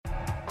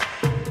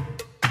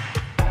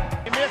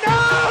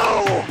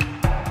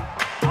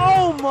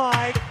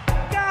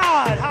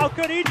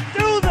could he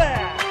do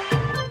that?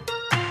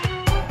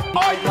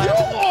 Are you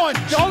on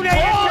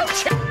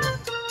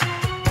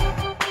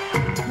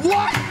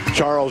What?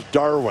 Charles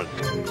Darwin.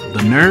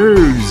 The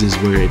nerves is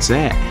where it's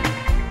at.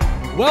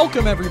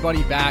 Welcome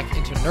everybody back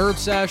into Nerd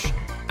Sesh.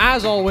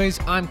 As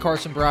always, I'm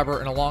Carson Braber,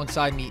 and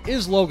alongside me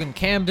is Logan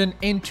Camden,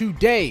 and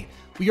today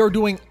we are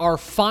doing our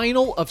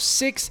final of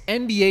 6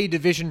 NBA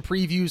division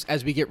previews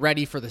as we get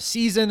ready for the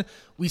season.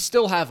 We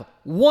still have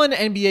one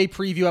NBA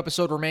preview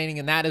episode remaining,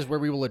 and that is where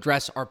we will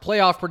address our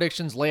playoff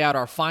predictions, lay out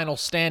our final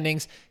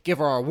standings,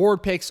 give our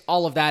award picks.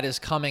 All of that is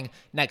coming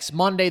next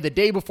Monday, the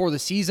day before the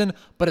season.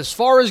 But as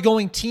far as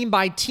going team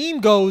by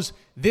team goes,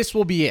 this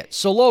will be it.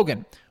 So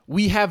Logan,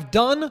 we have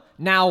done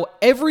now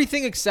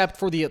everything except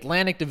for the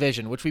Atlantic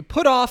Division, which we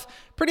put off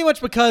pretty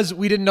much because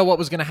we didn't know what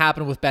was going to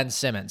happen with Ben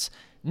Simmons.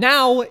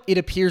 Now it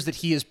appears that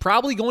he is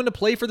probably going to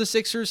play for the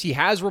Sixers. He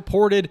has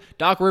reported.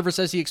 Doc Rivers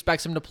says he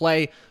expects him to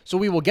play. So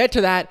we will get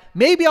to that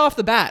maybe off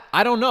the bat.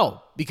 I don't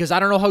know, because I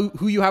don't know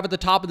who you have at the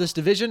top of this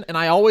division, and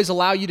I always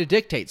allow you to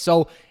dictate.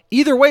 So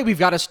either way, we've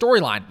got a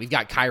storyline. We've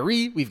got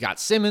Kyrie, we've got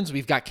Simmons,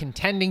 we've got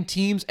contending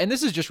teams, and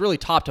this is just really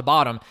top to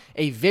bottom,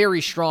 a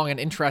very strong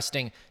and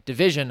interesting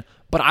division.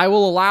 But I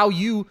will allow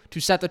you to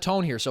set the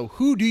tone here. So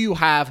who do you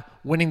have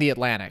winning the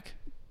Atlantic?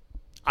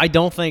 I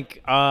don't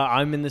think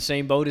I'm in the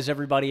same boat as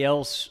everybody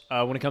else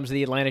when it comes to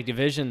the Atlantic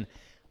Division.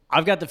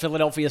 I've got the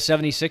Philadelphia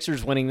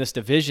 76ers winning this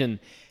division,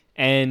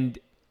 and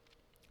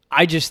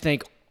I just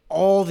think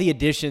all the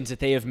additions that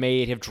they have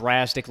made have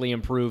drastically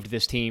improved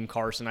this team,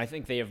 Carson. I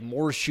think they have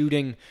more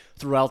shooting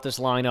throughout this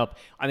lineup.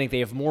 I think they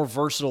have more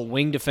versatile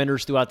wing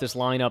defenders throughout this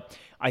lineup.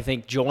 I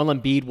think Joel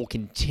Embiid will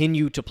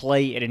continue to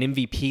play at an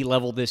MVP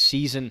level this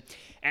season,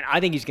 and I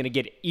think he's going to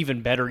get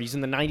even better. He's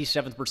in the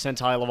 97th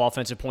percentile of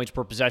offensive points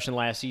per possession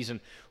last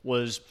season,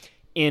 was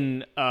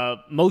in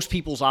most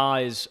people's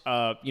eyes,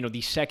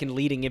 the second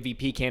leading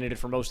MVP candidate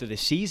for most of the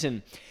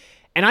season.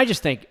 And I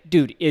just think,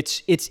 dude,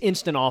 it's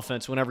instant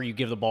offense whenever you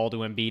give the ball to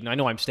Embiid. And I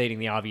know I'm stating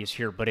the obvious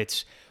here, but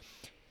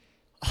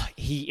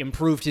he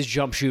improved his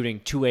jump shooting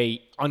to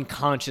a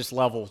unconscious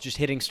level, just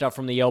hitting stuff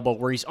from the elbow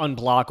where he's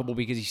unblockable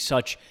because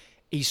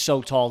he's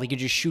so tall. He can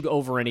just shoot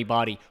over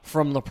anybody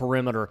from the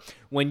perimeter.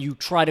 When you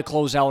try to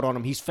close out on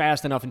him, he's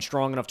fast enough and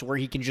strong enough to where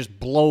he can just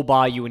blow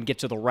by you and get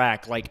to the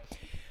rack.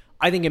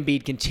 I think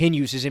Embiid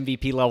continues his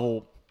MVP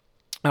level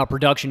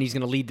production. He's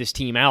going to lead this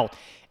team out.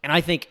 And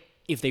I think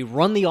if they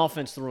run the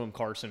offense through him,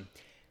 Carson,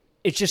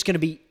 it's just going to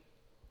be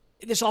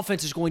 – this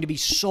offense is going to be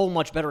so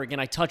much better.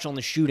 Again, I touch on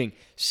the shooting.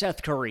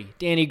 Seth Curry,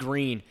 Danny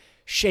Green,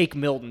 Shake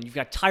Milton. You've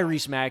got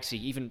Tyrese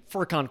Maxey, even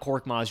Furkan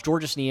Korkmaz,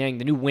 Georges Niang,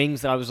 the new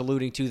wings that I was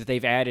alluding to that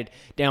they've added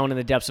down in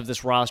the depths of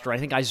this roster. I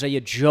think Isaiah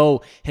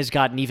Joe has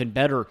gotten even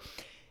better.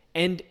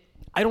 And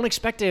I don't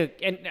expect to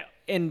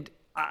 – and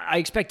I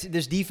expect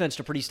this defense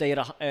to stay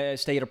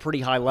at a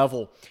pretty high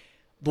level.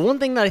 The one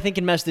thing that I think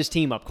can mess this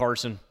team up,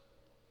 Carson –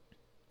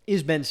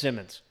 is Ben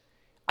Simmons.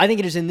 I think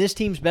it is in this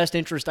team's best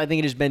interest. I think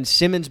it is Ben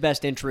Simmons'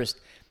 best interest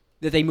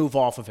that they move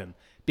off of him.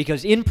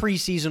 Because in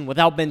preseason,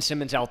 without Ben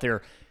Simmons out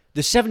there,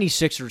 the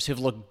 76ers have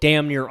looked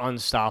damn near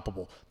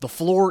unstoppable. The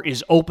floor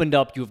is opened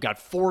up. You've got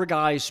 4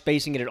 guys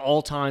spacing it at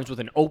all times with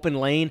an open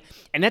lane.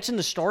 And that's in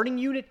the starting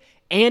unit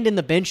and in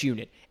the bench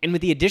unit. And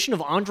with the addition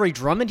of Andre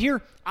Drummond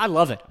here, I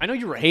love it. I know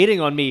you were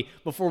hating on me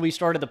before we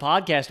started the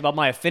podcast about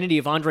my affinity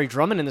of Andre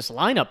Drummond in this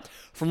lineup.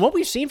 From what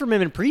we've seen from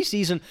him in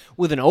preseason,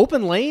 with an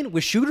open lane,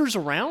 with shooters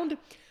around,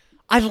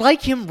 I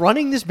like him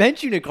running this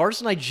bench unit,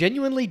 Carson. I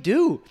genuinely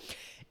do.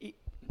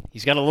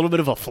 He's got a little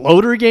bit of a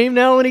floater game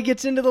now when he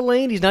gets into the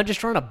lane. He's not just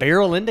trying to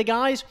barrel into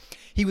guys.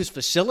 He was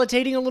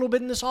facilitating a little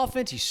bit in this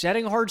offense. He's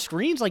setting hard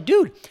screens.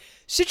 Dude,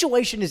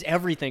 situation is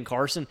everything,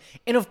 Carson.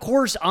 And of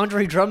course,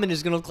 Andre Drummond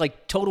is going to look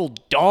like total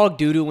dog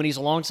doo-doo when he's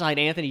alongside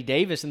Anthony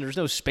Davis and there's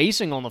no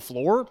spacing on the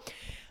floor.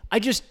 I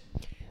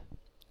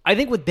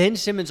think with Ben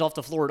Simmons off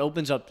the floor, it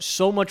opens up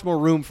so much more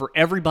room for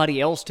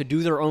everybody else to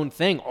do their own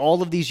thing.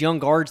 All of these young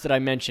guards that I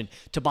mentioned.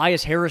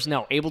 Tobias Harris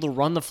now able to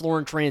run the floor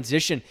in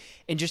transition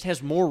and just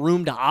has more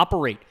room to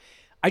operate.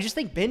 I just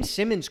think Ben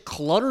Simmons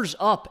clutters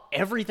up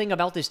everything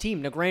about this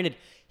team. Now, granted,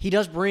 he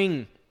does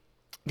bring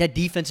that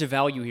defensive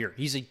value here.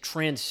 He's a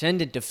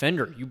transcendent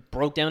defender. You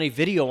broke down a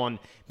video on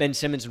Ben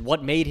Simmons and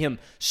what made him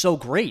so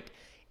great.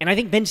 And I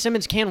think Ben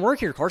Simmons can work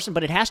here, Carson,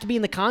 but it has to be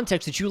in the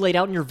context that you laid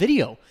out in your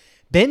video.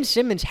 Ben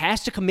Simmons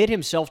has to commit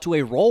himself to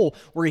a role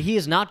where he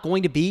is not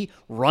going to be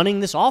running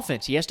this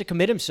offense. He has to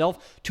commit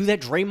himself to that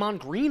Draymond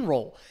Green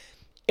role.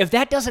 If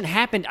that doesn't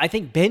happen, I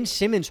think Ben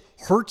Simmons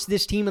hurts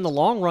this team in the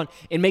long run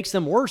and makes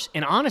them worse.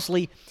 And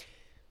honestly,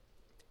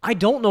 I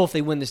don't know if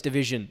they win this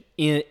division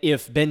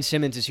if Ben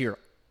Simmons is here.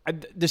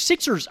 The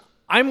Sixers,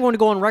 I'm going to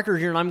go on record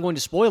here and I'm going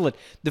to spoil it.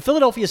 The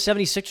Philadelphia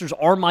 76ers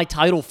are my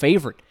title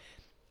favorite.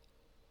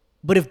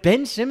 But if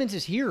Ben Simmons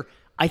is here,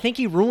 I think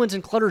he ruins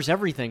and clutters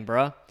everything,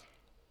 bruh.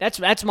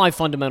 That's my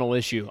fundamental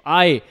issue.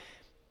 I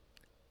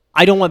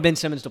don't want Ben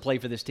Simmons to play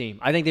for this team.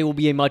 I think they will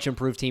be a much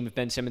improved team if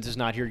Ben Simmons is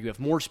not here. You have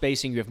more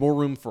spacing. You have more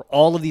room for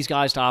all of these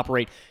guys to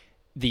operate.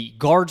 The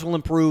guards will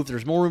improve.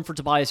 There's more room for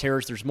Tobias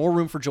Harris. There's more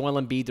room for Joel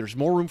Embiid. There's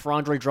more room for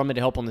Andre Drummond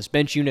to help on this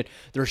bench unit.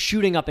 They're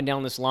shooting up and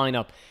down this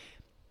lineup.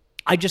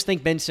 I just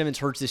think Ben Simmons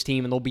hurts this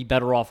team, and they'll be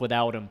better off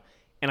without him.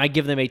 And I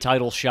give them a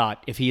title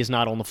shot if he is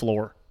not on the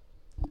floor.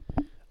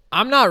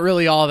 I'm not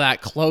really all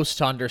that close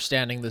to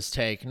understanding this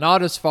take.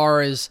 Not as far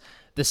as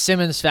the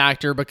Simmons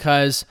factor,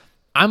 because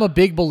I'm a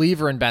big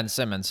believer in Ben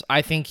Simmons.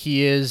 I think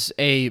he is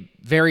a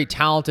very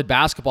talented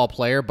basketball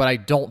player, but I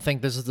don't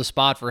think this is the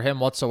spot for him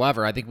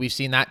whatsoever. I think we've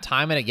seen that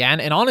time and again.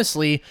 And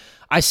honestly,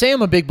 I say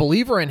I'm a big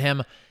believer in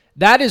him.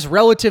 That is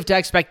relative to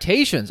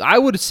expectations. I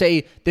would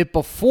say that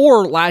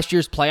before last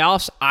year's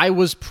playoffs, I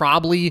was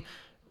probably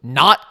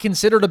not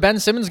considered a Ben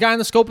Simmons guy in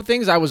the scope of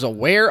things. I was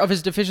aware of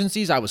his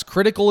deficiencies. I was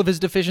critical of his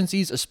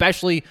deficiencies,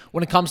 especially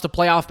when it comes to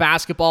playoff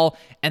basketball.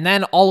 And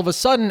then all of a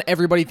sudden,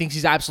 everybody thinks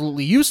he's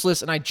absolutely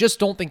useless, and I just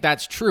don't think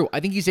that's true. I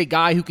think he's a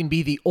guy who can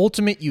be the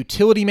ultimate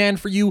utility man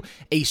for you,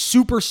 a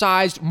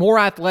supersized, more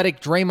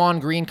athletic Draymond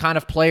Green kind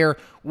of player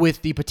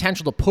with the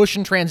potential to push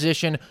and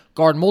transition,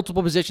 guard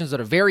multiple positions at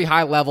a very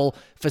high level,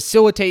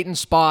 facilitate in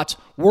spots,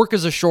 work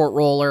as a short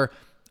roller.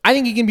 I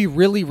think he can be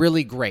really,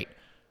 really great.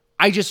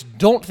 I just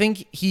don't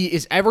think he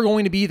is ever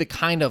going to be the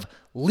kind of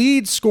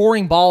lead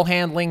scoring, ball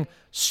handling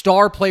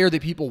star player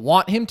that people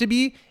want him to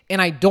be.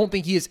 And I don't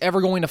think he is ever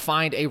going to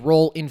find a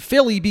role in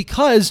Philly,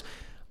 because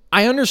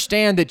I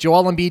understand that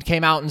Joel Embiid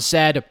came out and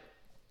said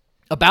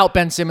about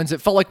Ben Simmons,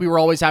 it felt like we were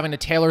always having to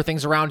tailor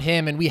things around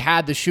him, and we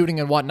had the shooting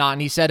and whatnot.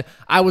 And he said,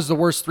 I was the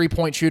worst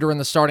three-point shooter in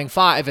the starting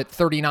five at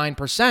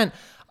 39%.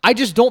 I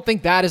just don't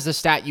think that is the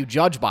stat you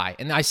judge by.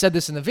 And I said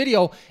this in the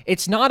video,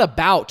 it's not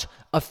about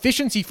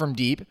efficiency from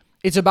deep.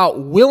 It's about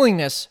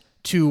willingness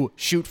to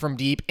shoot from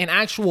deep and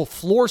actual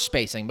floor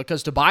spacing,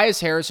 because Tobias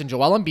Harris and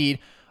Joel Embiid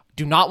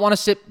do not want to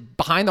sit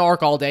behind the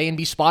arc all day and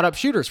be spot-up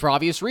shooters for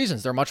obvious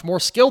reasons. They're much more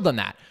skilled than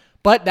that.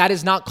 But that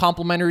is not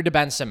complimentary to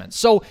Ben Simmons.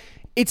 So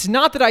it's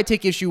not that I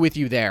take issue with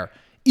you there,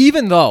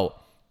 even though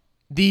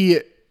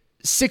the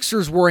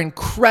Sixers were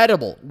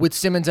incredible with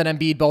Simmons and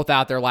Embiid both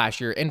out there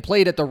last year and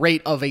played at the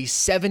rate of a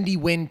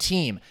 70-win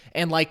team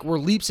and were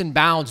leaps and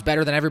bounds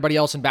better than everybody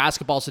else in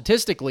basketball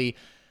statistically.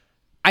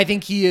 I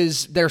think he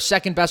is their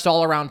second best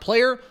all-around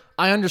player.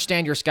 I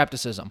understand your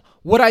skepticism.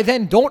 What I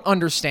then don't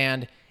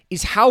understand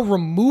is how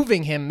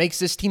removing him makes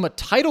this team a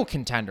title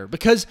contender,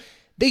 because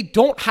they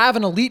don't have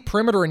an elite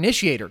perimeter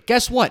initiator.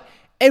 Guess what?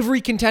 Every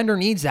contender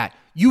needs that.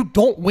 You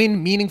don't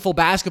win meaningful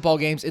basketball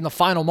games in the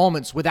final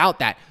moments without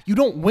that. You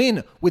don't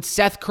win with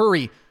Seth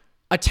Curry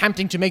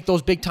attempting to make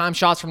those big-time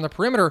shots from the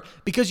perimeter,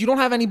 because you don't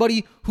have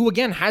anybody who,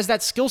 again, has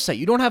that skill set.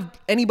 You don't have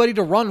anybody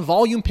to run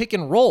volume pick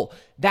and roll.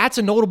 That's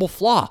a notable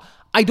flaw.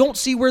 I don't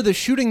see where the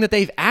shooting that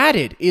they've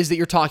added is that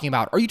you're talking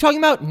about. Are you talking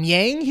about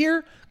Niang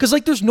here? Because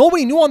there's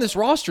nobody new on this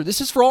roster.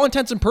 This is, for all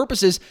intents and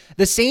purposes,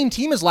 the same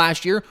team as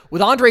last year,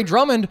 with Andre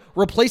Drummond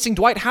replacing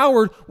Dwight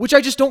Howard, which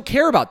I just don't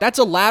care about. That's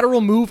a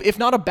lateral move, if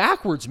not a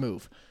backwards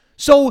move.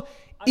 So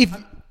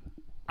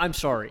I'm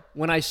sorry.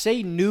 When I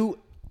say new,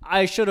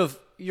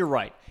 you're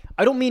right.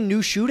 I don't mean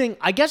new shooting.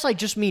 I guess I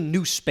just mean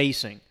new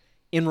spacing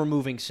in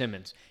removing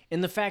Simmons.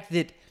 And the fact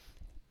that...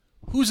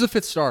 Who's the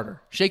fifth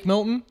starter? Shake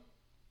Milton?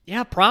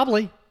 Yeah,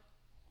 probably.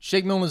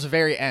 Shake Milton is a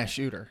very ass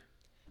shooter.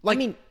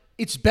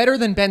 It's better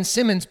than Ben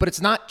Simmons, but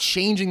it's not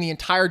changing the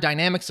entire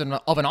dynamics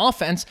of an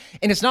offense,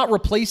 and it's not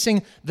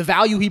replacing the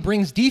value he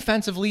brings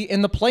defensively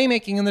in the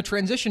playmaking and the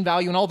transition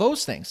value and all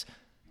those things.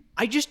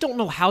 I just don't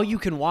know how you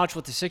can watch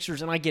what the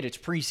Sixers, and I get it's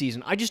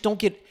preseason, I just don't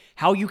get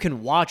how you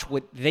can watch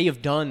what they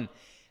have done.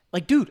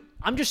 Dude,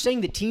 I'm just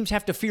saying that teams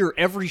have to fear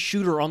every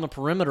shooter on the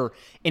perimeter,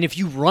 and if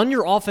you run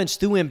your offense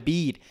through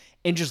Embiid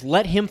and just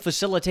let him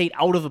facilitate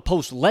out of the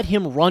post, let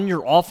him run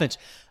your offense.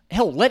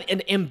 Hell, let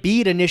an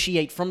Embiid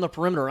initiate from the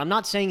perimeter. I'm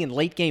not saying in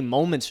late-game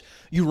moments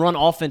you run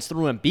offense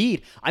through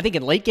Embiid. I think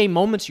in late-game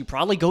moments you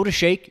probably go to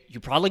Shake, you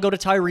probably go to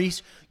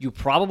Tyrese, you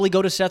probably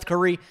go to Seth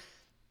Curry.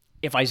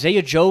 If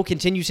Isaiah Joe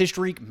continues his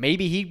streak,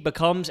 maybe he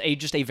becomes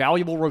just a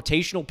valuable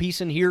rotational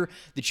piece in here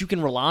that you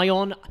can rely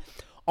on.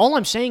 All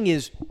I'm saying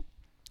is,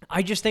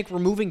 I just think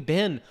removing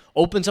Ben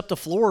opens up the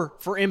floor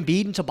for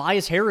Embiid and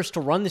Tobias Harris to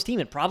run this team.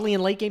 And probably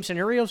in late-game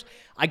scenarios,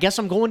 I guess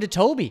I'm going to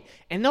Toby.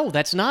 And no,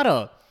 that's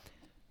not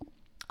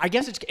I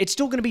guess it's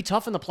still going to be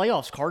tough in the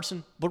playoffs,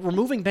 Carson. But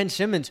removing Ben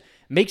Simmons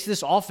makes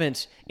this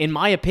offense, in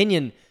my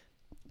opinion,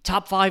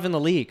 top 5 in the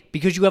league,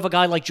 because you have a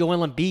guy like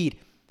Joel Embiid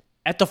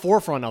at the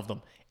forefront of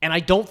them. And I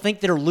don't think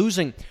they're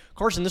losing.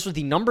 Carson, this was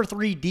the number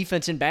 3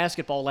 defense in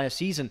basketball last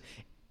season.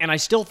 And I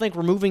still think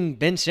removing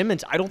Ben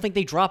Simmons, I don't think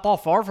they drop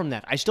off far from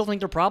that. I still think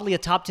they're probably a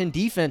top 10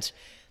 defense,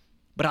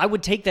 but I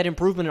would take that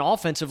improvement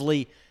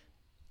offensively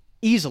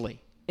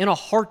easily, in a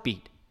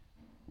heartbeat.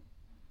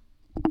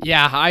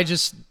 Yeah, I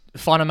just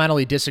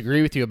fundamentally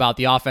disagree with you about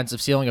the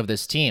offensive ceiling of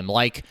this team.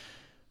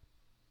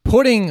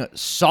 Putting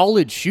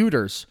solid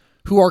shooters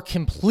who are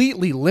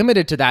completely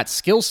limited to that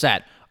skill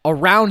set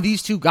around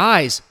these two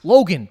guys.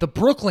 Logan, the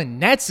Brooklyn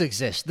Nets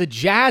exist. The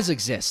Jazz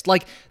exist.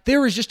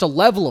 There is just a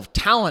level of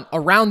talent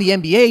around the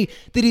NBA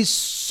that is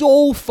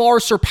so far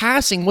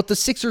surpassing what the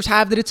Sixers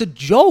have that it's a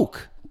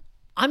joke.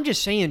 I'm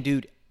just saying,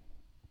 dude,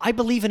 I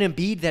believe in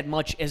Embiid that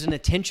much as an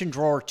attention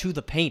drawer to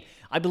the paint.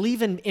 I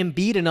believe in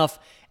Embiid enough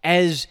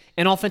as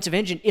an offensive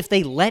engine if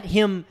they let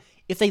him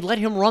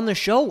run the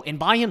show and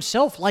by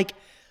himself. Like,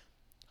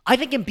 I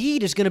think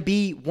Embiid is going to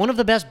be one of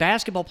the best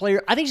basketball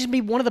players. I think he's going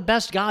to be one of the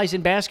best guys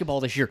in basketball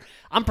this year.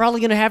 I'm probably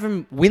going to have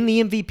him win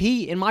the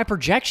MVP in my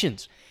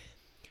projections.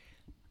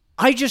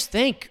 I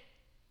think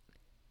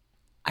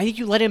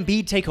you let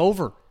Embiid take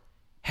over.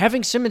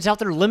 Having Simmons out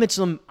there limits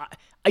them.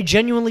 I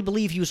genuinely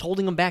believe he was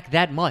holding them back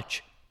that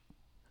much.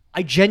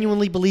 I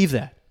genuinely believe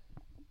that.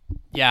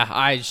 Yeah,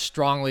 I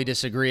strongly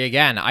disagree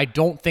again. I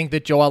don't think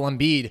that Joel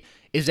Embiid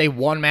is a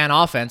one-man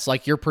offense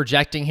like you're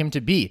projecting him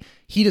to be.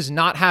 He does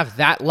not have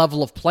that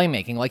level of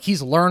playmaking. Like,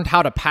 he's learned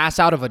how to pass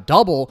out of a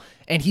double,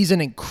 and he's an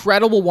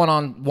incredible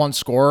one-on-one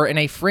scorer and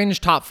a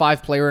fringe top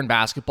 5 player in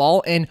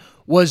basketball and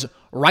was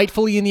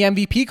rightfully in the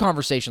MVP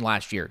conversation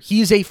last year.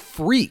 He is a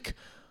freak,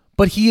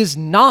 but he is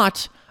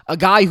not a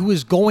guy who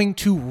is going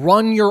to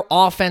run your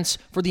offense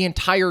for the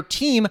entire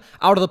team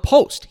out of the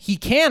post. He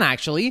can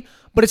actually,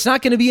 but it's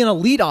not going to be an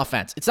elite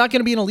offense. It's not going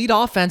to be an elite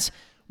offense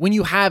when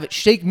you have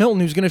Shake Milton,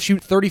 who's going to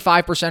shoot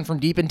 35% from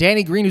deep, and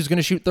Danny Green, who's going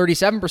to shoot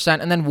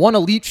 37%, and then one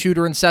elite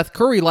shooter in Seth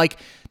Curry. Like,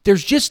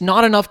 there's just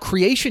not enough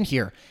creation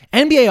here.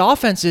 NBA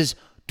offenses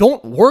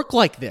don't work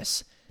like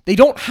this. They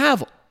don't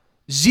have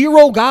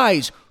 0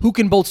 guys who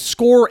can both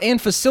score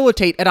and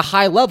facilitate at a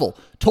high level.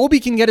 Toby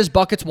can get his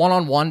buckets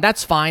one-on-one.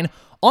 That's fine.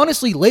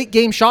 Honestly, late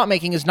game shot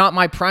making is not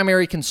my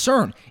primary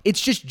concern. It's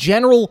just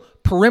general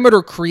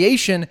perimeter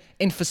creation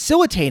and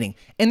facilitating.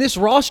 And this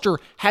roster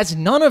has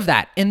none of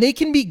that. And they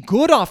can be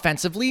good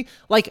offensively.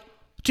 Like,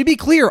 to be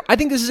clear, I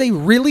think this is a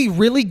really,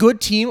 really good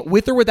team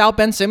with or without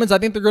Ben Simmons. I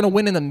think they're going to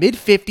win in the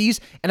mid-50s,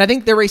 and I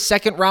think they're a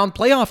second-round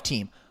playoff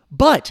team.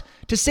 But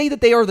to say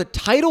that they are the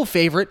title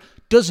favorite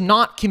does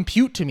not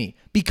compute to me.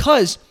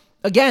 Because,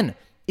 again,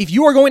 if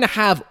you are going to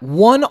have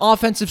one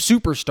offensive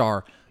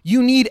superstar,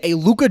 you need a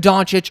Luka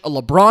Doncic, a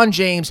LeBron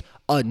James,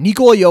 a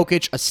Nikola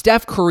Jokic, a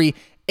Steph Curry,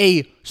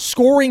 a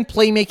scoring,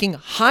 playmaking,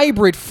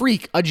 hybrid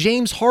freak, a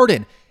James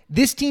Harden.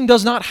 This team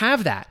does not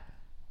have that.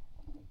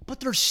 But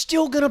they're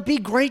still going to be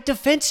great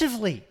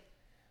defensively.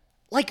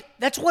 Like,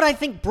 that's what I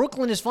think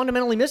Brooklyn is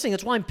fundamentally missing.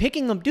 That's why I'm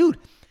picking them. Dude,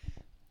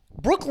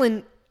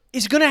 Brooklyn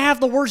is going to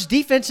have the worst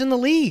defense in the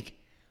league.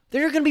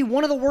 They're going to be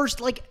one of the worst.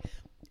 Like,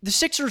 the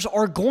Sixers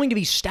are going to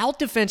be stout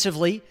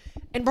defensively.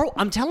 And, bro,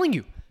 I'm telling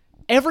you,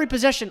 every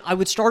possession, I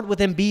would start with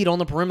Embiid on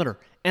the perimeter,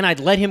 and I'd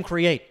let him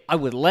create. I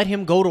would let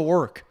him go to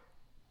work.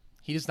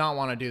 He does not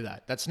want to do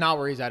that. That's not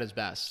where he's at his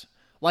best.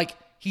 Like,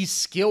 he's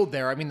skilled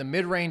there. I mean, the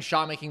mid-range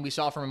shot making we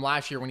saw from him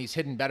last year when he's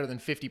hitting better than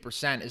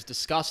 50% is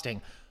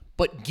disgusting.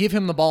 But give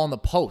him the ball in the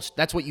post.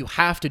 That's what you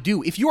have to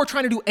do. If you are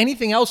trying to do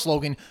anything else,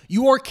 Logan,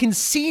 you are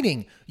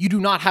conceding you do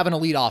not have an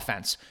elite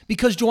offense.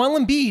 Because Joel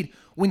Embiid,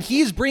 when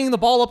he is bringing the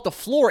ball up the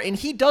floor, and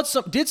he did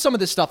some of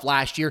this stuff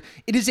last year,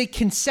 it is a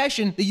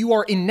concession that you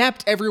are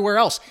inept everywhere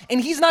else.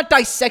 And he's not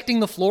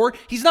dissecting the floor.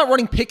 He's not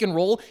running pick and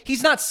roll.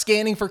 He's not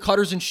scanning for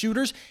cutters and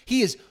shooters.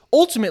 He is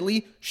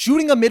ultimately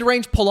shooting a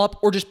mid-range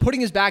pull-up or just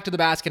putting his back to the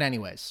basket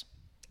anyways.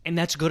 And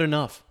that's good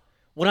enough.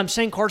 What I'm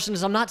saying, Carson,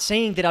 is I'm not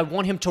saying that I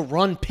want him to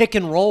run pick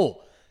and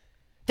roll.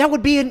 That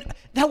would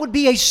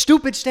be a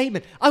stupid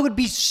statement. I would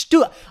be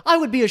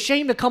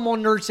ashamed to come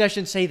on Nerd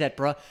Session and say that,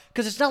 bruh,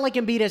 because it's not like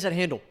Embiid has that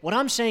handle. What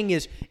I'm saying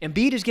is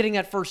Embiid is getting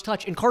that first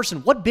touch, and Carson,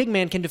 what big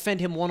man can defend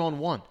him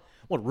one-on-one?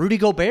 What, Rudy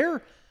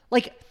Gobert?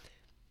 Like,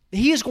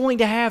 he is going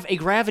to have a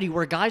gravity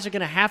where guys are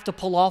going to have to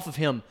pull off of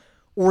him,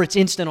 or it's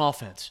instant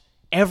offense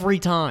every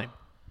time.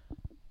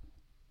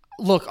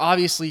 Look,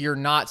 obviously you're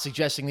not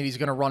suggesting that he's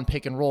going to run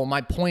pick and roll.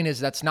 My point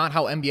is that's not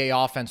how NBA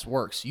offense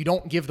works. You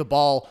don't give the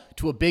ball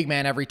to a big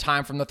man every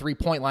time from the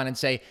three-point line and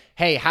say,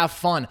 hey, have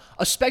fun,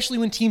 especially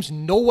when teams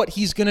know what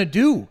he's going to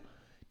do.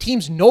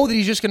 Teams know that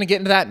he's just going to get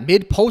into that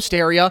mid-post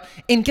area.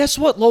 And guess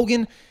what,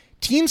 Logan?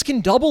 Teams can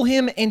double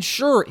him, and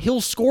sure,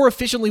 he'll score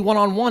efficiently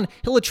one-on-one.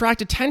 He'll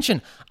attract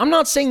attention. I'm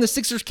not saying the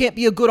Sixers can't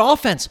be a good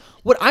offense.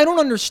 What I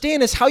don't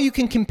understand is how you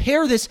can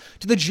compare this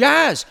to the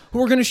Jazz,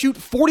 who are going to shoot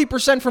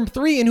 40% from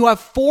three and who have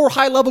 4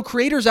 high-level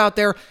creators out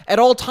there at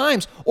all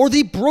times, or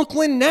the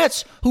Brooklyn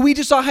Nets, who we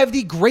just saw have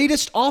the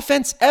greatest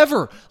offense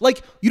ever.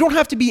 Like, you don't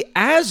have to be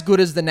as good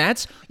as the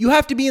Nets. You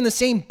have to be in the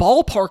same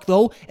ballpark,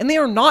 though, and they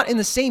are not in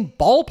the same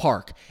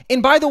ballpark.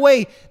 And by the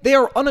way, they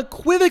are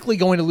unequivocally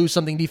going to lose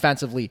something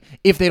defensively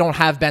if they don't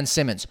have Ben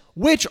Simmons,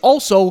 which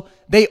also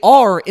they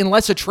are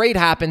unless a trade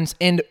happens.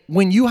 And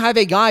when you have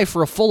a guy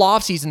for a full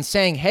offseason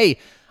saying, hey,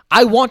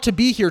 I want to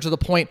be here to the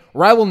point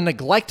where I will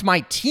neglect my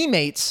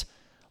teammates,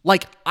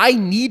 like, I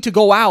need to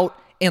go out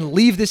and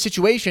leave this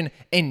situation,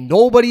 and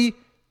nobody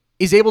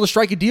is able to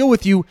strike a deal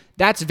with you,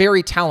 that's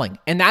very telling.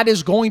 And that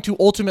is going to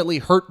ultimately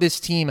hurt this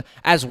team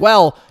as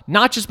well,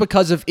 not just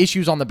because of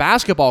issues on the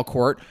basketball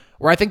court,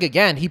 where I think,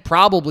 again, he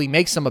probably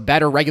makes them a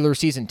better regular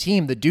season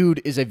team. The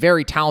dude is a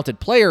very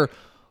talented player,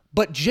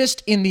 but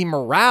just in the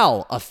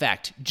morale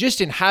effect, just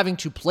in having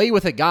to play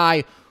with a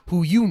guy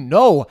who you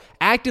know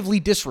actively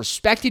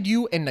disrespected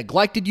you and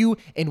neglected you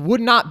and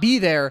would not be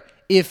there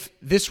if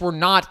this were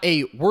not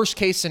a worst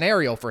case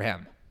scenario for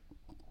him.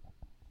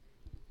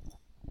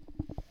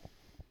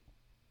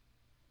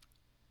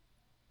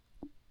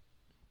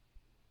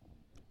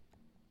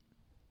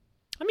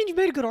 mean, you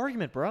made a good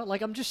argument, bro.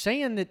 Like, I'm just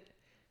saying that,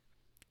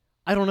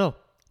 I don't know.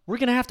 We're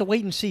going to have to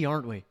wait and see,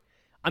 aren't we?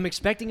 I'm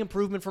expecting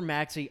improvement from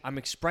Maxey. I'm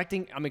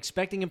expecting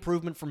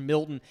improvement from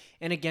Milton.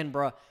 And again,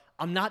 bro,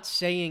 I'm not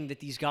saying that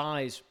these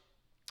guys,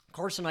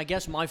 Carson, I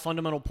guess my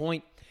fundamental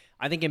point,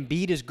 I think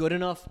Embiid is good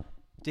enough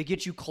to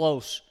get you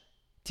close,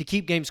 to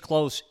keep games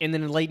close, and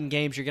then in late in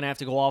games, you're going to have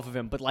to go off of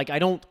him. But, like, I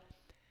don't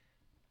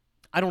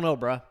know,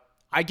 bro.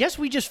 I guess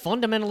we just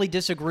fundamentally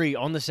disagree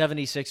on the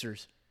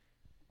 76ers.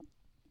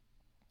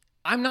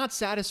 I'm not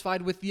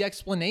satisfied with the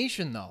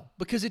explanation, though,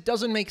 because it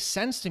doesn't make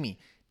sense to me.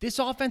 This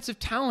offensive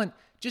talent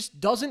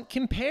just doesn't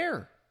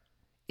compare.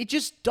 It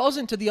just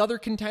doesn't to the other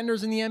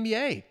contenders in the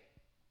NBA.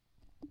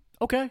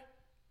 Okay.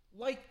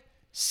 Like,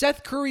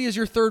 Seth Curry is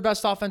your third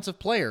best offensive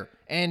player.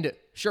 And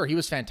sure, he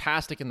was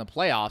fantastic in the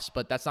playoffs,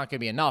 but that's not going to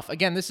be enough.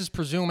 Again, this is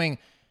presuming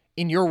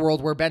in your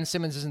world where Ben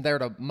Simmons isn't there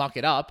to muck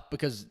it up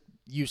because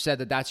you said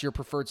that that's your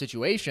preferred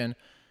situation.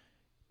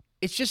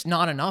 It's just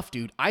not enough,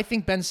 dude. I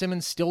think Ben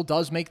Simmons still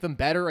does make them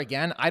better.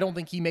 Again, I don't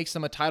think he makes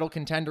them a title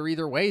contender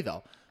either way,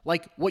 though.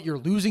 Like, what you're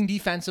losing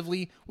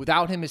defensively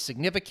without him is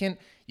significant.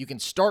 You can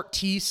start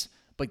Tease,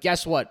 but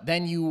guess what?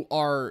 Then you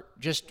are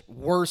just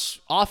worse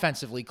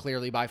offensively,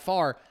 clearly, by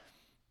far.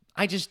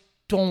 I just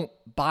don't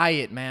buy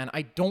it, man.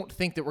 I don't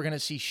think that we're going to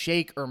see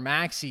Shake or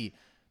Maxey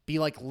be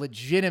like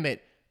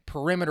legitimate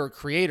perimeter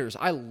creators.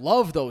 I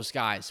love those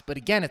guys, but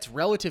again, it's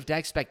relative to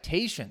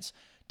expectations.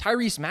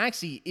 Tyrese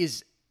Maxey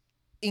is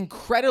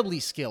incredibly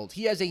skilled.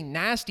 He has a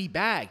nasty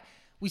bag.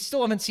 We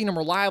still haven't seen him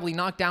reliably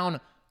knock down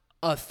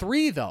a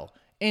three, though.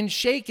 And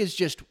Shake is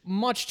just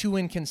much too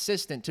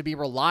inconsistent to be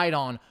relied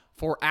on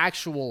for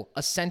actual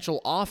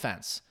essential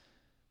offense.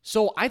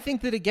 So I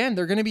think that, again,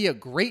 they're going to be a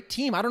great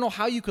team. I don't know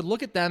how you could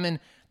look at them, and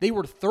they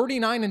were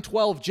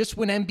 39-12 just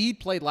when Embiid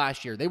played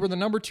last year. They were the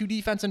number 2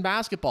 defense in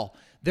basketball.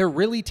 They're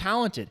really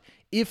talented.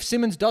 If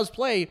Simmons does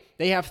play,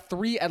 they have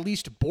 3 at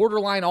least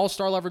borderline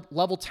all-star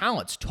level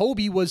talents.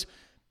 Toby was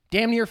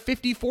damn near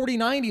 50, 40,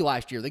 90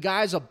 last year. The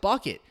guy's a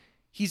bucket.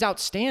 He's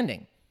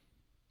outstanding.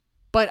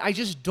 But I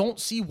just don't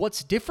see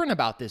what's different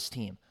about this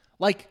team.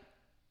 Like,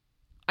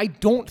 I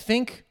don't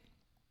think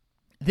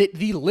that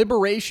the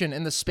liberation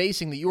and the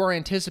spacing that you are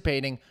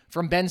anticipating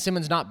from Ben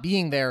Simmons not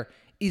being there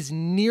is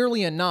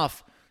nearly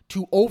enough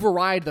to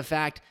override the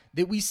fact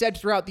that we said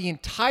throughout the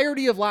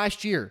entirety of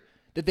last year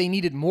that they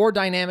needed more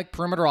dynamic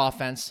perimeter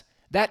offense.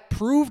 That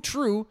proved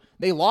true.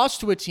 They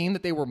lost to a team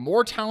that they were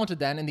more talented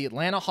than in the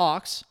Atlanta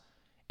Hawks,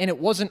 and it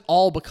wasn't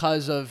all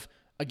because of,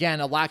 again,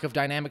 a lack of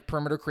dynamic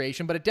perimeter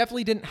creation, but it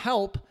definitely didn't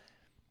help.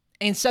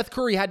 And Seth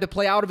Curry had to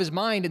play out of his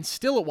mind, and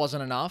still it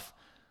wasn't enough.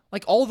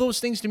 Like, all those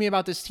things to me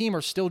about this team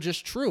are still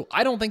just true.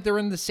 I don't think they're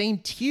in the same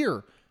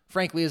tier,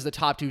 frankly, as the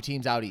top 2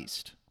 teams out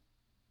east.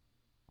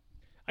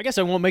 I guess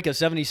I won't make a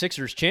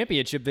 76ers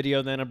championship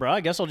video then, bro.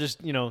 I guess I'll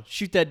just,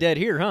 shoot that dead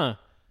here, huh?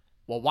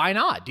 Well, why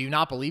not? Do you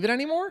not believe it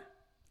anymore?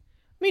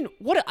 I mean,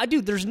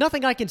 there's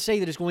nothing I can say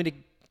that is going to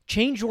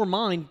change your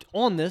mind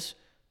on this,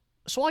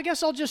 so I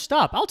guess I'll just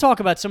stop. I'll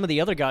talk about some of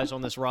the other guys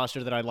on this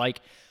roster that I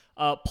like.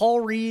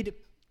 Paul Reed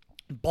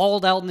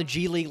balled out in the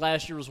G League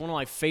last year, was one of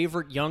my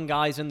favorite young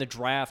guys in the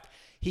draft.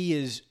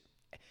 He's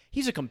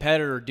a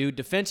competitor, dude.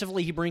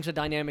 Defensively, he brings a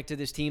dynamic to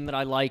this team that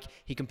I like.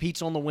 He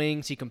competes on the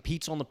wings. He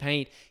competes on the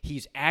paint.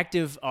 He's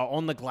active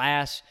on the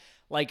glass.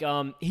 Like,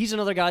 he's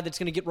another guy that's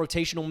going to get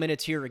rotational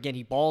minutes here. Again,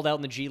 he balled out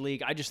in the G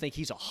League. I just think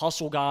he's a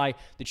hustle guy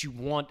that you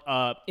want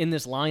in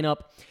this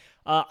lineup.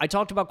 I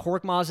talked about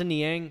Korkmaz and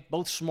Niang,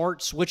 both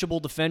smart,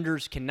 switchable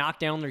defenders, can knock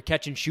down their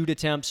catch-and-shoot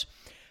attempts.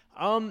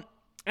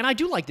 And I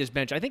do like this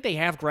bench. I think they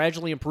have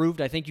gradually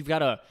improved. I think you've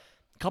got a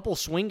couple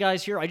swing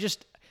guys here.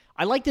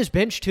 I like this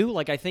bench, too.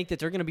 Like, I think that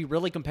they're going to be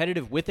really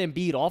competitive with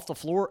Embiid off the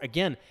floor.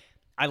 Again,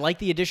 I like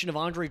the addition of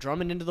Andre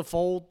Drummond into the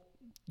fold.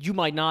 You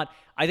might not.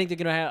 I think they're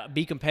going to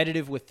be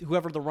competitive with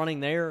whoever they're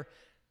running there.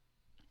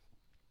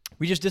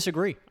 We just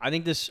disagree. I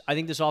think this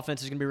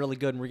offense is going to be really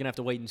good, and we're going to have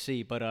to wait and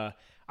see. But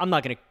I'm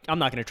not going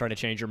to try to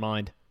change your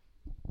mind.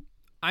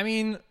 I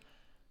mean,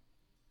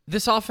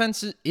 this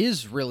offense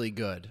is really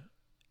good.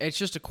 It's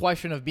just a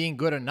question of being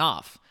good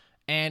enough.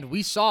 And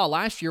we saw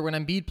last year when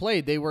Embiid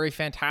played, they were a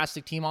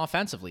fantastic team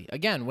offensively.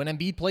 Again, when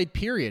Embiid played,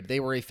 period, they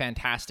were a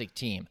fantastic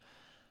team.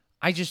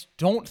 I just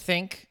don't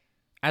think,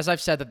 as I've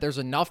said, that there's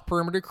enough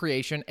perimeter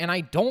creation, and I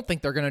don't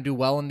think they're going to do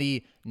well in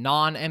the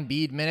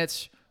non-Embiid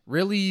minutes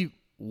really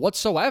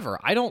whatsoever.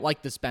 I don't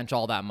like this bench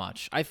all that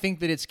much. I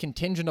think that it's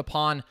contingent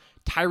upon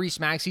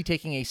Tyrese Maxey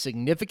taking a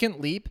significant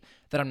leap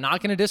that I'm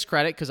not going to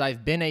discredit because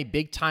I've been a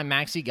big-time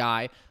Maxey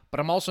guy, but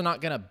I'm also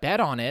not going to bet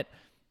on it.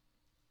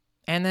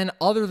 And then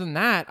other than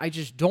that, I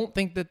just don't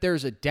think that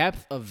there's a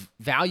depth of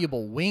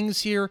valuable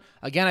wings here.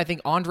 Again, I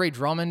think Andre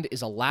Drummond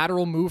is a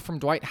lateral move from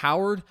Dwight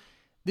Howard.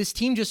 This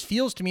team just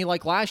feels to me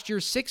like last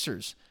year's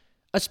Sixers,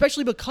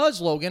 especially because,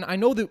 Logan, I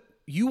know that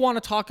you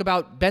want to talk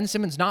about Ben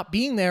Simmons not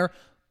being there,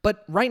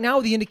 but right now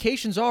the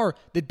indications are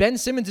that Ben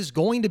Simmons is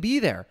going to be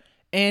there.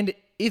 And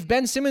if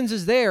Ben Simmons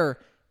is there,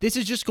 this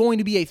is just going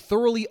to be a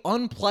thoroughly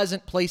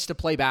unpleasant place to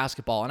play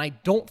basketball. And I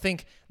don't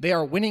think they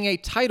are winning a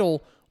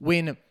title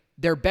when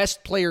their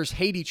best players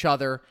hate each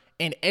other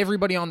and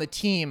everybody on the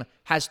team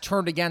has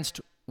turned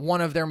against one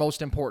of their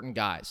most important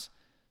guys.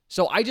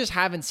 So I just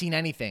haven't seen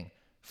anything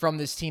from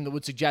this team that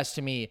would suggest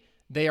to me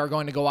they are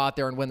going to go out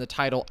there and win the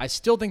title. I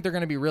still think they're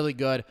going to be really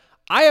good.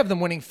 I have them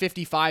winning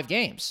 55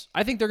 games.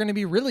 I think they're going to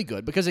be really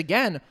good because,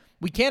 again,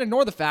 we can't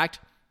ignore the fact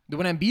that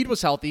when Embiid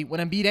was healthy, when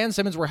Embiid and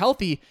Simmons were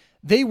healthy,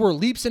 they were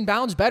leaps and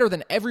bounds better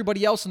than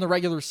everybody else in the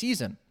regular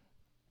season.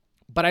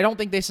 But I don't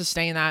think they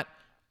sustain that.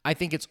 I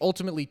think it's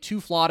ultimately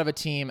too flawed of a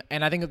team,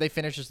 and I think that they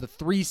finish as the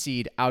 3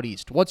 seed out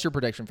east. What's your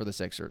prediction for the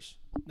Sixers?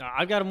 No,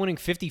 I've got them winning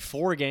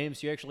 54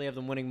 games. You actually have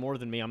them winning more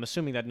than me. I'm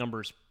assuming that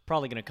number's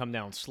probably going to come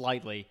down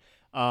slightly.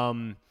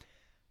 They're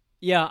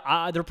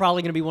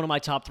probably going to be one of my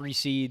top 3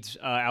 seeds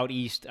out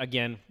east.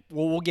 Again,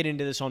 we'll get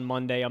into this on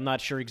Monday. I'm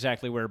not sure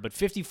exactly where, but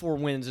 54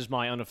 wins is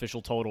my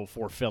unofficial total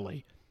for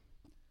Philly.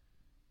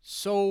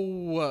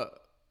 So,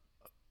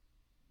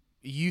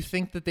 you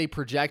think that they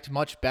project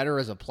much better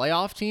as a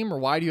playoff team, or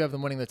why do you have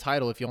them winning the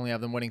title if you only have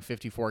them winning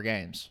 54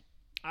 games?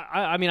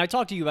 I mean, I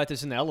talked to you about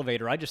this in the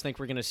elevator. I just think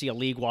we're going to see a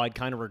league-wide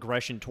kind of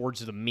regression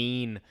towards the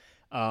mean.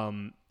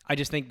 I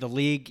just think the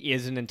league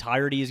as an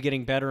entirety is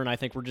getting better, and I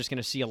think we're just going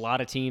to see a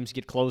lot of teams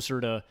get closer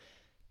to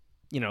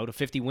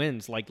 50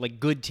 wins, like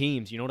good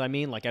teams. You know what I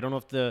mean? Like, I don't know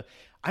if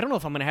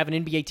I'm going to have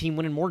an NBA team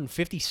winning more than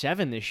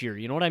 57 this year.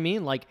 You know what I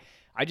mean? Like,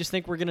 I just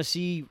think we're going to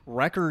see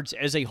records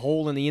as a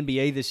whole in the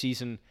NBA this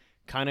season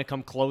kind of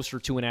come closer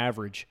to an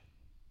average.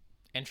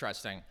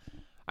 Interesting.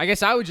 I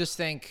guess I would just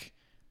think,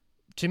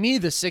 to me,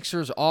 the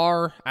Sixers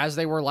are, as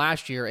they were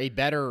last year, a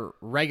better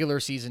regular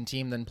season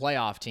team than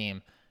playoff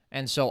team.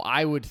 And so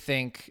I would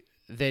think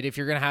that if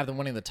you're going to have them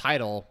winning the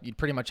title, you'd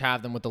pretty much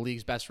have them with the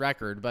league's best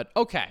record. But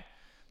okay,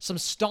 some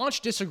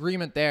staunch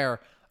disagreement there.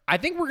 I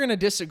think we're going to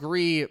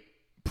disagree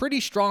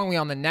pretty strongly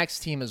on the next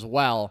team as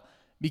well,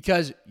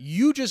 because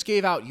you just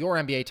gave out your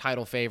NBA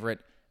title favorite.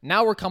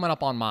 Now we're coming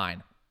up on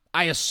mine.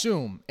 I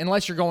assume,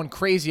 unless you're going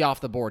crazy off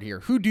the board here,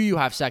 who do you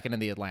have second in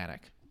the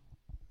Atlantic?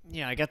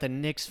 Yeah, I got the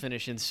Knicks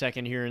finishing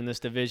second here in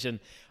this division.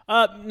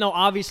 No,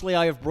 obviously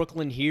I have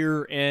Brooklyn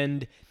here,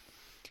 and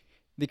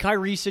the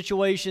Kyrie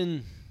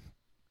situation,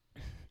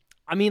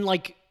 I mean,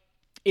 like,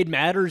 it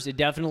matters. It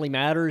definitely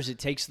matters. It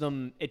takes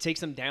them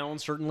down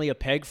certainly a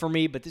peg for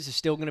me, but this is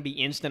still going to be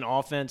instant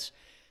offense.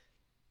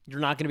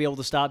 You're not going to be able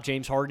to stop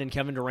James Harden and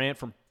Kevin Durant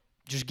from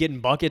just getting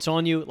buckets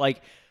on you.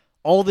 Like,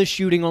 all this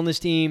shooting on this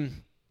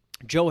team,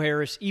 Joe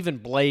Harris, even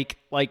Blake,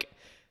 like,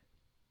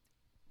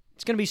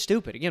 it's going to be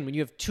stupid. Again, when you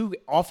have 2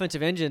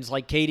 offensive engines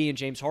like KD and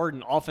James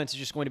Harden, offense is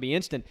just going to be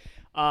instant.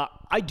 I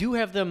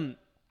have them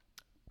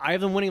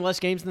winning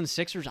less games than the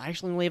Sixers. I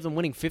actually only have them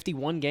winning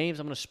 51 games.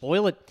 I'm going to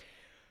spoil it.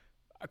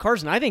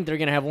 Carson, I think they're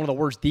going to have one of the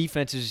worst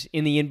defenses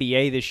in the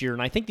NBA this year,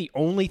 and I think the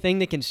only thing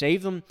that can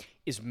save them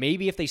is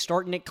maybe if they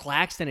start Nick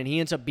Claxton and he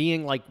ends up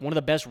being like one of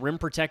the best rim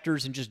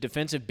protectors and just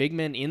defensive big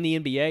men in the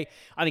NBA.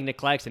 I think Nick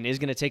Claxton is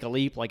going to take a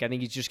leap. Like, I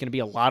think he's just going to be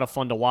a lot of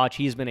fun to watch.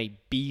 He's been a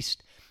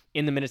beast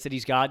in the minutes that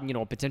he's gotten,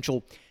 a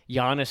potential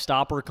Giannis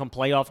stopper come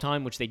playoff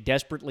time, which they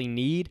desperately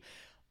need.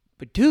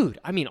 But, dude,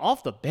 I mean,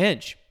 off the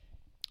bench,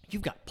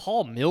 you've got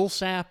Paul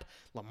Millsap,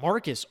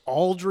 LaMarcus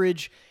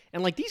Aldridge,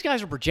 and, like, these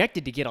guys are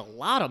projected to get a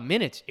lot of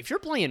minutes. If you're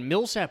playing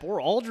Millsap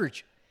or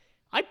Aldridge,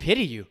 I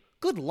pity you.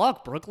 Good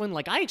luck, Brooklyn.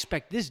 Like, I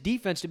expect this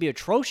defense to be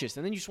atrocious.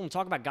 And then you just want to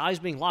talk about guys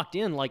being locked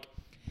in. Like,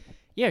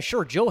 yeah,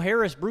 sure, Joe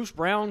Harris, Bruce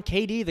Brown,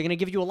 KD, they're going to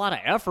give you a lot of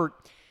effort.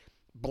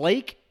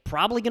 Blake,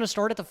 probably going to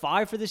start at the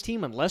 5 for this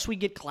team unless we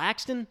get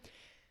Claxton.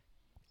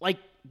 Like,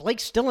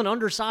 Blake's still an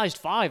undersized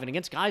 5, and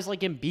against guys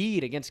like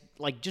Embiid, against,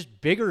 like, just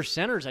bigger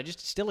centers, I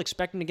just still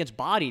expect him against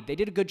bodied. They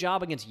did a good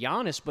job against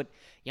Giannis, but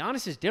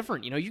Giannis is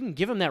different. You can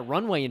give him that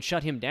runway and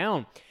shut him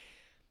down.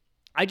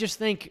 I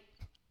think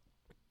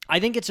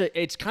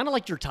it's kind of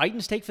like your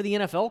Titans take for the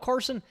NFL,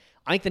 Carson.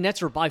 I think the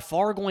Nets are by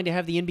far going to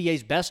have the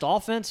NBA's best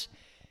offense,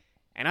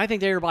 and I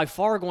think they are by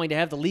far going to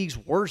have the league's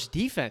worst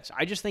defense.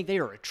 I just think they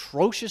are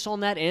atrocious on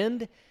that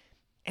end.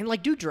 And,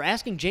 like, dude, you're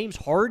asking James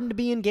Harden to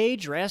be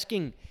engaged.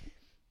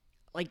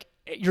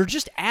 You're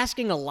just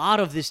asking a lot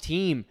of this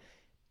team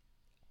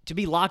to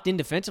be locked in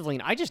defensively,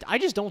 and I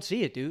just don't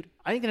see it, dude.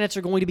 I think the Nets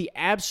are going to be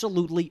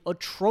absolutely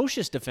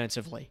atrocious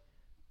defensively.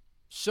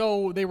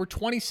 So they were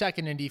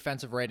 22nd in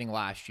defensive rating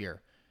last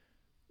year.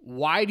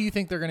 Why do you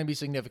think they're going to be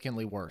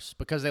significantly worse?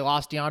 Because they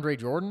lost DeAndre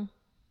Jordan?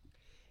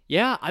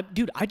 Yeah,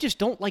 I just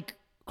don't like...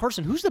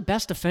 Carson, who's the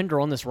best defender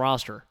on this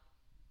roster?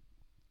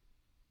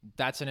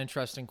 That's an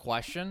interesting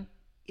question.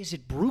 Is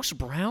it Bruce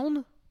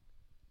Brown?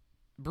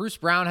 Bruce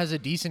Brown has a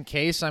decent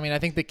case. I mean, I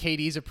think that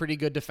KD's a pretty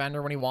good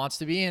defender when he wants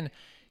to be. And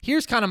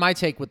here's kind of my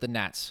take with the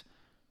Nets.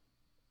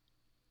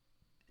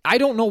 I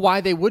don't know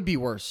why they would be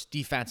worse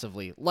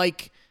defensively.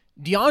 Like,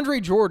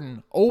 DeAndre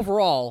Jordan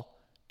overall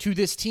to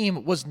this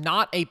team was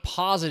not a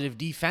positive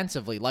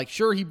defensively. Like,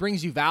 sure, he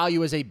brings you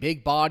value as a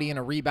big body and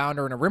a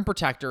rebounder and a rim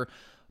protector,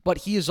 but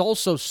he is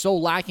also so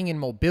lacking in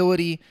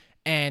mobility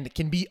and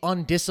can be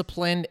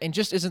undisciplined and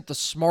just isn't the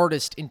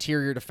smartest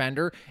interior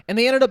defender. And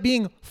they ended up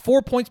being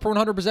 4 points per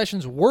 100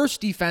 possessions worse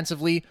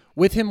defensively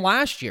with him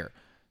last year.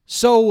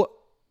 So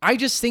I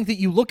just think that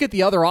you look at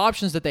the other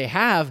options that they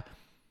have,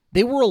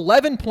 They were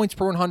 11 points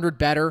per 100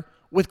 better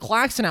with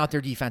Claxton out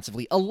there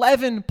defensively.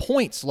 11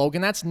 points,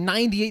 Logan. That's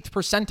 98th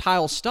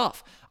percentile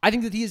stuff. I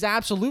think that he is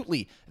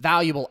absolutely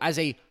valuable as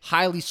a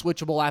highly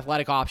switchable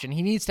athletic option.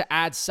 He needs to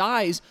add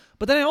size,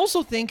 but then I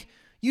also think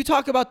you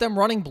talk about them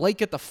running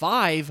Blake at the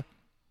 5.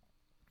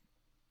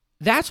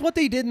 That's what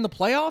they did in the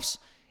playoffs,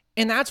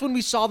 and that's when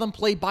we saw them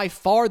play by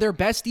far their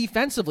best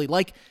defensively.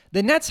 Like,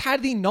 the Nets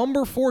had the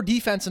number 4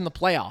 defense in the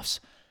playoffs,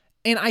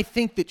 and I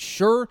think that,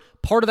 sure,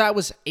 part of that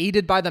was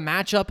aided by the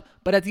matchup,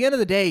 but at the end of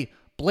the day,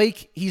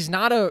 Blake, he's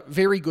not a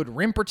very good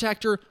rim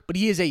protector, but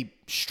he is a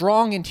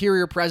strong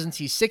interior presence.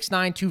 He's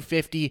 6'9",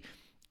 250,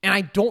 and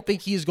I don't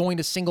think he is going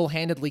to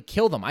single-handedly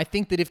kill them. I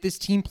think that if this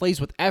team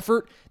plays with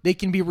effort, they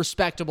can be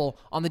respectable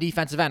on the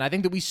defensive end. I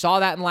think that we saw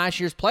that in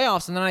last year's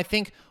playoffs, and then I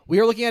think we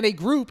are looking at a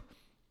group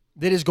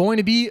that is going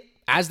to be,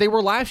 as they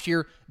were last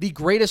year, the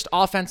greatest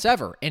offense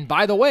ever. And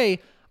by the way,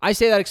 I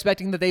say that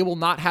expecting that they will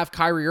not have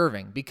Kyrie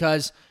Irving,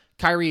 because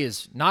Kyrie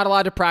is not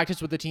allowed to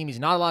practice with the team. He's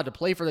not allowed to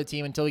play for the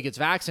team until he gets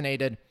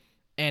vaccinated,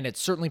 and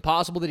it's certainly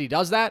possible that he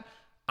does that.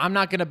 I'm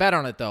not going to bet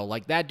on it, though.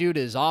 Like, that dude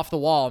is off the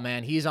wall,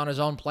 man. He's on his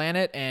own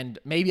planet, and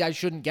maybe I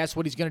shouldn't guess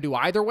what he's going to do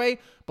either way,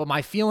 but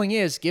my feeling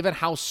is, given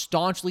how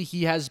staunchly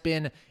he has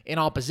been in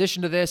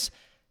opposition to this,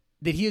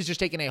 that he has just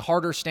taken a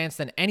harder stance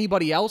than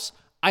anybody else.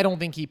 I don't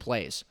think he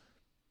plays.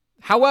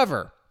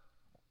 However,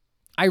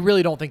 I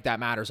really don't think that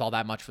matters all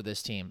that much for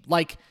this team.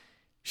 Like,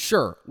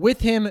 sure,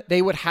 with him,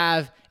 they would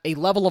have a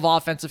level of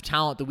offensive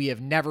talent that we have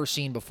never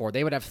seen before.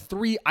 They would have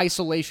 3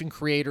 isolation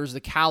creators,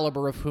 the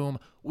caliber of whom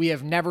we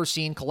have never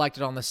seen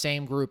collected on the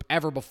same group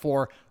ever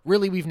before.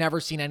 Really, we've never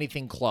seen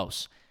anything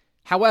close.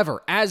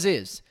 However, as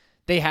is,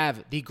 they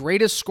have the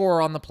greatest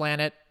scorer on the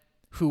planet,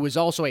 who is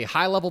also a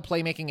high-level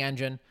playmaking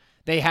engine.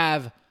 They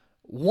have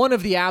one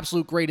of the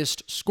absolute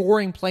greatest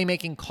scoring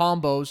playmaking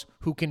combos,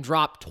 who can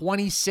drop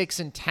 26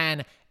 and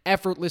 10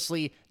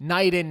 effortlessly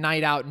night in,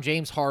 night out, and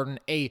James Harden,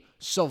 a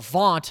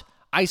savant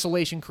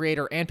isolation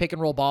creator and pick and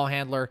roll ball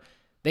handler.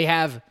 They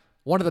have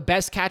one of the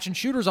best catch and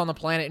shooters on the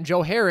planet in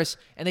Joe Harris,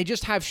 and they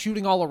just have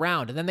shooting all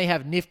around. And then they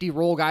have nifty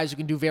role guys who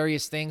can do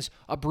various things,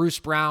 a Bruce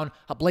Brown,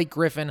 a Blake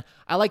Griffin.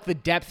 I like the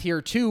depth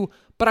here too,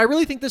 but I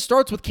really think this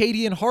starts with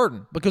KD and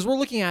Harden, because we're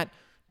looking at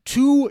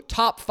 2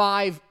 top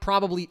 5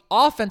 probably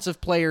offensive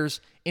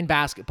players in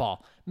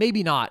basketball.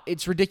 Maybe not.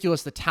 It's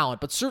ridiculous, the talent,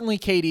 but certainly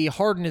KD.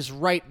 Harden is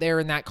right there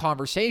in that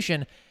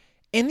conversation.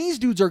 And these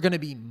dudes are going to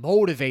be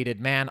motivated,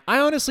 man. I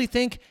honestly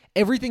think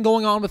everything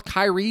going on with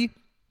Kyrie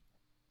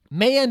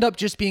may end up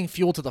just being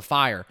fuel to the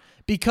fire.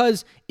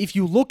 Because if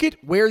you look at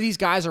where these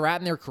guys are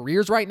at in their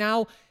careers right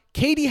now,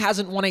 KD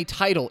hasn't won a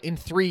title in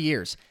 3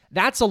 years.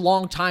 That's a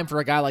long time for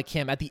a guy like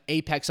him at the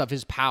apex of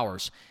his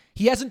powers.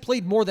 He hasn't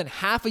played more than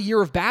half a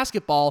year of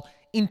basketball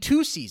in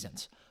 2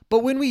 seasons.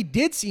 But when we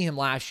did see him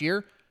last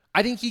year,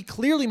 I think he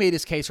clearly made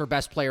his case for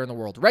best player in the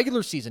world.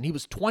 Regular season, he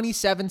was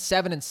 27,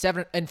 7, and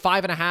 7 and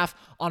 5.5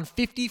 on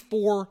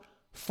 54,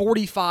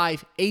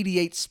 45,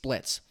 88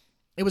 splits.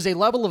 It was a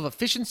level of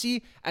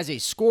efficiency as a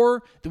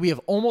scorer that we have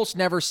almost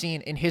never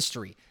seen in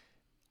history.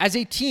 As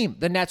a team,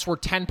 the Nets were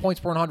 10 points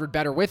per 100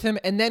 better with him,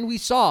 and then we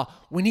saw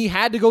when he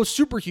had to go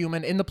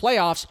superhuman in the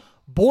playoffs,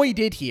 boy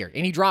did he,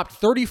 and he dropped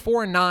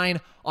 34 and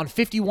 9 on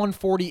 51,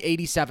 40,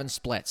 87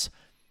 splits.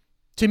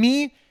 To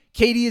me,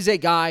 KD is a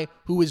guy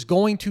who is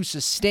going to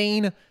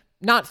sustain,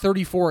 not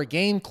 34 a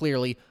game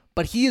clearly,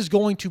 but he is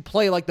going to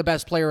play like the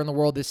best player in the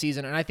world this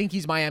season, and I think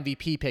he's my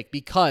MVP pick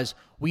because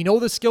we know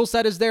the skill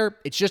set is there.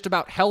 It's just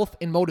about health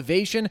and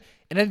motivation,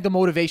 and I think the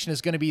motivation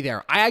is going to be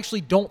there. I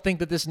actually don't think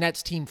that this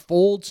Nets team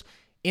folds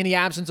in the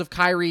absence of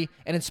Kyrie,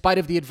 and in spite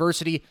of the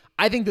adversity.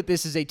 I think that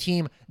this is a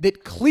team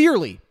that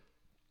clearly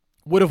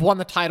would have won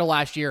the title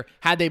last year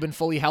had they been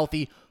fully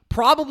healthy,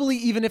 probably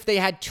even if they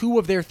had 2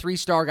 of their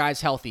 3-star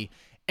guys healthy.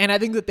 And I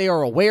think that they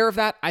are aware of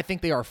that. I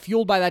think they are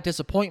fueled by that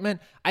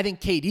disappointment. I think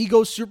KD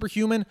goes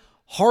superhuman.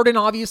 Harden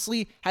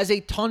obviously has a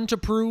ton to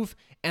prove,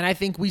 and I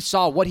think we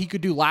saw what he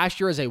could do last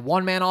year as a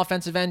one-man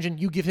offensive engine.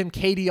 You give him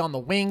KD on the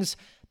wings,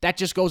 that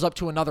just goes up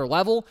to another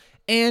level.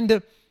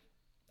 And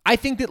I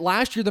think that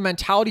last year the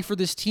mentality for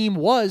this team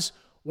was,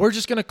 we're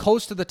just going to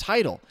coast to the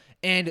title.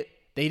 And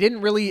they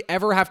didn't really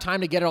ever have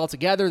time to get it all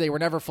together. They were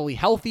never fully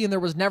healthy, and there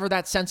was never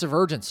that sense of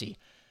urgency.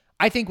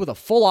 I think with a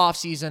full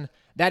offseason,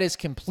 that is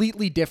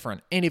completely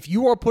different. And if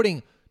you are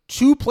putting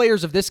 2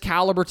 players of this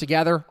caliber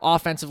together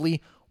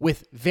offensively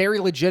with very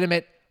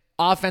legitimate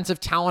offensive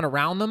talent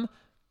around them,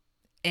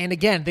 and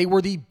again, they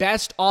were the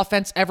best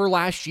offense ever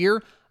last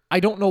year, I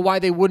don't know why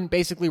they wouldn't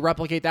basically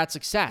replicate that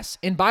success.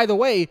 And by the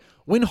way,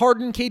 when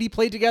Harden and KD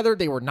played together,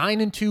 they were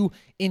 9-2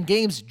 in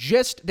games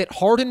just that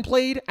Harden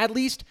played, at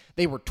least.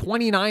 They were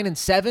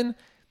 29-7.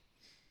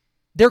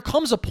 There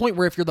comes a point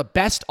where if you're the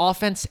best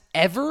offense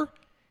ever,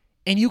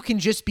 and you can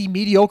just be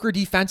mediocre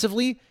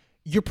defensively,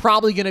 you're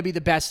probably going to be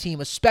the best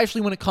team,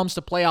 especially when it comes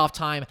to playoff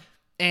time.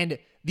 And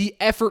the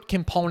effort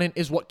component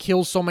is what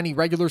kills so many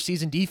regular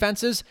season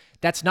defenses.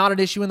 That's not an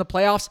issue in the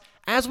playoffs.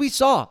 As we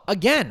saw,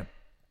 again,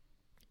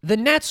 The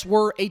Nets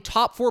were a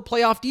top 4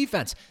 playoff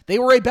defense. They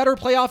were a better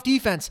playoff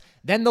defense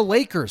than the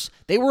Lakers.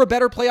 They were a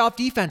better playoff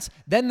defense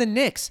than the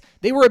Knicks.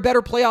 They were a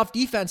better playoff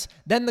defense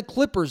than the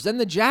Clippers, than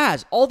the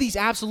Jazz. All these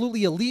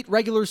absolutely elite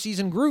regular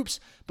season groups,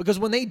 because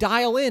when they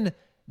dial in,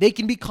 they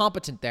can be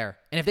competent there.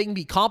 And if they can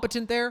be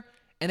competent there,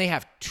 and they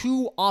have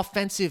 2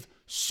 offensive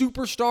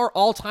superstar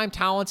all-time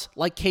talents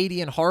like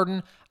KD and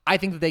Harden, I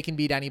think that they can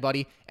beat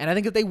anybody. And I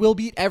think that they will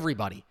beat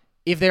everybody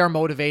if they are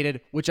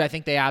motivated, which I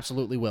think they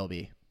absolutely will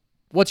be.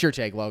 What's your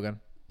take, Logan?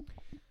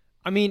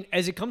 I mean,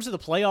 as it comes to the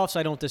playoffs,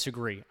 I don't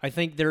disagree. I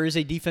think there is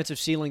a defensive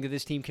ceiling that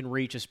this team can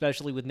reach,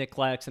 especially with Nick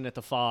Claxton at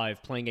the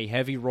 5 playing a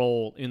heavy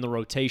role in the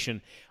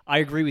rotation. I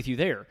agree with you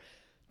there.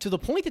 To the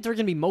point that they're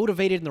going to be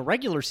motivated in the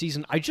regular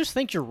season, I just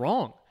think you're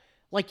wrong.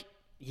 Like,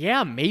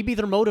 yeah, maybe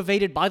they're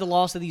motivated by the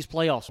loss of these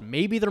playoffs.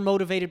 Maybe they're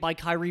motivated by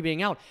Kyrie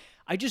being out.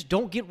 I just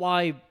don't get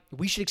why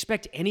we should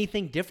expect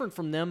anything different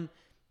from them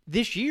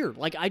this year.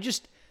 Like,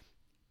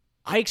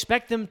 I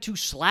expect them to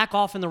slack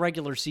off in the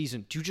regular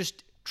season, to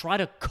just try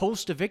to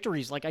coast to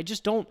victories. Like, I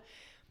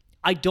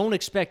don't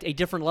expect a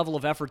different level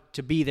of effort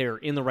to be there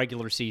in the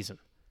regular season.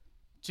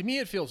 To me,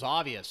 it feels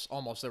obvious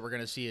almost that we're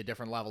going to see a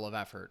different level of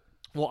effort.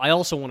 Well, I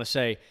also want to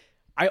say,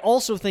 I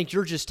also think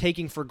you're just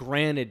taking for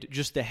granted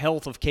just the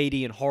health of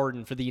KD and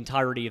Harden for the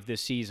entirety of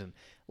this season.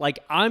 Like,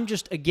 I'm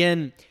just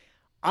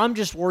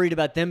worried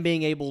about them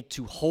being able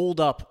to hold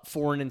up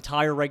for an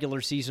entire regular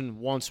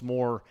season once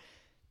more.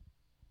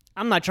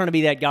 I'm not trying to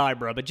be that guy,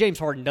 bro, but James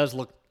Harden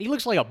he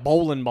looks like a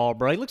bowling ball,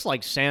 bro. He looks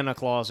like Santa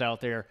Claus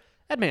out there.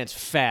 That man's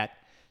fat.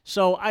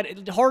 So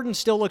Harden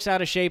still looks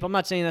out of shape. I'm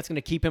not saying that's going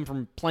to keep him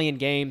from playing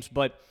games,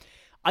 but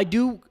I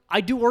do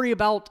worry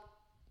about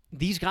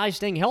these guys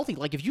staying healthy.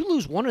 Like, if you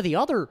lose one or the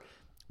other,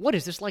 what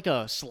is this, like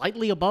a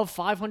slightly above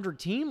 500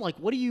 team? Like,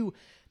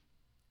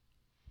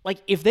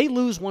 if they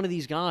lose one of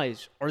these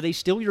guys, are they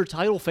still your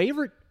title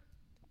favorite?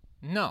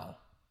 No,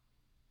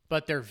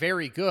 but they're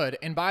very good.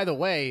 And by the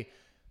way,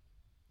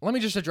 let me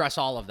just address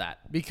all of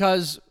that,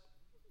 because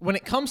when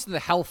it comes to the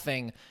health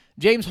thing,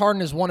 James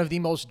Harden is one of the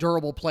most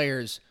durable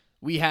players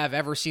we have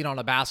ever seen on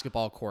a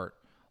basketball court.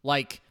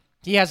 Like,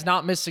 he has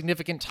not missed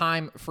significant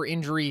time for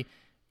injury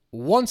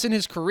once in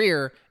his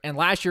career, and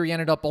last year he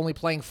ended up only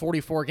playing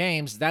 44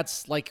 games.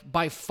 That's like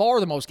by far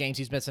the most games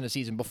he's missed in a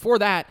season. Before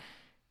that,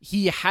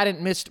 he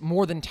hadn't missed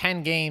more than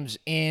 10 games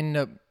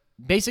in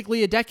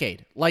basically a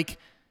decade. Like,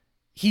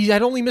 he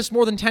had only missed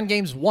more than 10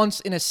 games once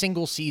in a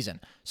single season.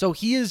 So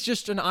he is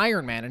just an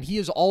Iron Man, and he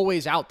is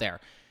always out there.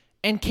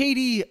 And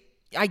KD,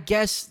 I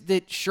guess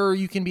that, sure,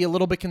 you can be a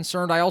little bit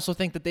concerned. I also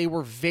think that they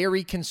were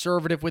very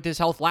conservative with his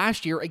health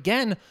last year,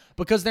 again,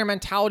 because their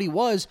mentality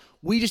was,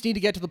 we just need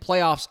to get to the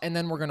playoffs, and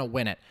then we're going to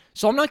win it.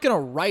 So I'm not going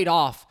to write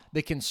off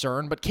the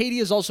concern, but KD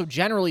has also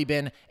generally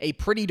been a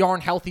pretty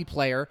darn healthy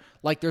player.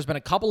 Like, there's been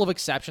a couple of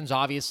exceptions,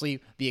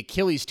 obviously, the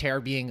Achilles tear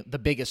being the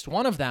biggest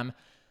one of them.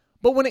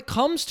 But when it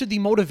comes to the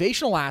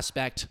motivational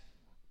aspect,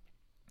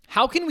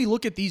 how can we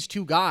look at these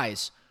two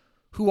guys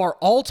who are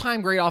all-time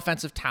great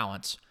offensive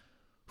talents,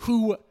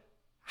 who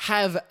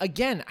have,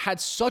 again, had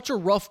such a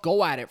rough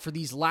go at it for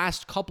these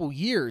last couple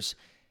years,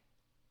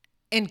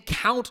 and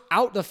count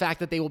out the fact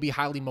that they will be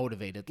highly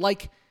motivated?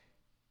 Like,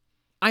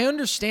 I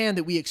understand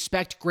that we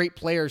expect great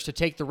players to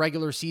take the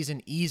regular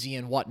season easy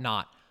and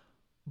whatnot,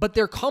 but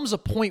there comes a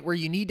point where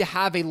you need to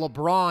have a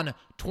LeBron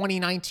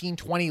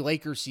 2019-20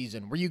 Lakers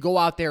season where you go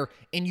out there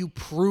and you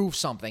prove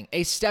something.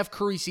 A Steph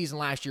Curry season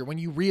last year when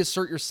you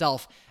reassert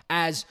yourself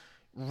as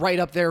right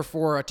up there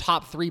for a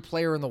top 3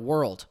 player in the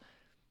world.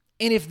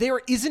 And if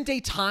there isn't a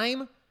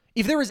time,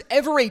 if there is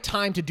ever a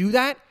time to do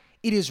that,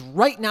 it is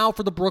right now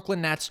for the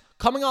Brooklyn Nets,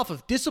 coming off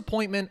of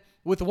disappointment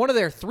with one of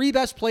their 3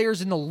 best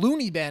players in the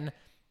loony bin,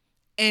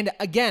 and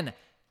again,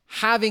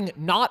 having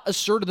not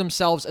asserted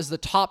themselves as the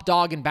top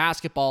dog in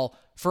basketball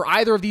for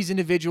either of these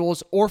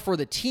individuals or for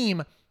the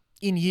team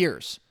in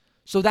years.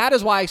 So that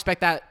is why I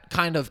expect that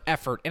kind of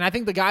effort. And I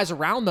think the guys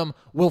around them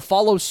will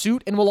follow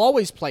suit and will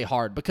always play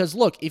hard. Because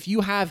look, if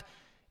you have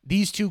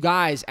these two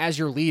guys as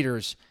your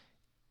leaders,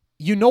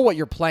 you know what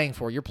you're playing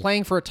for. You're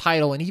playing for a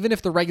title. And even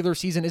if the regular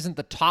season isn't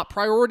the top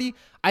priority,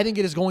 I think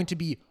it is going to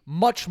be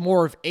much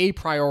more of a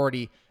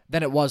priority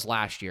than it was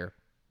last year.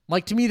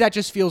 Like, to me, that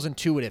just feels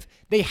intuitive.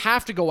 They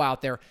have to go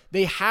out there.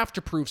 They have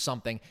to prove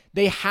something.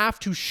 They have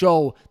to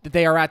show that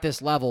they are at this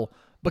level,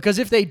 because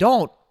if they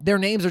don't, their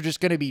names are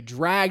just going to be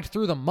dragged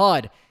through the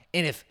mud.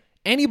 And if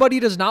anybody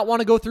does not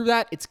want to go through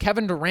that, it's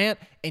Kevin Durant.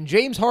 And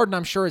James Harden,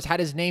 I'm sure, has had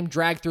his name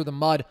dragged through the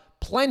mud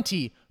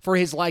plenty for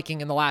his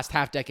liking in the last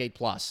half decade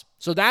plus.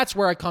 So that's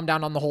where I come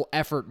down on the whole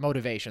effort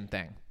motivation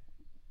thing.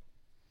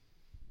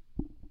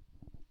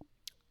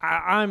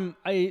 As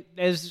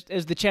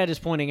the chat is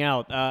pointing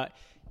out,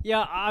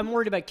 yeah, I'm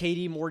worried about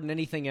KD more than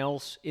anything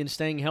else in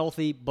staying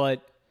healthy,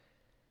 but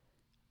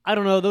I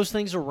don't know. Those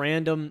things are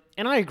random,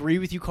 and I agree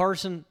with you,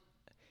 Carson.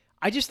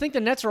 I just think the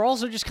Nets are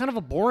also just kind of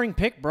a boring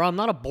pick, bro. I'm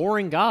not a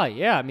boring guy.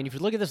 Yeah, I mean, if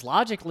you look at this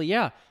logically,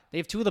 yeah, they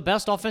have 2 of the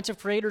best offensive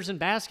creators in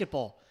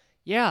basketball.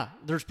 Yeah,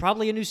 there's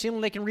probably a new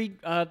ceiling they can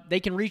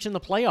reach in the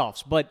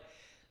playoffs, but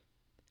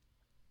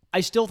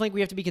I still think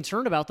we have to be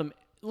concerned about them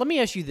let me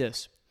ask you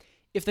this.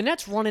 If the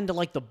Nets run into,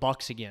 like, the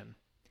Bucks again,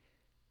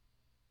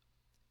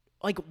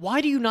 like,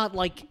 why do you not,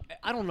 like,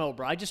 I don't know,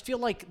 bro. I just feel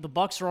like the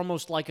Bucks are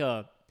almost like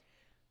a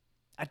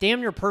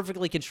damn near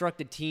perfectly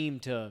constructed team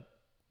to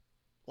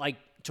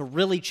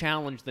really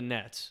challenge the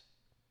Nets.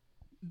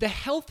 The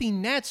healthy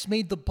Nets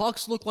made the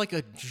Bucks look like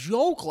a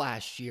joke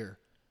last year.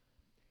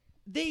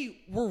 They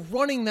were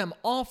running them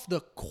off the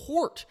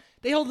court.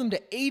 They held them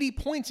to 80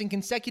 points in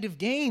consecutive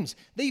games.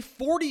 They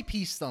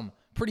 40-pieced them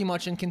pretty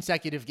much in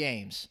consecutive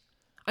games.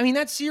 I mean,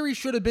 that series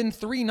should have been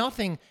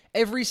 3-0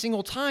 every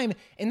single time,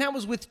 and that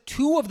was with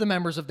two of the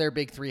members of their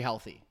big three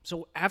healthy.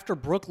 So after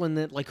Brooklyn,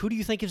 then, like, who do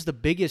you think is the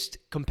biggest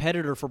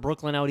competitor for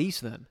Brooklyn out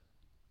east then?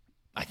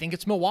 I think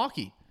it's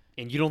Milwaukee.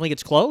 And you don't think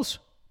it's close?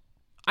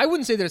 I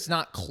wouldn't say that it's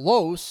not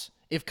close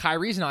if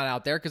Kyrie's not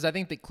out there, because I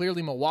think that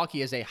clearly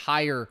Milwaukee has a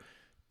higher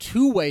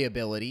two-way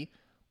ability,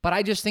 but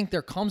I just think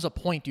there comes a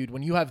point, dude,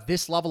 when you have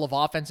this level of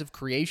offensive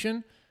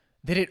creation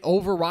that it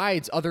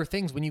overrides other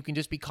things when you can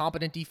just be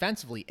competent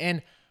defensively.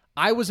 And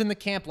I was in the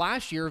camp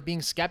last year of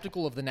being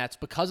skeptical of the Nets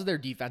because of their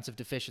defensive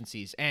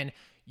deficiencies, and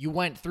you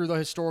went through the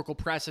historical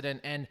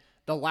precedent, and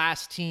the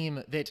last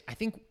team that I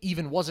think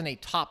even wasn't a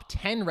top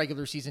 10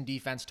 regular season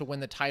defense to win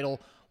the title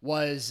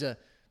was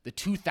the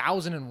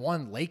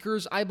 2001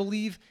 Lakers, I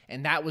believe,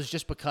 and that was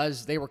just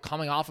because they were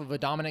coming off of a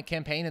dominant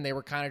campaign and they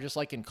were kind of just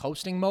like in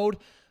coasting mode.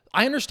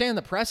 I understand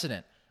the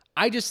precedent.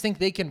 I just think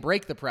they can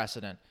break the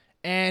precedent.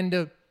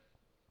 And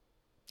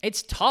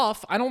it's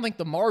tough. I don't think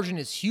the margin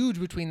is huge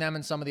between them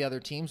and some of the other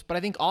teams, but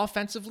I think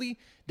offensively,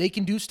 they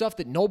can do stuff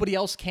that nobody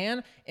else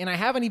can. And I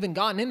haven't even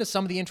gotten into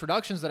some of the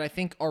introductions that I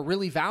think are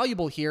really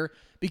valuable here,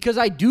 because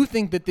I do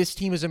think that this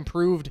team has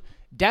improved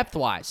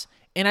depth-wise.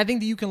 And I think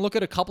that you can look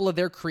at a couple of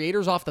their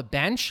creators off the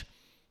bench,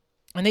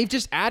 and they've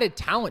just added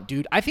talent,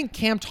 dude. I think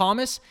Cam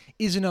Thomas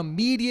is an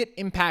immediate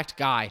impact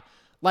guy.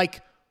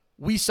 Like,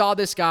 we saw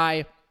this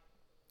guy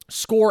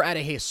score at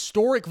a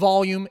historic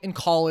volume in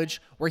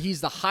college, where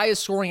he's the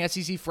highest scoring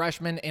SEC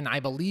freshman in, I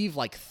believe,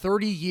 like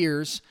 30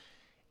 years.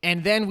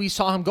 And then we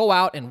saw him go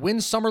out and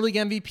win Summer League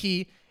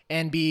MVP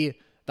and be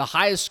the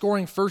highest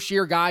scoring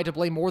first-year guy to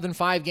play more than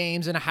 5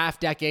 games in a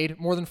half decade,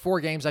 more than 4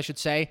 games, I should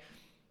say.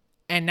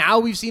 And now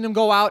we've seen him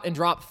go out and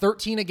drop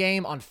 13 a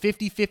game on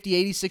 50,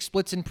 86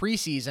 splits in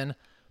preseason.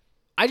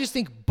 I just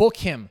think book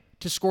him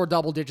to score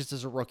double digits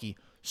as a rookie.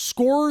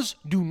 Scorers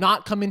do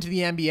not come into the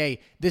NBA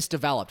this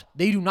developed.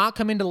 They do not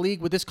come into the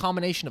league with this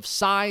combination of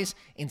size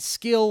and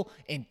skill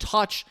and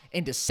touch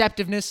and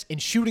deceptiveness and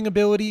shooting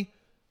ability.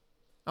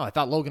 Oh, I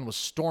thought Logan was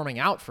storming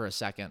out for a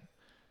second.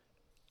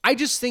 I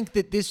just think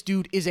that this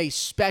dude is a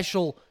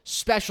special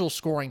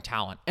scoring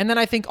talent. And then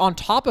I think on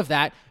top of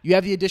that, you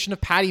have the addition of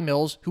Patty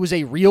Mills, who is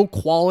a real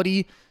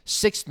quality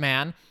sixth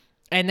man.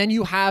 And then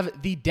you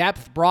have the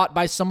depth brought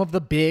by some of the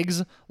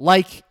bigs,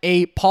 like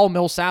a Paul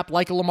Millsap,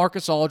 like a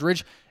LaMarcus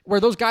Aldridge, where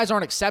those guys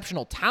aren't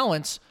exceptional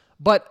talents,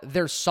 but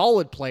they're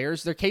solid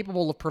players. They're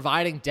capable of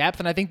providing depth,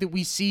 and I think that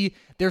we see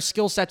their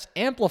skill sets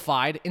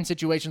amplified in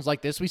situations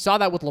like this. We saw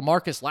that with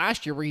LaMarcus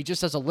last year, where he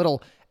just has a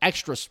little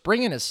extra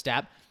spring in his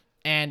step,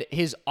 and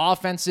his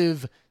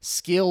offensive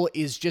skill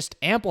is just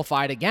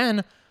amplified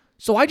again.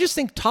 So I just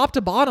think top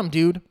to bottom,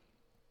 dude,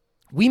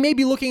 we may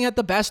be looking at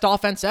the best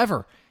offense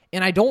ever.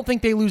 And I don't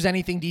think they lose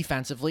anything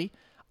defensively.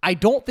 I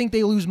don't think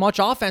they lose much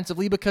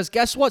offensively, because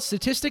guess what?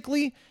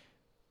 Statistically,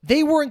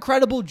 they were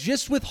incredible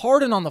just with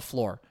Harden on the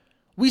floor.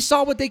 We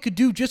saw what they could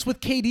do just with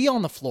KD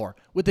on the floor.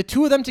 With the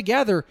two of them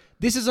together,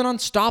 this is an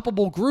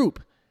unstoppable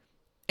group.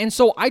 And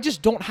so I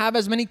just don't have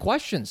as many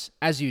questions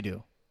as you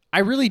do. I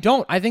really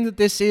don't. I think that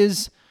this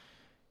is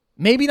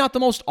maybe not the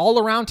most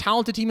all-around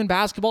talented team in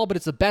basketball, but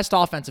it's the best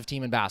offensive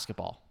team in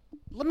basketball.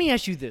 Let me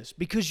ask you this,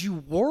 because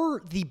you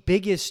were the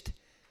biggest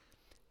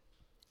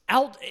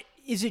out.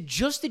 Is it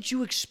just that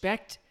you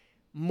expect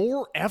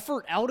more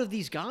effort out of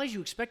these guys?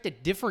 You expect a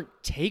different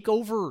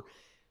takeover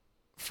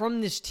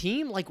from this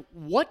team? Like,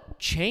 what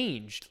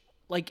changed?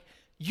 Like,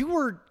 you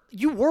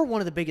were one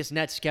of the biggest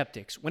Nets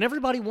skeptics. When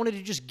everybody wanted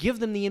to just give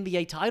them the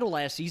NBA title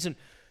last season,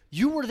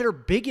 you were their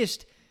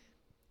biggest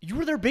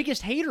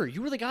hater.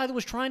 You were the guy that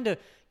was trying to,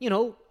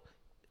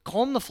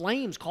 calm the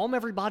flames, calm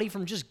everybody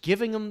from just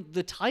giving them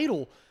the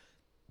title.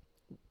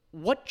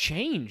 What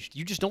changed?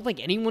 You just don't think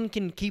anyone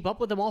can keep up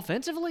with them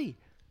offensively?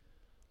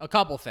 A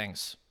couple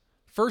things.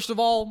 First of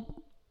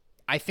all,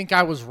 I think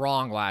I was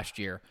wrong last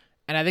year,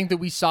 and I think that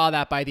we saw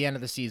that by the end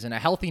of the season. A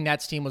healthy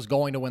Nets team was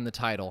going to win the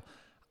title.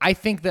 I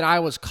think that I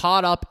was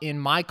caught up in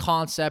my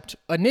concept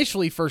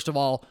initially, first of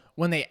all,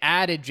 when they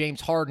added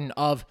James Harden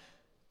of,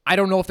 I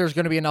don't know if there's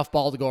going to be enough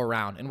ball to go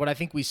around. And what I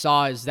think we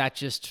saw is that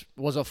just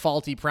was a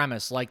faulty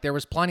premise. Like, there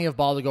was plenty of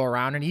ball to go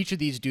around, and each of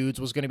these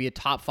dudes was going to be a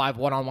top 5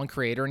 one-on-one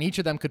creator, and each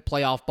of them could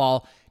play off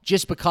ball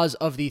just because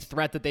of the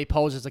threat that they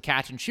pose as a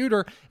catch and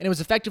shooter, and it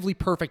was effectively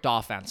perfect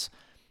offense.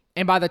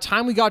 And by the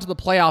time we got to the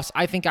playoffs,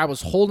 I think I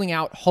was holding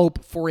out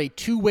hope for a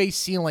two-way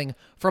ceiling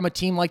from a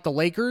team like the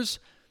Lakers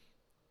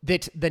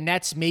that the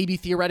Nets maybe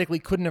theoretically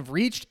couldn't have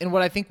reached. And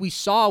what I think we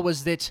saw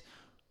was that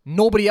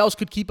nobody else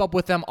could keep up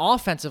with them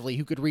offensively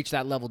who could reach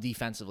that level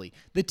defensively.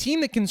 The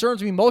team that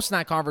concerns me most in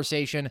that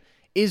conversation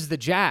is the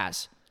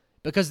Jazz,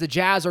 because the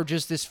Jazz are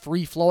just this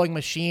free-flowing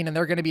machine, and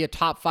they're going to be a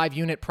top 5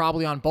 unit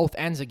probably on both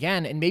ends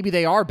again, and maybe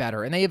they are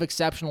better, and they have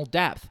exceptional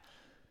depth.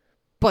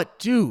 But,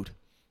 dude,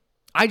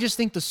 I just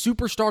think the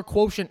superstar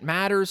quotient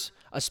matters,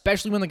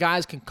 especially when the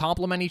guys can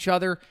complement each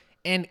other,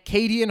 and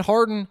KD and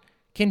Harden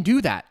can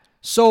do that.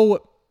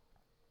 So,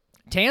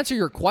 to answer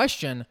your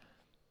question,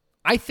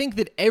 I think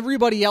that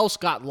everybody else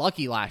got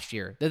lucky last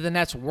year, that the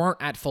Nets weren't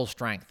at full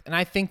strength. And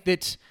I think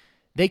that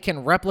they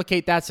can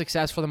replicate that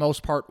success for the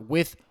most part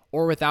with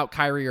or without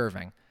Kyrie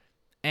Irving.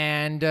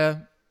 And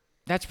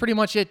that's pretty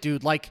much it,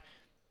 dude. Like,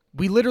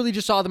 we literally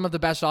just saw them of the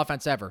best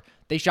offense ever.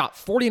 They shot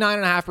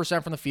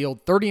 49.5% from the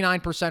field,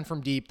 39% from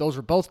deep. Those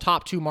are both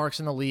top 2 marks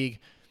in the league.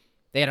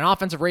 They had an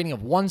offensive rating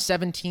of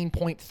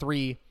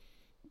 117.3.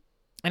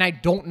 And I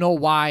don't know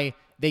why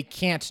they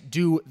can't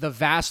do the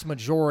vast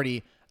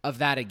majority of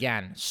that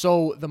again.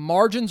 So the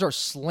margins are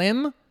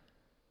slim,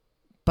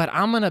 but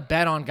I'm going to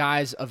bet on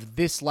guys of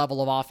this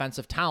level of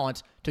offensive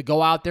talent to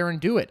go out there and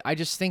do it. I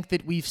just think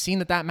that we've seen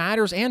that that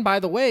matters. And by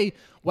the way,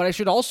 what I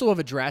should also have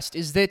addressed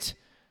is that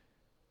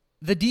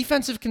the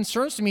defensive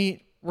concerns to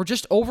me were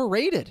just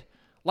overrated.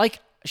 Like,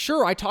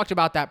 sure, I talked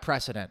about that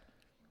precedent.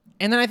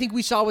 And then I think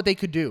we saw what they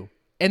could do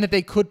and that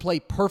they could play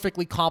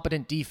perfectly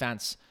competent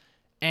defense.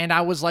 And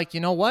I was like, you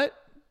know what?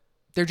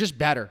 They're just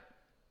better.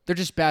 They're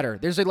just better.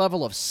 There's a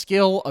level of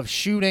skill, of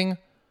shooting,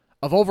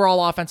 of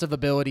overall offensive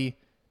ability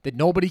that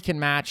nobody can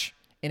match.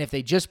 And if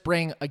they just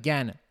bring,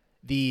 again,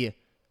 the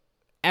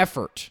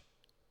effort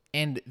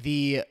and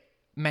the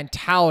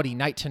mentality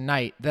night to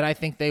night that I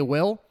think they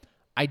will,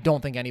 I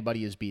don't think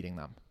anybody is beating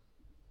them.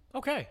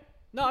 Okay.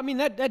 No, I mean,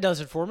 that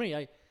does it for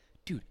me.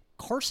 Dude,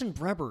 Carson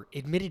Breber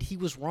admitted he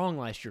was wrong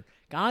last year.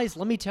 Guys,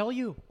 let me tell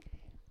you,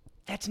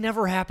 that's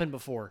never happened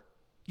before.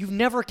 You've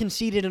never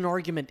conceded an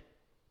argument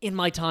in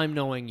my time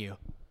knowing you.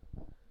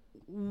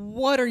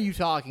 What are you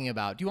talking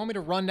about? Do you want me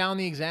to run down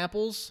the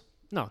examples?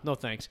 No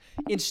thanks.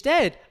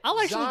 Instead, I'll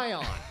actually...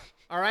 Zion.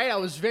 All right, I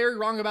was very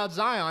wrong about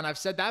Zion. I've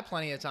said that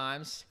plenty of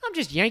times. I'm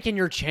just yanking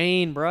your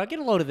chain, bro. Get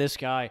a load of this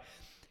guy.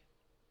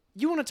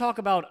 You want to talk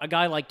about a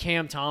guy like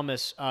Cam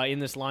Thomas in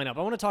this lineup.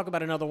 I want to talk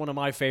about another one of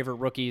my favorite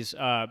rookies.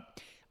 I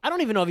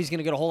don't even know if he's going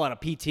to get a whole lot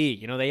of PT.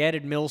 You know, they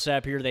added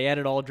Millsap here. They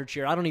added Aldridge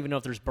here. I don't even know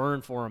if there's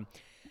burn for him.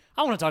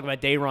 I want to talk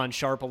about Day'Ron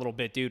Sharpe a little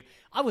bit, dude.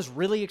 I was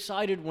really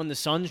excited when the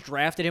Suns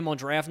drafted him on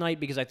draft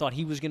night because I thought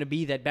he was going to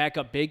be that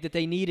backup big that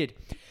they needed.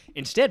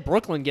 Instead,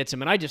 Brooklyn gets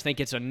him, and I just think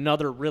it's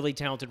another really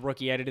talented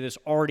rookie added to this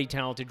already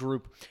talented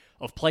group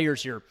of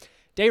players here.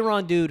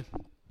 Day'Ron, dude,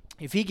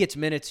 if he gets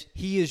minutes,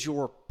 he is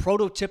your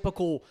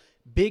prototypical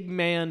big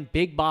man,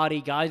 big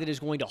body guy that is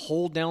going to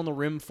hold down the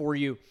rim for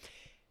you.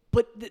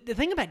 But the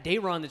thing about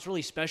Day'Ron that's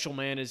really special,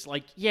 man, is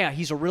like, yeah,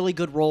 he's a really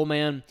good roll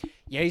man.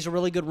 Yeah, he's a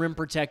really good rim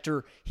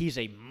protector. He's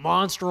a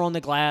monster on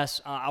the glass.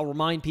 I'll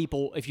remind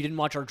people, if you didn't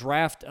watch our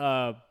draft,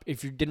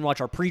 if you didn't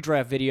watch our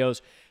pre-draft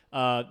videos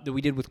that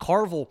we did with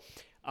Carvel,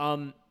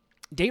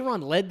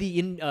 Day'Ron led the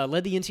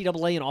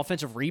NCAA in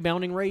offensive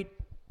rebounding rate.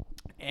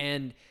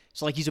 And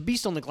so, like, he's a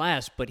beast on the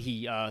glass, but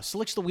he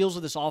slicks the wheels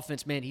of this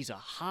offense, man. He's a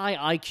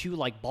high IQ,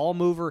 like, ball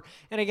mover.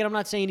 And again, I'm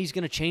not saying he's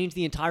going to change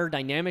the entire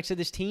dynamics of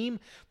this team.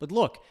 But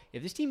look,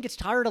 if this team gets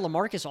tired of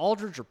LaMarcus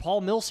Aldridge or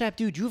Paul Millsap,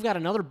 dude, you've got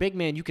another big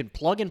man you can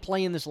plug and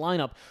play in this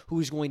lineup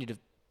who is going to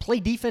play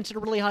defense at a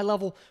really high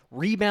level,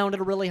 rebound at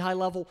a really high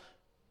level,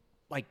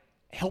 like,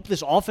 help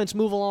this offense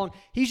move along.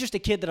 He's just a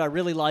kid that I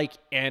really like,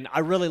 and I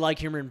really like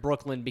him in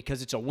Brooklyn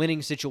because it's a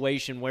winning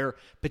situation where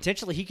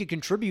potentially he could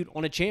contribute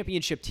on a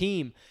championship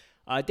team.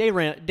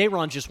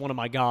 Day'Ron's just one of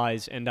my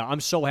guys, and I'm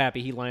so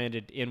happy he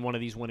landed in one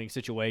of these winning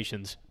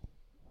situations.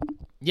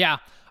 Yeah,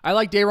 I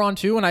like Day'Ron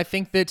too, and I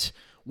think that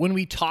when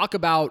we talk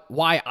about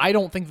why I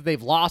don't think that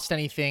they've lost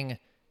anything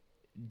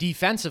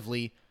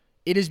defensively,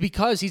 it is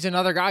because he's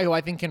another guy who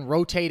I think can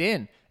rotate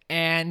in.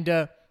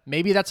 And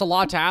maybe that's a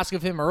lot to ask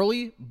of him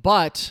early,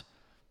 but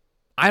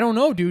I don't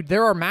know, dude.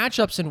 There are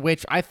matchups in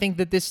which I think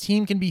that this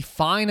team can be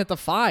fine at the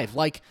 5.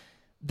 Like,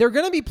 they're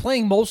going to be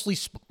playing mostly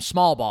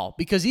small ball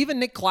because even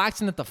Nick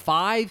Claxton at the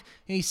 5,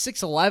 he's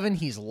 6'11",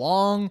 he's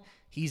long,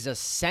 he's a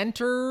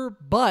center,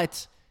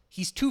 but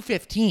he's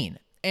 215,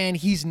 and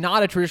he's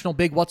not a traditional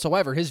big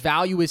whatsoever. His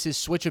value is his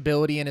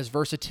switchability and his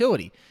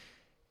versatility.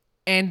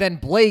 And then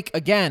Blake,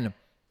 again,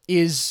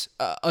 is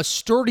a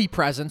sturdy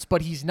presence,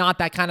 but he's not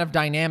that kind of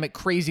dynamic,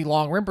 crazy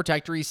long rim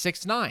protector. He's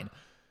 6'9".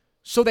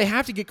 So they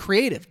have to get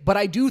creative. But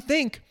I do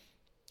think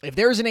if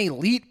there's an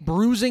elite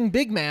bruising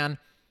big man,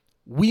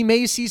 we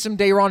may see some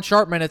Day'Ron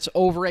Sharpe minutes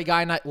over a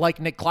guy like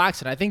Nick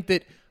Claxton. I think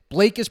that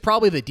Blake is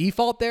probably the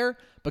default there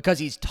because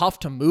he's tough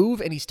to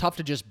move and he's tough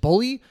to just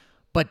bully.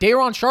 But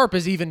Day'Ron Sharpe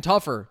is even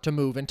tougher to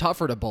move and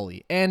tougher to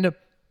bully. And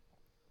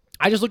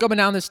I just look up and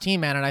down this team,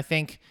 man, and I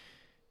think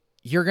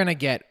you're going to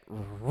get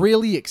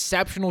really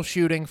exceptional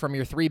shooting from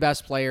your 3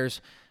 best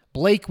players.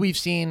 Blake, we've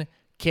seen,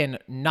 can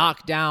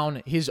knock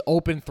down his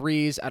open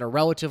threes at a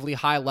relatively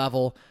high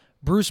level.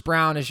 Bruce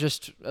Brown is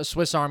just a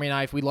Swiss Army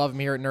knife. We love him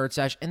here at Nerd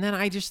Sesh. And then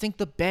I just think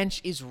the bench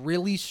is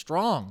really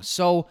strong.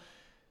 So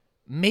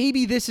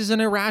maybe this is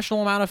an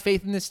irrational amount of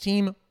faith in this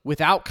team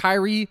without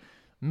Kyrie,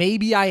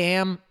 maybe I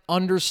am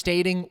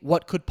understating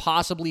what could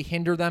possibly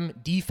hinder them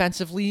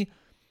defensively.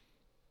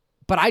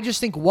 But I just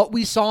think what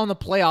we saw in the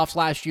playoffs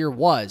last year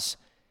was,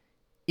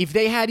 if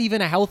they had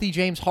even a healthy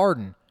James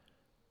Harden,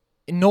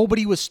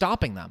 nobody was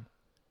stopping them.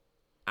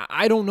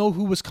 I don't know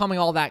who was coming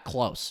all that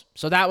close.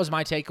 So that was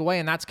my takeaway,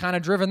 and that's kind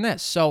of driven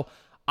this. So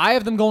I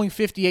have them going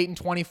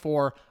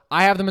 58-24.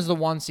 I have them as the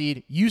 1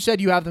 seed. You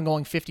said you have them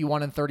going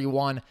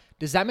 51-31.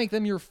 Does that make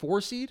them your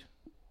 4 seed?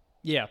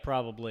 Yeah,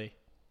 probably.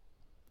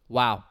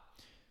 Wow.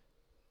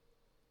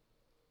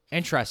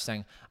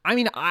 Interesting. I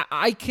mean,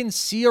 I can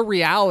see a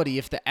reality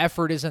if the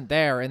effort isn't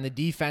there and the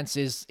defense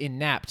is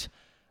inept.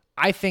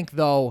 I think,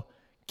 though,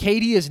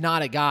 KD is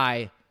not a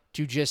guy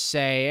to just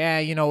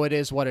say, it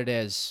is what it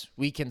is.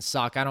 We can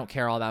suck. I don't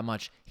care all that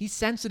much. He's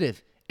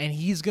sensitive, and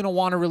he's going to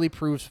want to really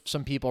prove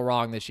some people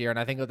wrong this year, and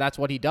I think that's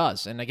what he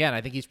does. And again,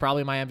 I think he's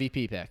probably my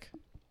MVP pick.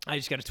 I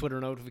just got a Twitter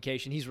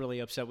notification. He's really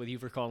upset with you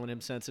for calling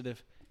him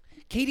sensitive.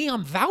 KD,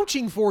 I'm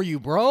vouching for you,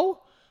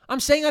 bro. I'm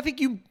saying I think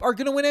you are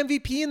going to win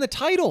MVP in the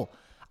title.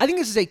 I think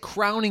this is a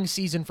crowning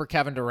season for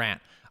Kevin Durant.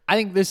 I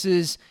think this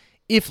is,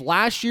 if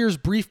last year's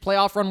brief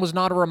playoff run was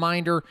not a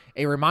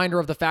reminder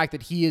of the fact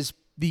that he is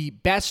the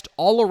best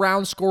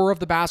all-around scorer of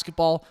the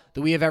basketball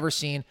that we have ever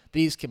seen, that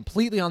he's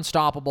completely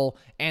unstoppable,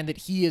 and that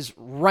he is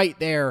right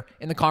there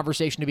in the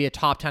conversation to be a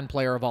top 10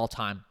 player of all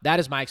time. That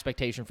is my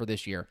expectation for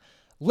this year.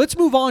 Let's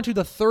move on to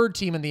the third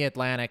team in the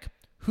Atlantic.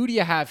 Who do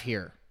you have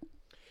here?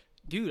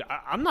 Dude,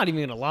 I'm not even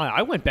going to lie.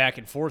 I went back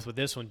and forth with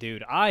this one,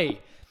 dude. I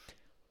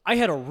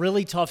had a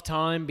really tough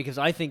time because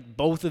I think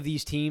both of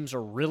these teams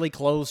are really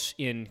close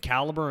in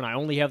caliber, and I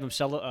only have them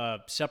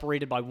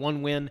separated by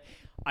 1 win.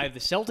 I have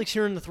the Celtics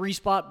here in the 3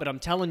 spot, but I'm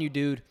telling you,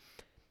 dude,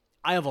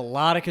 I have a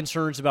lot of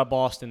concerns about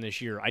Boston this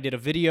year. I did a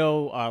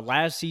video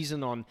last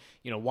season on,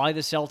 why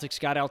the Celtics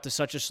got out to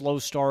such a slow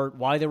start,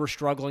 why they were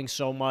struggling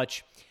so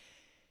much.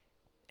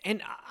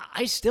 And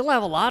I still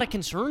have a lot of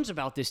concerns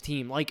about this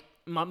team. Like,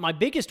 my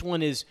biggest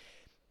one is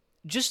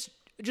just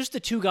the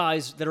 2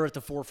 guys that are at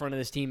the forefront of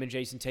this team, and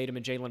Jason Tatum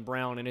and Jaylen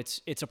Brown. And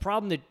it's a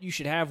problem that you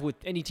should have with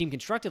any team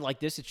constructed like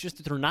this. It's just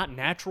that they're not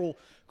natural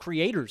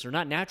creators. They're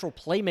not natural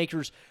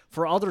playmakers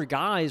for other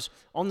guys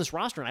on this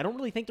roster. And I don't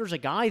really think there's a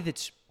guy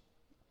that's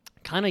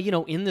kind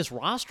of, in this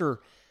roster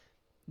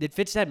that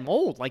fits that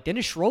mold. Like,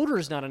 Dennis Schroeder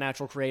is not a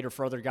natural creator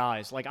for other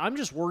guys. Like, I'm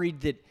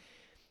worried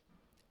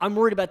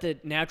about the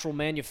natural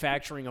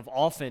manufacturing of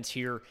offense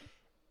here.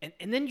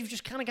 And then you've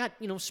just kind of got,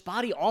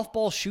 spotty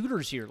off-ball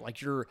shooters here.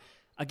 Like, you're,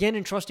 again,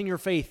 entrusting your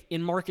faith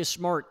in Marcus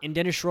Smart and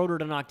Dennis Schroeder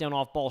to knock down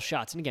off-ball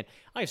shots. And again,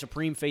 I have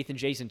supreme faith in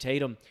Jason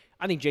Tatum.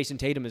 I think Jason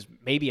Tatum is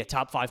maybe a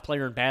top 5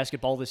 player in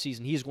basketball this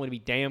season. He is going to be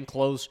damn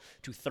close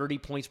to 30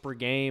 points per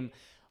game.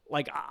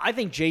 Like, I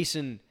think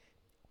Jason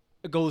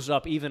goes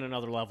up even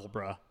another level,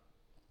 bruh.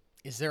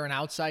 Is there an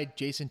outside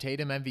Jason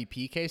Tatum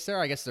MVP case there?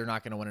 I guess they're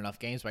not going to win enough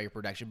games by your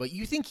prediction, but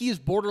you think he is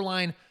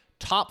borderline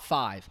top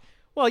 5?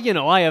 Well,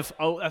 I have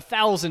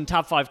 1,000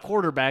 top 5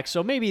 quarterbacks,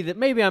 so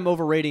maybe I'm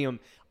overrating him.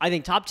 I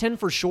think top 10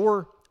 for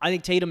sure. I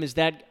think Tatum is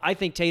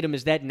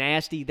that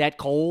nasty, that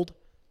cold.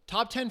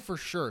 Top 10 for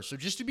sure. So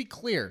just to be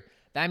clear,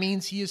 that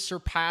means he is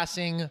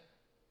surpassing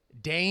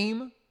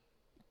Dame,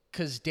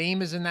 because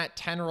Dame is in that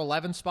 10 or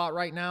 11 spot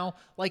right now.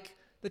 Like,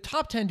 the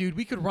top 10, dude,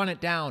 we could run it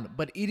down,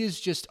 but it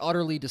is just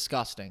utterly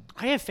disgusting.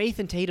 I have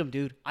faith in Tatum,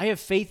 dude. I have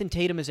faith in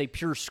Tatum as a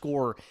pure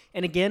scorer.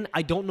 And again,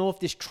 I don't know if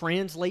this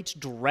translates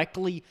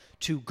directly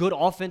to good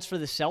offense for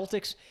the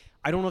Celtics.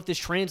 I don't know if this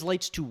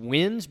translates to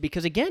wins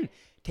because, again,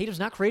 Tatum's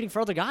not creating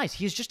for other guys.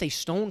 He is just a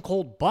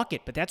stone-cold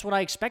bucket, but that's what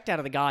I expect out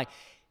of the guy.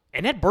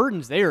 And that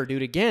burden's there,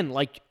 dude. Again,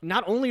 like,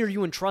 not only are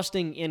you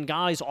entrusting in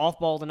guys off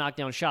ball to knock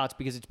down shots,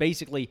 because it's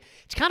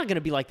kind of going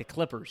to be like the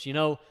Clippers,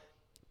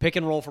 Pick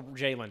and roll for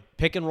Jaylen.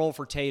 Pick and roll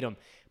for Tatum.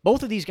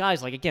 Both of these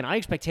guys, like, again, I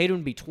expect Tatum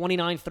to be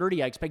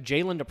 29-30. I expect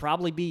Jaylen to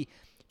probably be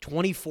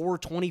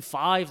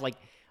 24-25. Like,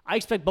 I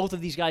expect both of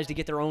these guys to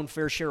get their own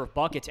fair share of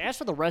buckets. As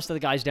for the rest of the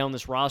guys down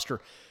this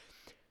roster,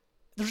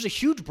 there's a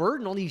huge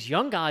burden on these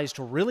young guys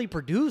to really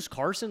produce,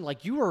 Carson.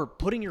 Like, you are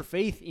putting your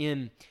faith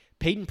in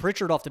Peyton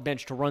Pritchard off the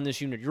bench to run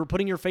this unit. You're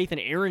putting your faith in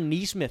Aaron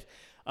Nesmith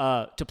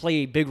to play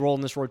a big role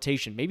in this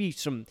rotation. Maybe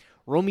some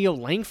Romeo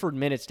Langford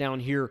minutes down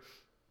here.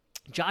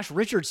 Josh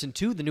Richardson,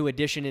 too, the new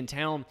addition in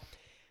town.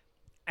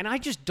 And I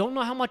just don't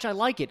know how much I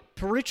like it.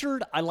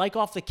 Pritchard, I like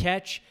off the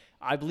catch.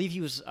 I believe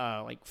he was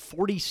like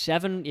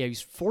 47. Yeah,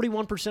 he's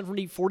 41% from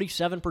deep,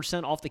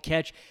 47% off the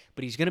catch.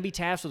 But he's going to be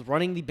tasked with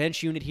running the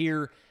bench unit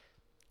here.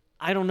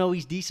 I don't know.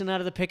 He's decent out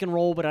of the pick and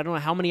roll, but I don't know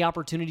how many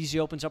opportunities he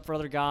opens up for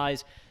other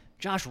guys.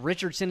 Josh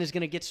Richardson is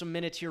going to get some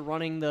minutes here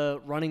running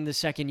the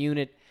second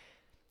unit.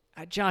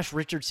 Josh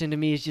Richardson to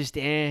me is just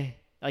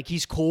like,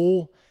 he's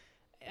cool.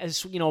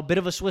 As a bit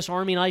of a Swiss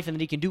Army knife, and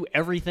that he can do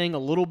everything a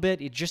little bit.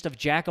 It's just a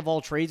jack of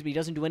all trades, but he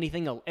doesn't do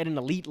anything at an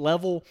elite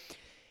level.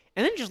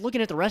 And then just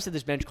looking at the rest of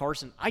this bench,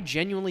 Carson, I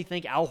genuinely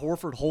think Al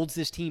Horford holds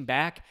this team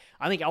back.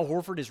 I think Al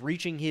Horford is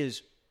reaching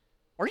his...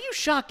 Are you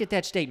shocked at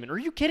that statement? Are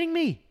you kidding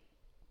me?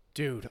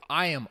 Dude,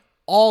 I am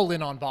all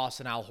in on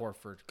Boston Al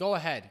Horford. Go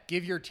ahead.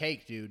 Give your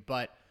take, dude.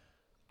 But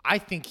I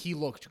think he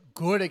looked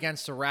good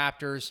against the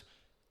Raptors.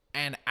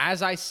 And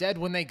as I said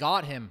when they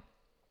got him,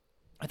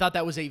 I thought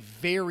that was a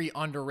very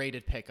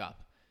underrated pickup.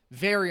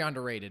 Very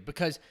underrated,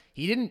 because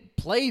he didn't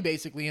play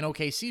basically in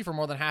OKC for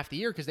more than half the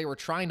year because they were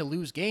trying to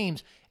lose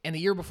games. And the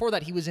year before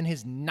that, he was in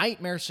his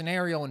nightmare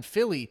scenario in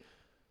Philly.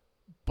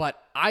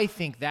 But I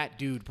think that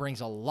dude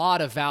brings a lot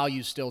of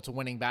value still to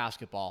winning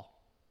basketball.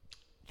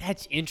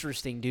 That's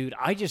interesting, dude.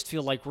 I just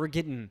feel like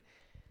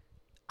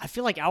I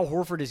feel like Al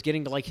Horford is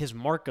getting to like his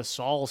Marc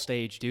Gasol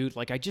stage, dude.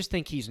 Like, I just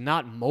think he's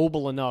not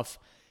mobile enough.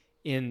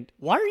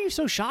 Why are you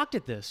so shocked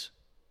at this?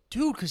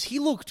 Dude, because he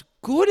looked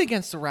good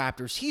against the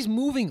Raptors. He's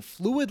moving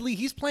fluidly.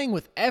 He's playing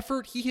with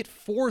effort. He hit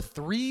 4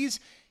 threes.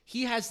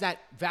 He has that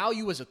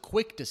value as a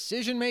quick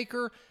decision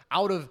maker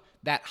out of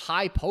that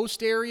high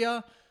post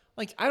area.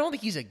 Like, I don't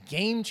think he's a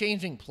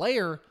game-changing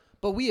player,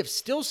 but we have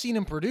still seen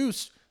him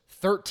produce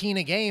 13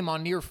 a game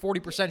on near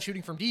 40%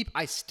 shooting from deep.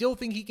 I still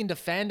think he can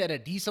defend at a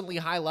decently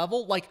high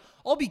level. Like,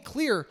 I'll be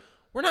clear,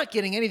 we're not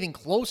getting anything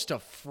close to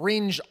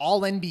fringe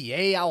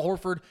all-NBA Al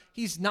Horford.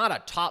 He's not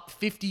a top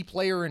 50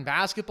 player in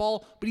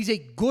basketball, but he's a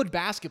good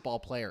basketball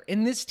player.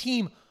 And this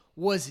team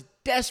was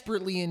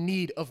desperately in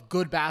need of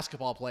good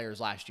basketball players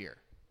last year.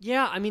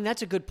 Yeah, I mean,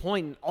 that's a good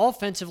point. And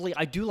offensively,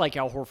 I do like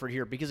Al Horford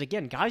here because,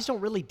 again, guys don't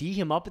really D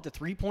him up at the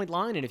three-point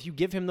line, and if you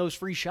give him those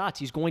free shots,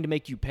 he's going to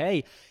make you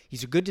pay.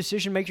 He's a good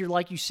decision maker,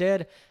 like you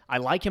said. I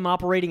like him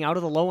operating out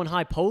of the low and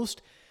high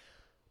post,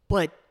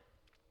 but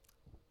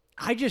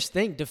I just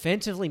think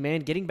defensively,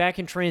 man, getting back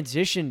in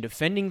transition,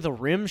 defending the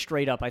rim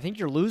straight up, I think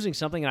you're losing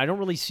something, and I don't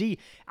really see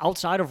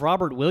outside of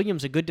Robert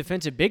Williams a good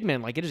defensive big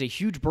man. Like, it is a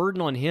huge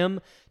burden on him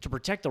to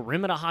protect the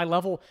rim at a high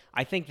level.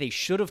 I think they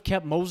should have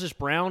kept Moses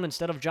Brown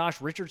instead of Josh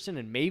Richardson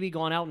and maybe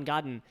gone out and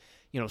gotten,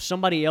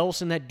 somebody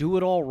else in that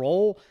do-it-all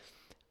role.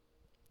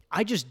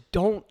 I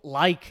don't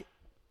like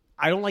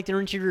their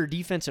interior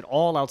defense at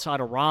all outside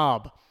of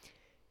Rob.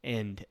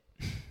 And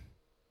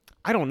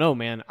I don't know,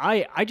 man.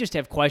 I just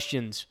have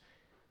questions.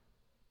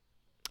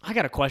 I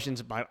got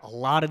questions about a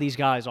lot of these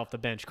guys off the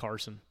bench,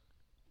 Carson.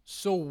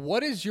 So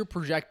what is your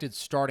projected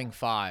starting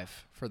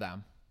 5 for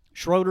them?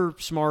 Schroeder,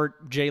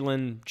 Smart,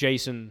 Jalen,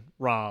 Jason,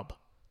 Rob.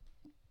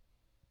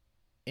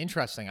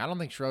 Interesting. I don't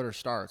think Schroeder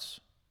starts.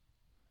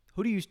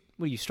 What do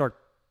you start?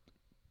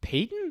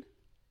 Peyton?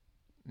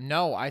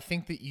 No, I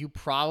think that you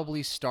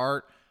probably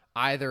start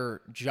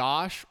either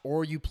Josh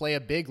or you play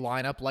a big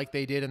lineup like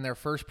they did in their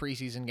first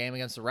preseason game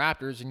against the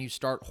Raptors, and you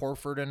start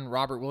Horford and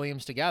Robert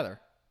Williams together.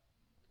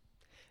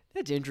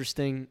 That's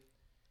interesting.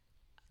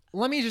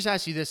 Let me just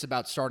ask you this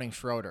about starting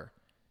Schroeder.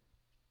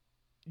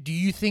 Do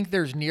you think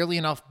there's nearly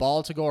enough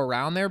ball to go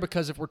around there?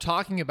 Because if we're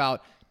talking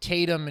about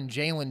Tatum and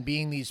Jalen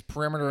being these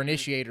perimeter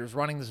initiators,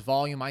 running this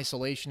volume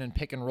isolation and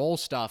pick and roll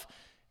stuff,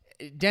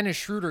 Dennis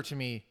Schroeder, to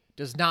me,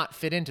 does not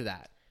fit into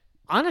that.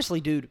 Honestly,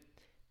 dude,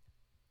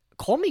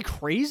 call me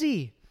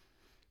crazy.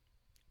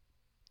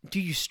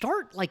 Do you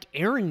start like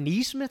Aaron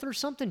Nesmith or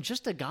something?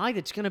 Just a guy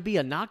that's going to be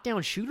a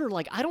knockdown shooter?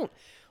 Like,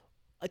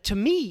 to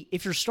me,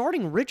 if you're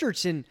starting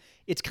Richardson,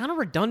 it's kind of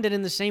redundant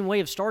in the same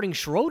way of starting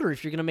Schroeder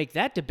if you're going to make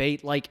that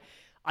debate. Like,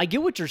 I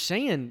get what you're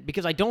saying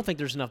because I don't think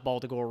there's enough ball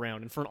to go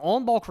around. And for an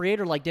on-ball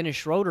creator like Dennis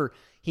Schroeder,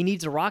 he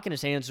needs a rock in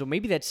his hand, so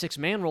maybe that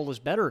 6-man role is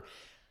better.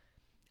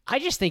 I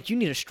just think you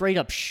need a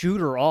straight-up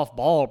shooter off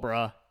ball,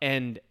 bruh.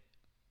 And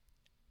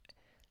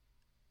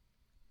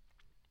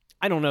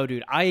I don't know,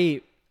 dude.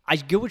 I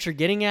get what you're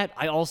getting at.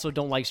 I also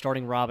don't like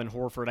starting Robin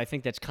Horford. I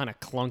think that's kind of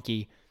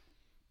clunky.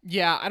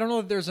 Yeah, I don't know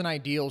if there's an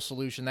ideal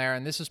solution there,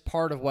 and this is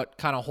part of what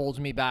kind of holds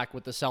me back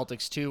with the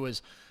Celtics too,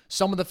 is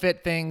some of the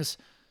fit things,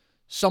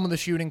 some of the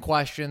shooting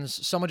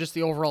questions, some of just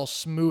the overall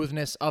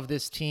smoothness of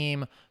this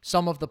team,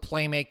 some of the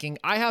playmaking.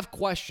 I have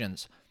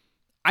questions.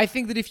 I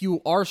think that if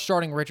you are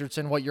starting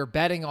Richardson, what you're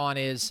betting on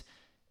is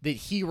that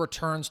he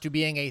returns to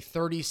being a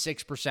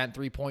 36%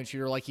 three-point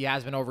shooter like he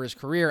has been over his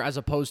career, as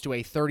opposed to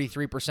a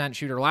 33%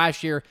 shooter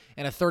last year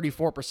and a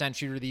 34%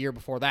 shooter the year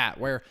before that,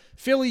 where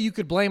Philly, you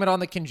could blame it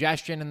on the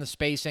congestion and the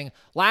spacing.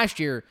 Last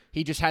year,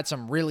 he just had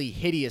some really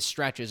hideous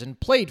stretches and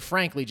played,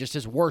 frankly, just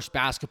his worst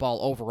basketball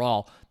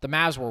overall. The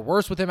Mavs were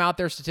worse with him out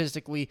there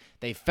statistically.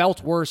 They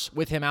felt worse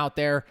with him out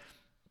there,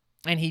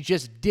 and he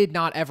just did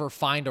not ever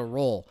find a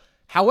role.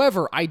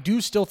 However, I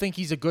do still think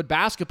he's a good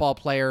basketball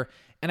player,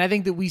 and I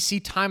think that we see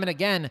time and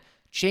again,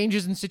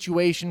 changes in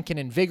situation can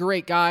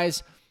invigorate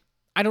guys.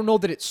 I don't know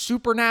that it's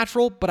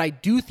supernatural, but I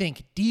do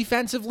think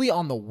defensively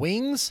on the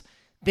wings,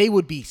 they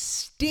would be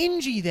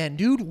stingy then,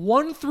 dude.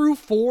 1 through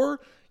 4,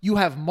 you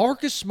have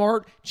Marcus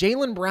Smart,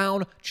 Jaylen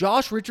Brown,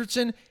 Josh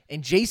Richardson,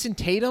 and Jason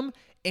Tatum,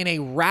 and a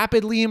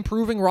rapidly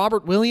improving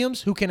Robert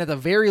Williams, who can at the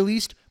very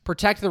least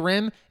protect the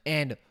rim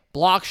and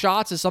block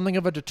shots as something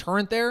of a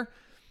deterrent there.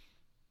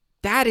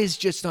 That is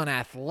just an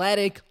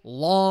athletic,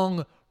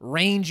 long,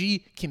 rangy,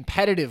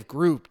 competitive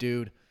group,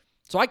 dude.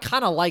 So I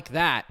kind of like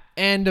that.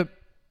 And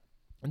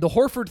the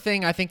Horford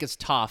thing I think is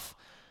tough.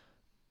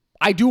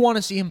 I do want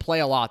to see him play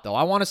a lot, though.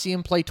 I want to see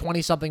him play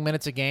 20-something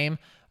minutes a game.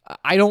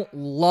 I don't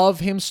love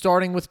him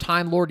starting with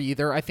Time Lord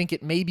either. I think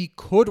it maybe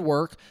could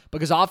work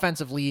because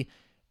offensively,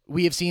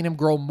 we have seen him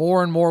grow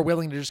more and more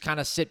willing to just kind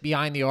of sit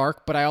behind the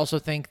arc. But I also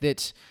think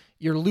that,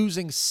 you're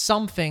losing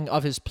something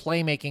of his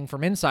playmaking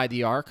from inside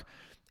the arc.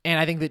 And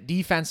I think that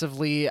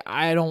defensively,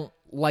 I don't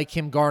like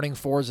him guarding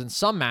fours in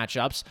some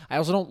matchups. I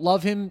also don't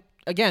love him,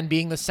 again,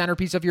 being the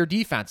centerpiece of your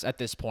defense at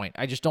this point.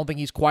 I just don't think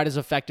he's quite as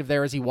effective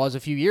there as he was a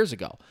few years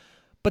ago.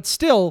 But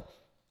still,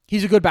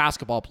 he's a good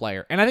basketball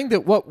player. And I think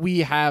that what we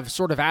have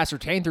sort of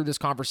ascertained through this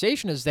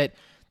conversation is that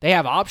they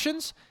have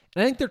options,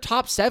 and I think their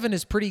top 7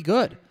 is pretty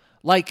good.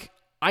 Like,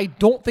 I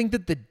don't think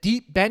that the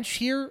deep bench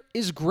here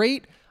is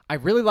great. I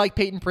really like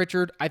Peyton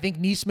Pritchard. I think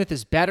Nesmith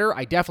is better.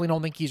 I definitely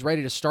don't think he's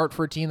ready to start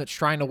for a team that's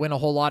trying to win a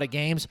whole lot of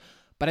games,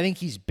 but I think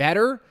he's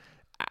better.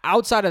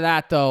 Outside of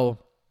that, though,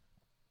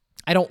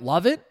 I don't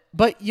love it.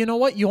 But you know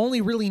what? You only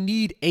really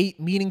need 8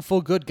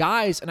 meaningful good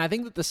guys, and I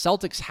think that the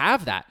Celtics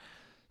have that.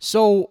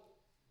 So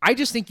I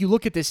just think you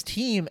look at this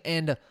team,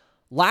 and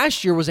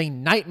last year was a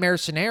nightmare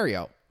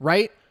scenario,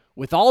 right?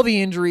 With all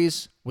the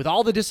injuries, with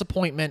all the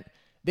disappointment,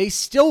 they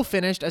still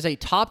finished as a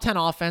top 10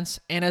 offense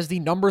and as the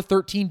number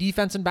 13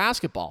 defense in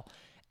basketball.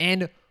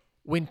 And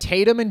when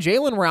Tatum and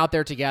Jalen were out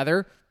there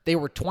together, they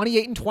were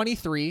 28 and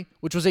 23,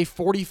 which was a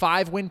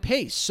 45-win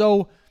pace.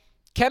 So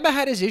Kemba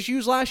had his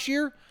issues last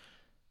year.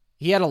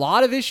 He had a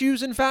lot of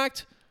issues, in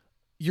fact.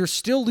 You're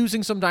still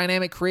losing some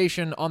dynamic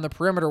creation on the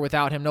perimeter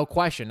without him, no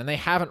question, and they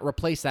haven't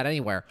replaced that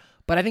anywhere.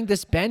 But I think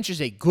this bench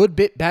is a good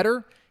bit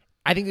better.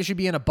 I think they should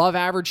be an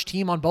above-average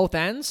team on both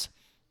ends.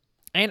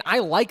 And I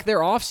like their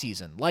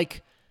offseason.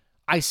 Like,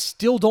 I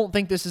still don't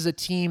think this is a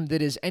team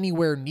that is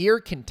anywhere near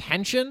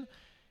contention.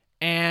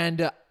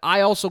 And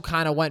I also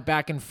kind of went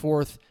back and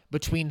forth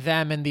between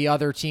them and the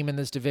other team in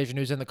this division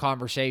who's in the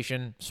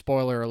conversation.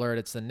 Spoiler alert,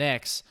 it's the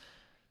Knicks.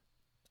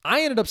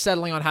 I ended up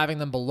settling on having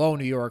them below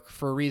New York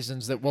for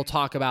reasons that we'll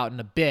talk about in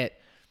a bit.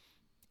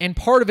 And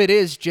part of it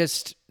is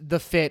just the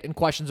fit and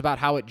questions about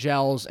how it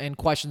gels and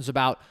questions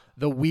about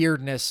the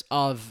weirdness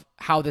of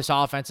how this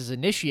offense is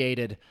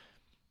initiated.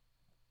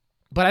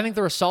 But I think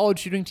they're a solid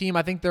shooting team.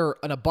 I think they're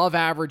an above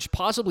average,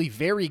 possibly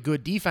very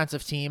good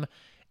defensive team.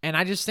 And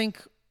I just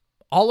think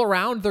all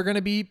around they're going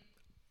to be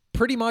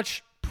pretty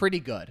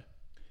good.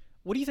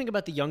 What do you think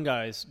about the young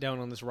guys down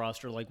on this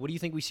roster? Like, what do you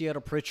think we see out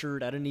of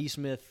Pritchard, out of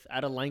Nesmith,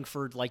 out of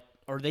Langford? Like,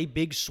 are they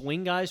big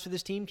swing guys for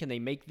this team? Can they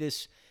make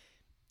this,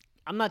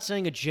 I'm not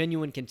saying a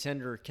genuine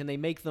contender, can they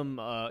make them,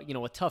 a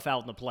tough out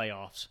in the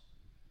playoffs?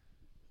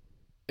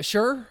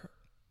 Sure.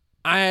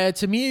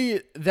 To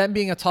me, them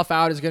being a tough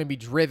out is going to be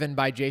driven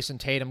by Jason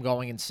Tatum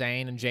going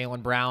insane and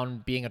Jaylen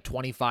Brown being a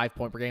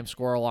 25-point-per-game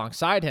scorer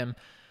alongside him.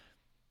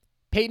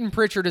 Peyton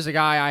Pritchard is a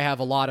guy I have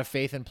a lot of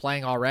faith in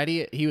playing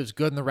already. He was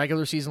good in the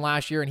regular season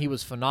last year, and he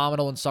was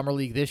phenomenal in Summer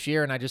League this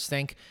year, and I just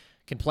think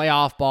can play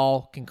off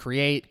ball, can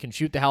create, can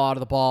shoot the hell out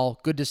of the ball,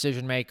 good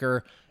decision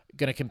maker,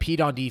 going to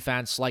compete on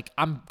defense. Like,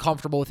 I'm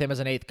comfortable with him as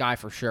an 8th guy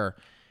for sure.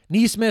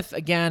 Nesmith,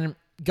 again,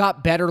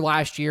 got better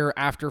last year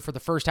after, for the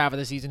first half of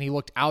the season, he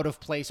looked out of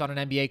place on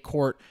an NBA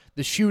court.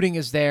 The shooting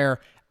is there.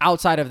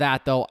 Outside of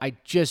that, though, I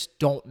just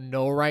don't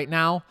know right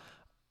now.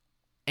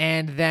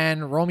 And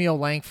then Romeo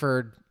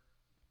Langford,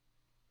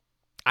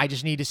 I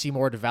just need to see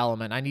more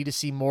development. I need to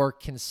see more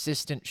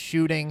consistent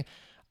shooting,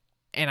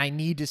 and I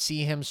need to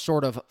see him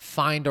sort of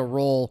find a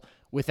role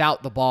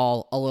without the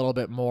ball a little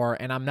bit more,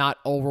 and I'm not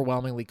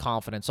overwhelmingly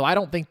confident. So I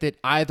don't think that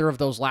either of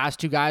those last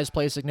two guys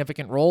play a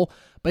significant role.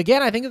 But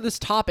again, I think that this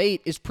top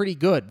 8 is pretty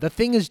good. The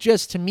thing is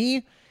just, to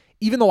me,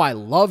 even though I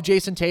love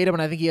Jason Tatum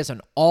and I think he has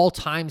an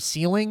all-time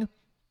ceiling,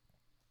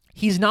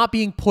 he's not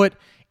being put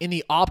in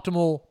the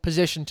optimal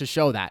position to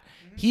show that.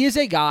 He is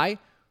a guy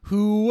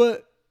who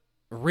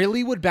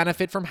really would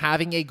benefit from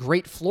having a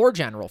great floor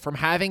general, from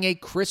having a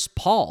Chris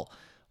Paul,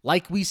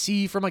 like we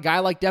see from a guy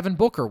like Devin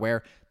Booker,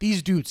 where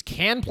these dudes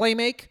can play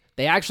make,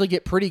 they actually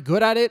get pretty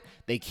good at it,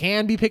 they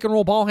can be pick and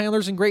roll ball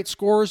handlers and great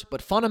scorers,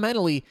 but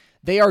fundamentally,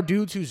 they are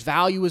dudes whose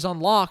value is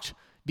unlocked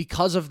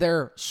because of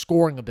their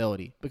scoring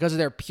ability, because of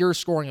their pure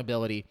scoring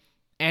ability.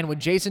 And when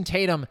Jason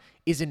Tatum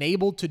is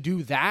enabled to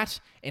do that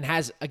and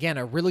has, again,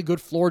 a really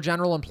good floor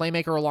general and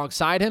playmaker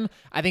alongside him,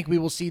 I think we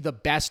will see the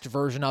best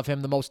version of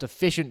him, the most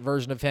efficient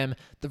version of him,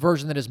 the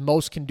version that is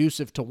most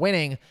conducive to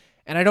winning.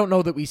 And I don't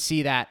know that we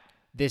see that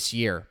this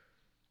year.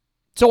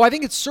 So I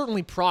think it's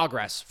certainly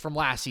progress from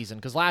last season,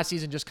 because last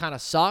season just kind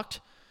of sucked.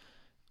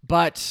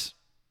 But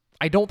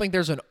I don't think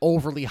there's an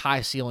overly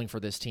high ceiling for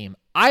this team.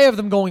 I have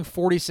them going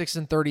 46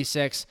 and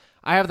 36.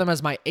 I have them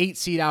as my 8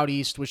 seed out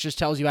east, which just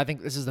tells you I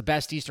think this is the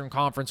best Eastern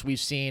Conference we've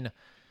seen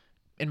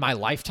in my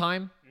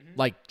lifetime,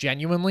 like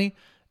genuinely,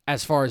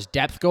 as far as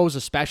depth goes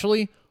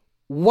especially.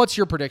 What's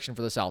your prediction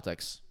for the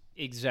Celtics?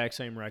 Exact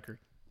same record.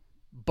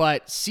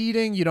 But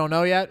seeding, you don't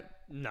know yet?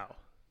 No.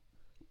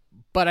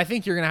 But I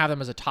think you're going to have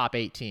them as a top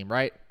 8 team,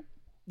 right?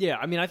 Yeah,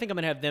 I mean, I think I'm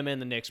going to have them and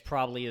the Knicks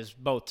probably as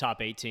both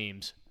top 8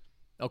 teams.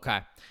 Okay.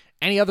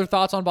 Any other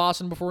thoughts on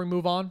Boston before we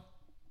move on?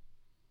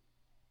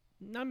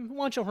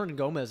 Juancho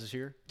Hernan-Gomez is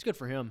here. It's good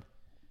for him.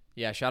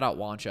 Yeah, shout out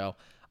Juancho.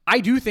 I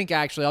do think,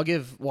 actually, I'll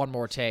give one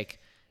more take,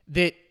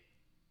 that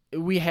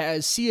we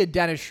see a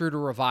Dennis Schroeder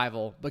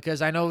revival,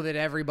 because I know that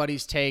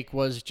everybody's take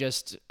was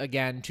just,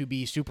 again, to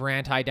be super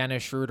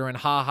anti-Dennis Schroeder and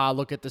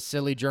look at the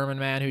silly German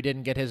man who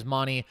didn't get his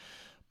money.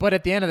 But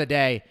at the end of the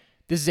day,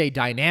 this is a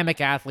dynamic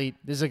athlete.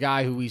 This is a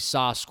guy who we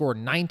saw score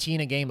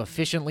 19 a game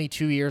efficiently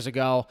 2 years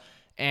ago,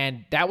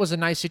 and that was a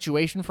nice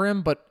situation for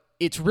him, but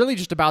it's really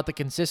just about the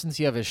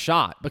consistency of his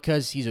shot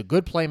because he's a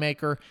good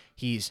playmaker.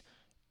 He's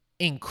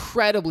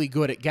incredibly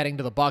good at getting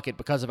to the bucket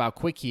because of how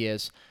quick he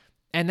is.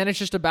 And then it's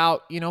just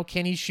about,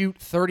 can he shoot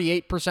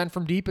 38%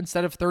 from deep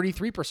instead of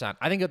 33%?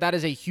 I think that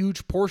is a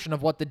huge portion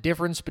of what the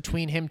difference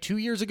between him 2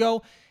 years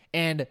ago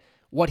and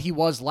what he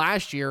was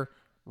last year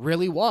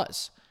really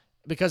was,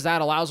 because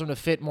that allows him to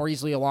fit more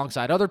easily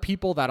alongside other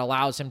people. That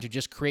allows him to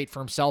just create for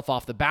himself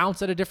off the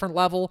bounce at a different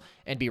level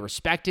and be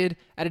respected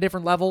at a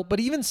different level. But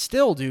even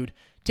still, dude,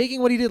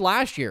 taking what he did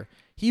last year,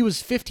 he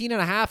was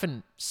 15.5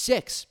 and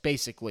 6,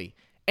 basically.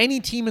 Any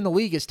team in the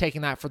league is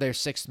taking that for their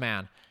sixth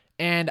man.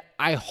 And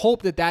I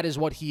hope that that is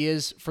what he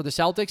is for the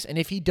Celtics. And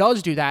if he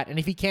does do that, and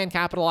if he can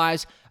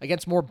capitalize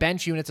against more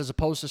bench units as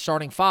opposed to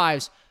starting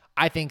fives,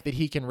 I think that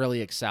he can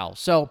really excel.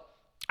 So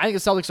I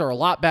think the Celtics are a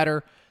lot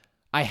better.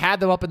 I had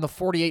them up in the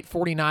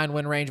 48-49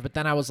 win range, but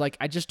then I was like,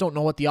 I just don't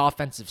know what the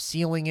offensive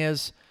ceiling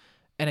is.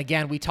 And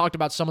again, we talked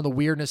about some of the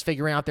weirdness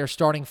figuring out their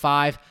starting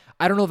five.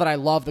 I don't know that I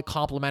love the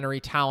complementary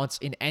talents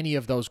in any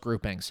of those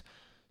groupings.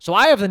 So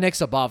I have the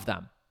Knicks above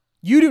them.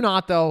 You do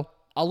not, though.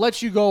 I'll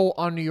let you go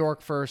on New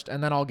York first,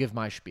 and then I'll give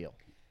my spiel.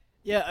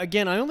 Yeah,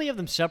 again, I only have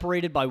them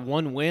separated by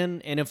one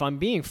win, and if I'm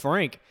being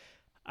frank,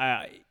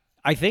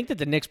 I think that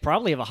the Knicks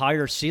probably have a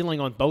higher ceiling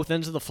on both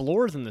ends of the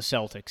floor than the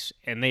Celtics,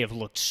 and they have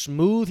looked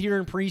smooth here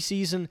in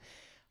preseason.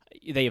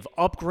 They have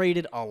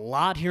upgraded a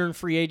lot here in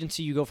free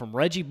agency. You go from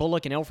Reggie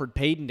Bullock and Elfrid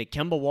Payton to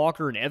Kemba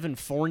Walker and Evan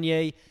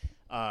Fournier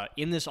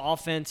in this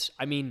offense.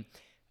 I mean,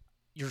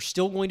 you're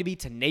still going to be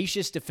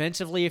tenacious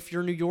defensively if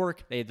you're New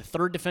York. They had the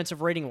third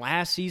defensive rating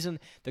last season.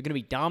 They're going to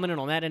be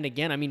dominant on that end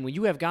again. I mean, when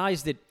you have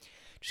guys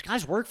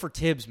work for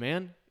Tibbs,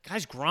 man.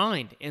 Guys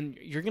grind, and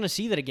you're going to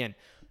see that again.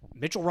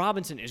 Mitchell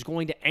Robinson is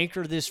going to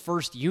anchor this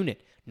first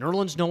unit.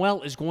 Nerlens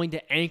Noel is going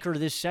to anchor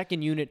this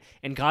second unit,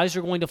 and guys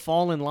are going to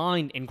fall in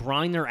line and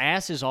grind their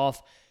asses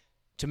off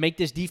to make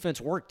this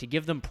defense work, to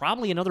give them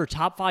probably another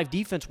top 5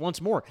 defense once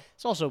more.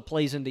 This also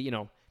plays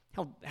into,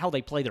 how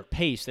they play their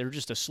pace. They're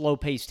just a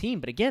slow-paced team.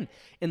 But again,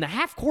 in the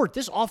half court,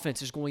 this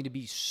offense is going to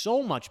be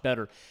so much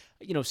better,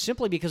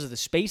 simply because of the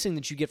spacing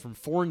that you get from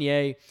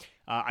Fournier.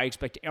 I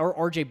expect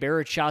R.J.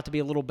 Barrett's shot to be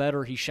a little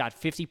better. He shot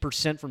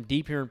 50% from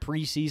deep here in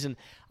preseason.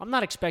 I'm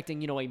not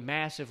expecting, a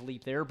massive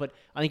leap there, but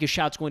I think his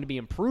shot's going to be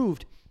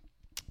improved.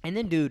 And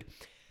then, dude,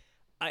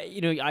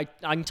 I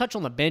can touch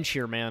on the bench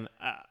here, man.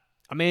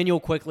 Emmanuel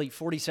Quickley,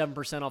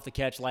 47% off the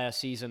catch last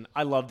season.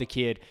 I love the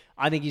kid.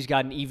 I think he's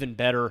gotten even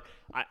better.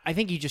 I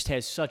think he just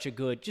has such a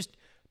good,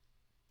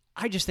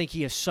 I just think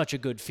he has such a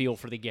good feel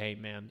for the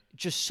game, man.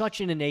 Just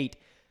such an innate,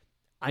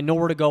 I know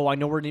where to go. I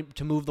know where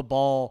to move the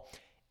ball.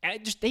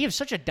 They have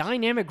such a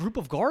dynamic group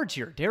of guards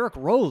here. Derrick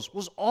Rose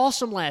was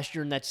awesome last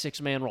year in that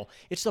 6-man role.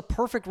 It's the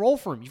perfect role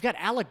for him. You've got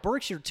Alec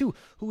Burks here, too,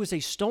 who is a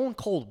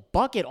stone-cold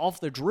bucket off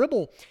the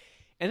dribble.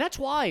 And that's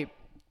why,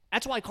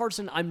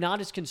 Carson, I'm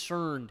not as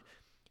concerned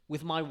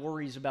with my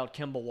worries about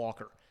Kemba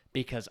Walker,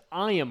 because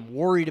I am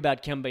worried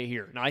about Kemba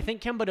here. Now, I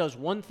think Kemba does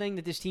one thing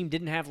that this team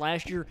didn't have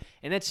last year,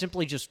 and that's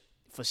simply just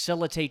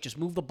facilitate, just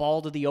move the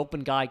ball to the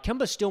open guy.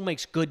 Kemba still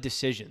makes good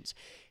decisions,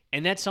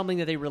 and that's something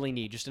that they really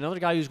need. Just another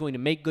guy who's going to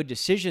make good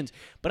decisions,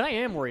 but I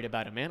am worried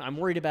about him, man. I'm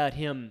worried about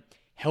him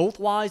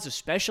health-wise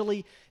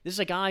especially. This is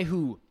a guy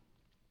who,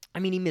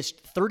 he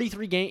missed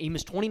 33 games. He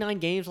missed 29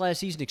 games last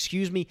season,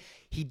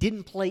 He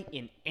didn't play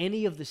in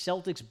any of the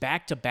Celtics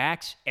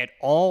back-to-backs at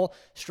all.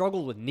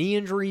 Struggled with knee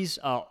injuries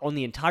on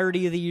the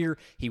entirety of the year.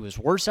 He was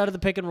worse out of the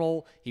pick and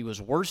roll. He was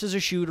worse as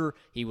a shooter.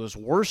 He was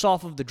worse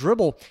off of the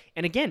dribble.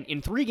 And again,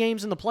 in 3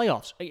 games in the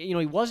playoffs, he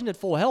wasn't at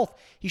full health.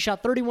 He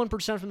shot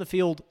 31% from the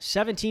field,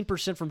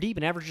 17% from deep,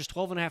 and averaged just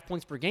 12.5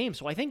 points per game.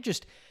 So I think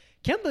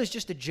Kemba is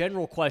just a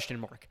general question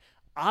mark.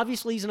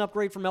 Obviously, he's an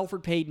upgrade from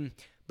Elfrid Payton,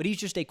 but he's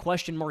just a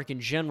question mark in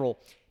general.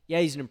 Yeah,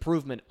 he's an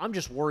improvement. I'm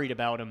just worried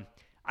about him.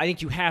 I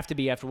think you have to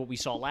be after what we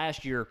saw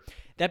last year.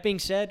 That being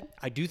said,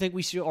 I do think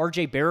we see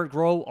R.J. Barrett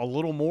grow a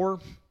little more.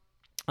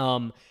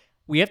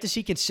 We have to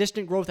see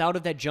consistent growth out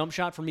of that jump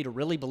shot for me to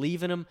really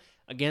believe in him.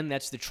 Again,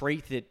 that's the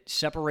trait that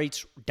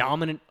separates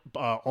dominant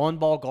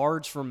on-ball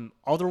guards from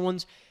other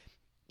ones.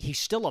 He's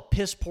still a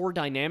piss-poor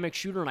dynamic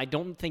shooter, and I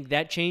don't think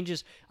that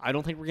changes. I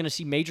don't think we're going to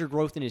see major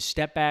growth in his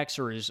step-backs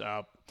or his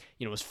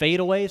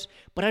fadeaways,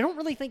 but I don't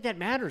really think that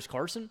matters,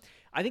 Carson.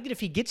 I think that if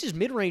he gets his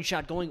mid-range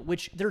shot going,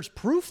 which there's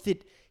proof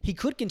that he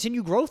could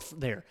continue growth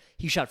there.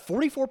 He shot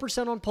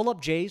 44% on pull-up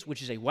J's,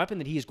 which is a weapon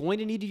that he is going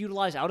to need to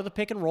utilize out of the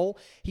pick and roll.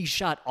 He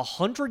shot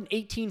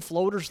 118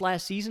 floaters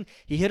last season.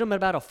 He hit them at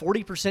about a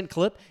 40%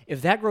 clip.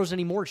 If that grows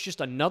anymore, it's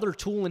just another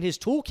tool in his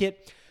toolkit.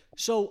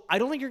 So I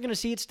don't think you're going to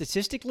see it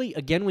statistically.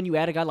 Again, when you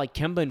add a guy like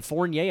Kemba and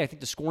Fournier, I think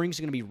the scoring is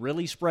going to be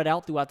really spread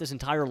out throughout this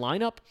entire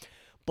lineup.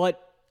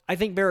 But I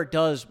think Barrett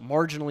does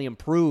marginally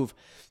improve.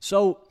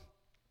 So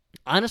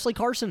honestly,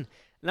 Carson,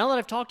 now that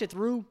I've talked it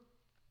through,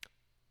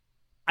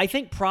 I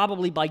think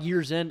probably by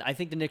year's end, I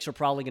think the Knicks are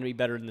probably going to be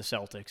better than the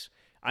Celtics.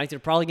 I think they're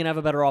probably going to have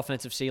a better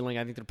offensive ceiling.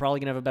 I think they're probably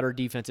going to have a better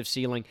defensive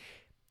ceiling.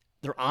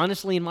 They're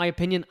honestly, in my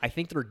opinion, I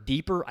think they're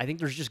deeper. I think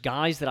there's just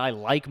guys that I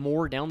like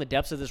more down the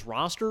depths of this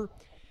roster.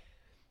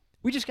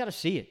 We just got to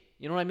see it.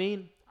 You know what I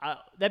mean?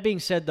 That being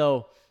said,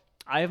 though,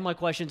 I have my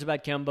questions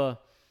about Kemba.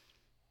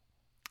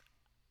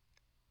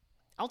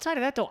 Outside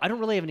of that, though, I don't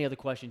really have any other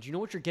questions. You know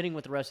what you're getting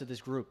with the rest of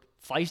this group.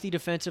 Feisty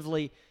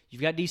defensively.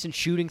 You've got decent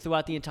shooting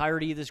throughout the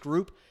entirety of this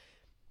group.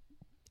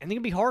 And they're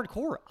going to be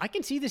hardcore. I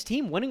can see this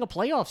team winning a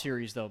playoff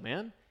series, though,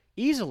 man.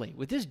 Easily.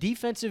 With this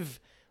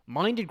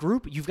defensive-minded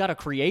group, you've got a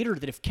creator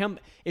that if Kemba...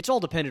 It's all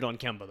dependent on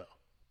Kemba, though.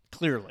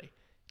 Clearly.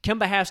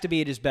 Kemba has to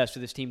be at his best for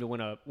this team to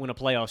win a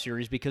playoff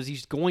series because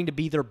he's going to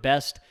be their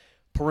best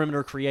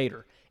perimeter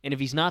creator. And if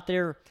he's not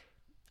there,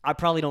 I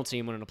probably don't see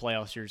him winning a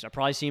playoff series. I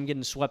probably see him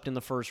getting swept in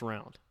the first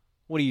round.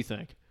 What do you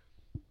think?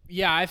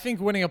 Yeah, I think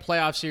winning a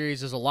playoff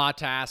series is a lot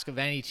to ask of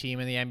any team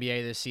in the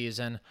NBA this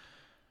season.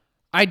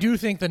 I do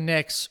think the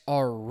Knicks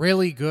are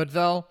really good,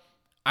 though.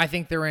 I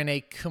think they're in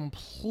a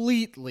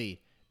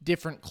completely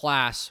different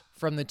class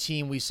from the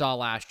team we saw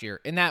last year,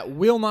 and that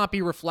will not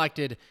be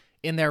reflected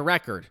in their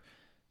record.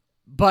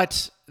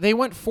 But they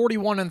went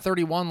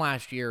 41-31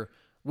 last year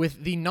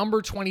with the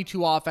number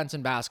 22 offense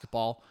in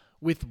basketball,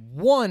 with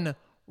one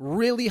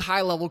really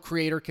high-level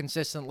creator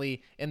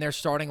consistently in their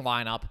starting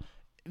lineup.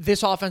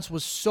 This offense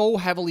was so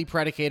heavily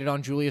predicated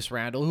on Julius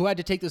Randle, who had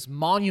to take this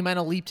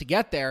monumental leap to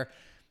get there.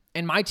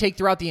 And my take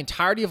throughout the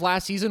entirety of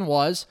last season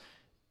was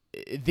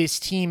this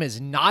team is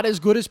not as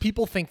good as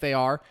people think they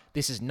are.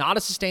 This is not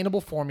a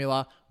sustainable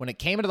formula. When it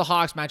came into the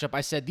Hawks matchup,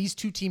 I said these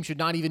two teams should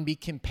not even be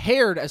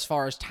compared as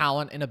far as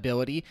talent and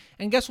ability.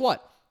 And guess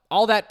what?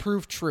 All that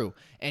proved true.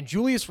 And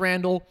Julius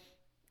Randle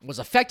was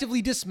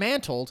effectively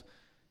dismantled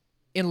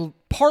in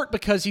part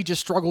because he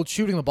just struggled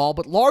shooting the ball,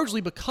 but largely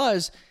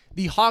because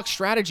the Hawks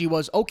strategy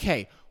was,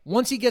 okay,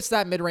 once he gets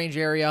that mid-range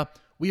area,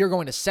 we are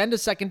going to send a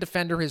second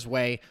defender his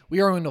way.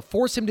 We are going to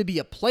force him to be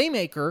a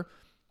playmaker,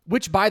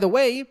 which, by the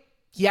way,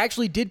 he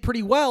actually did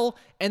pretty well.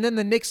 And then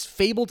the Knicks'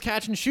 fabled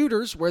catch and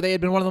shooters, where they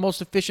had been one of the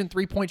most efficient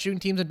three-point shooting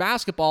teams in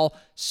basketball,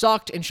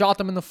 sucked and shot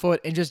them in the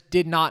foot and just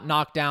did not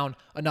knock down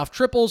enough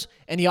triples,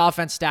 and the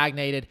offense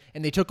stagnated,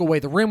 and they took away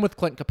the rim with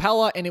Clint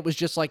Capella, and it was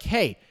just like,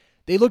 hey,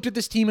 they looked at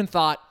this team and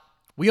thought,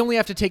 we only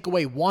have to take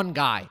away one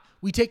guy.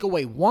 We take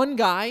away one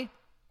guy,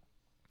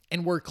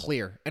 and we're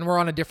clear, and we're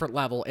on a different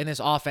level, and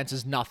this offense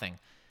is nothing.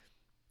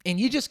 And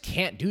you just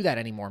can't do that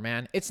anymore,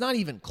 man. It's not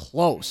even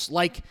close.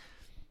 Like,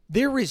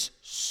 there is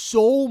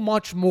so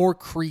much more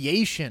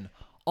creation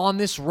on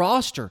this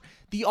roster.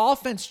 The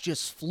offense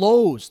just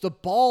flows. The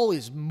ball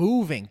is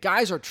moving.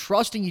 Guys are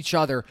trusting each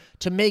other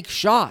to make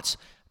shots.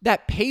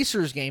 That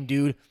Pacers game,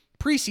 dude,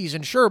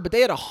 preseason, sure, but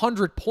they had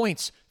 100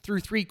 points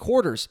through 3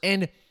 quarters.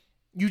 And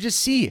you just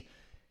see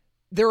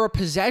there are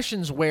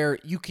possessions where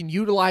you can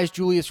utilize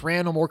Julius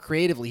Randle more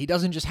creatively. He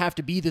doesn't just have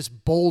to be this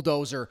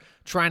bulldozer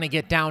trying to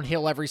get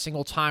downhill every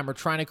single time or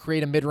trying to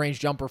create a mid-range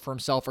jumper for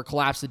himself or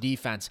collapse the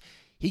defense.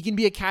 He can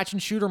be a catch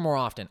and shooter more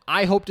often.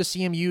 I hope to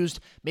see him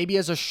used maybe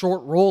as a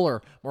short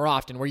roller more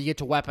often where you get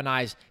to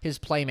weaponize his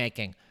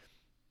playmaking.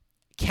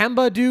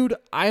 Kemba, dude,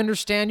 I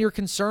understand your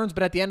concerns,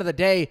 but at the end of the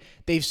day,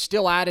 they've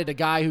still added a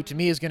guy who to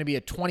me is going to be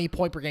a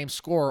 20-point-per-game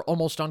scorer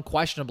almost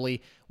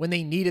unquestionably. When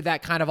they needed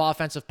that kind of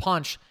offensive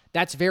punch,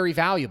 that's very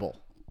valuable.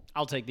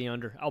 I'll take the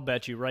under. I'll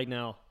bet you right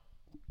now.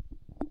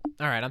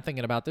 All right, I'm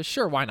thinking about this.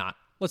 Sure, why not?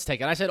 Let's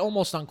take it. I said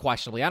almost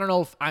unquestionably. I don't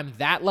know if I'm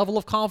that level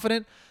of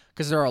confident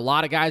because there are a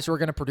lot of guys who are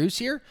going to produce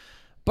here,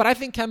 but I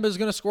think Kemba is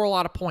going to score a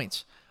lot of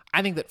points.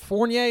 I think that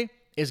Fournier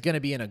is going to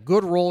be in a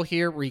good role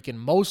here where he can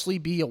mostly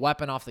be a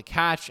weapon off the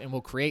catch and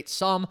will create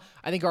some.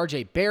 I think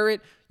RJ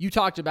Barrett, you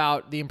talked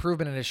about the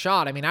improvement in his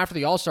shot. I mean, after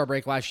the All-Star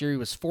break last year, he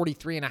was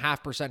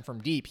 43.5%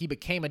 from deep. He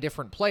became a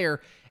different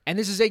player, and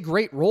this is a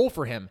great role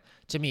for him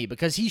to me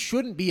because he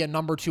shouldn't be a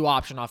number 2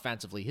 option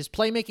offensively. His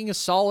playmaking is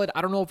solid.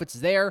 I don't know if it's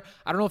there.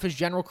 I don't know if his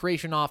general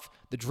creation off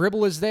the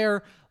dribble is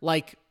there.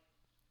 Like,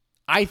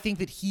 I think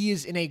that he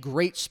is in a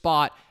great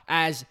spot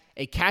as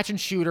a catch and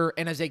shooter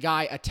and as a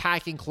guy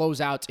attacking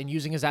closeouts and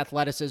using his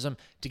athleticism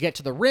to get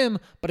to the rim,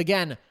 but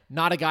again,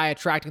 not a guy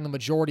attracting the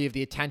majority of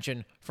the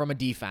attention from a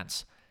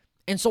defense.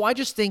 And so I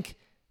just think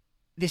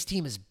this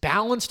team is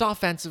balanced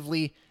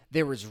offensively.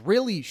 There is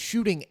really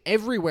shooting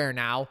everywhere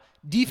now.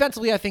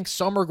 Defensively, I think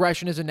some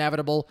regression is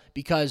inevitable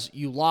because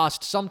you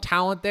lost some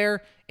talent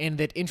there and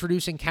that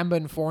introducing Kemba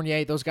and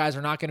Fournier, those guys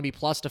are not going to be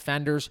plus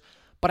defenders.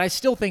 But I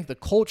still think the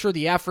culture,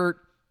 the effort,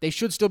 they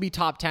should still be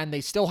top 10.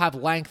 They still have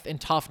length and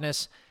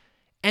toughness.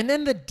 And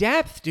then the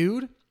depth,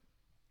 dude.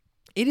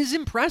 It is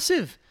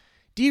impressive.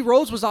 D.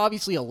 Rose was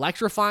obviously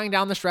electrifying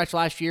down the stretch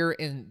last year.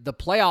 In the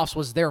playoffs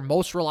was their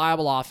most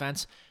reliable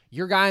offense.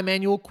 Your guy,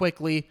 Emmanuel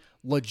Quickley,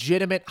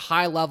 legitimate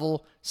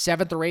high-level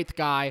 7th or 8th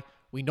guy.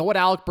 We know what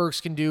Alec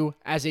Burks can do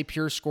as a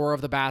pure scorer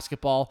of the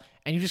basketball.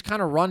 And you just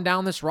kind of run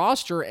down this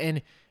roster,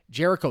 and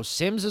Jericho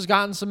Sims has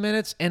gotten some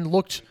minutes and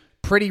looked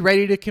pretty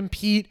ready to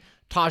compete.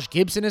 Taj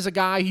Gibson is a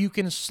guy who you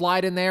can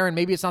slide in there, and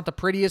maybe it's not the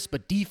prettiest,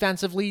 but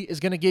defensively is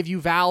going to give you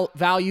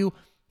value.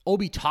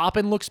 Obi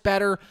Toppin looks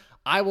better.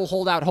 I will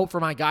hold out hope for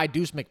my guy,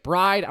 Deuce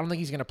McBride. I don't think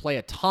he's going to play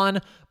a ton,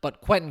 but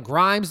Quentin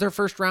Grimes, their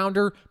first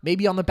rounder,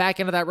 maybe on the back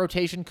end of that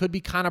rotation, could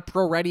be kind of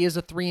pro-ready as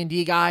a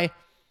 3-and-D guy.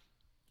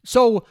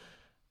 So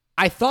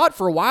I thought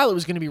for a while it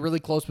was going to be really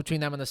close between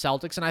them and the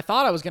Celtics, and I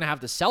thought I was going to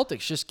have the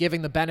Celtics just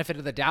giving the benefit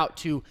of the doubt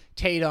to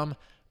Tatum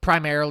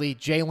primarily,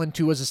 Jalen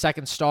too as a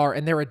second star,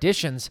 and their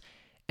additions.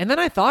 And then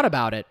I thought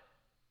about it,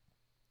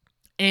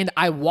 and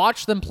I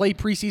watched them play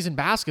preseason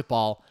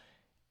basketball,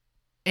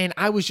 and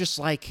I was just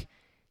like,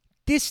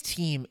 this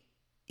team,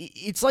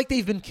 it's like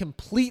they've been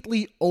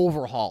completely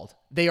overhauled.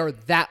 They are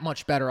that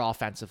much better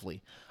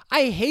offensively.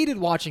 I hated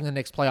watching the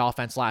Knicks play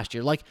offense last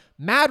year. Like,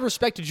 mad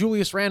respect to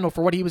Julius Randle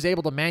for what he was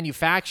able to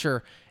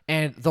manufacture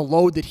and the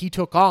load that he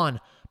took on.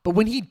 But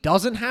when he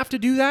doesn't have to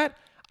do that,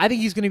 I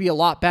think he's going to be a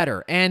lot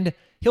better. And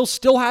he'll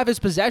still have his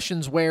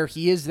possessions where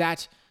he is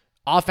that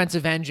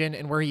offensive engine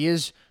and where he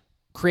is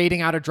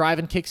creating out of drive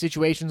and kick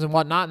situations and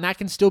whatnot, and that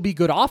can still be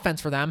good offense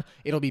for them.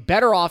 It'll be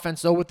better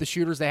offense, though, with the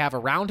shooters they have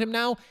around him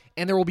now,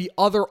 and there will be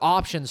other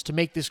options to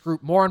make this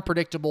group more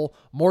unpredictable,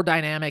 more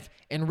dynamic,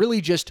 and really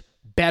just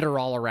better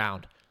all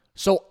around.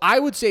 So I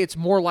would say it's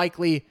more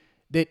likely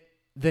that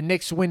the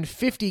Knicks win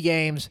 50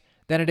 games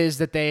than it is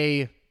that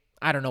they,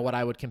 I don't know what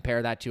I would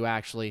compare that to,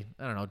 actually.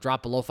 I don't know,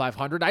 drop below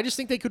 500. I just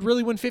think they could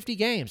really win 50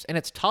 games, and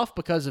it's tough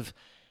because of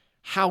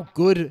how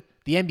good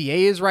the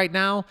NBA is right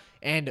now,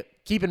 and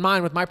keep in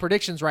mind with my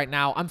predictions right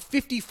now, I'm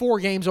 54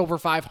 games over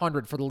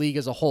 500 for the league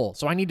as a whole,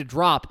 so I need to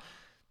drop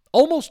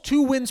almost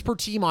 2 wins per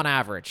team on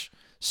average.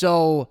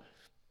 So,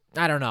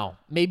 I don't know.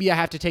 Maybe I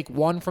have to take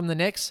one from the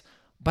Knicks,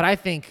 but I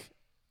think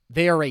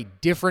they are a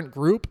different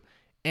group,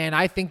 and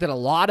I think that a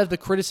lot of the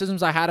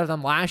criticisms I had of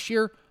them last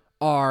year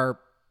are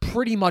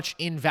pretty much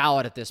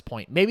invalid at this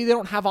point. Maybe they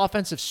don't have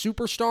offensive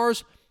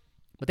superstars,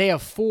 but they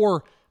have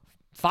 5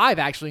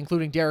 actually,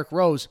 including Derrick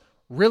Rose,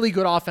 really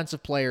good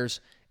offensive players,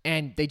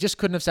 and they just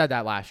couldn't have said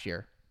that last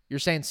year. You're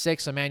saying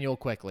 6, Immanuel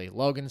Quickley.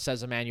 Logan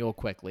says Immanuel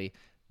Quickley.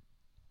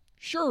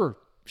 Sure,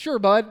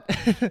 bud.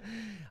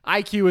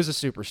 IQ is a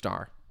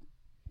superstar.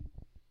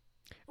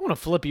 I want to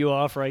flip you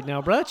off right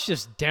now, bro. That's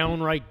just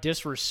downright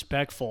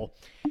disrespectful.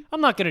 I'm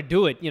not going to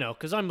do it,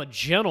 because I'm a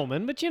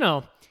gentleman, but,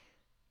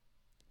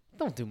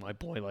 don't do my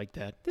boy like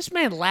that. This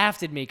man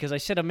laughed at me because I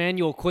said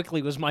Immanuel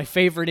Quickley was my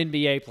favorite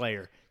NBA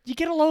player. Did you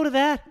get a load of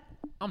that?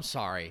 I'm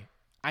sorry.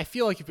 I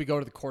feel like if we go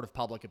to the court of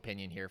public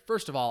opinion here,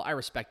 first of all, I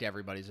respect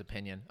everybody's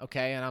opinion,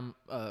 okay? And I'm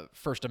a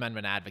First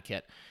Amendment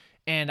advocate.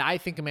 And I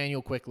think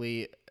Immanuel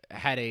Quickley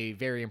had a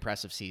very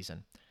impressive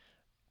season.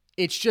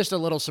 It's just a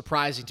little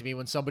surprising to me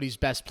when somebody's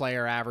best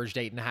player averaged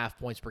 8.5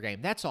 points per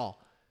game. That's all.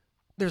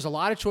 There's a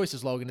lot of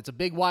choices, Logan. It's a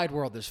big, wide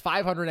world. There's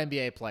 500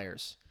 NBA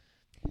players.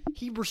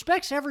 He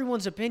respects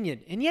everyone's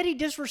opinion, and yet he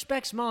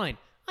disrespects mine.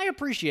 I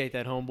appreciate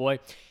that, homeboy.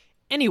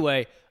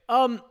 Anyway,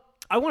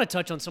 I want to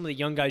touch on some of the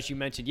young guys you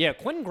mentioned. Yeah,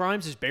 Quentin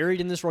Grimes is buried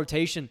in this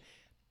rotation.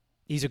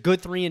 He's a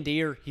good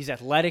 3-and-D'er. He's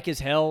athletic as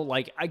hell.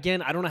 Like,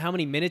 again, I don't know how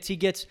many minutes he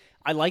gets.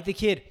 I like the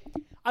kid.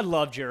 I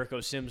love Jericho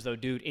Sims, though,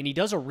 dude. And he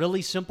does a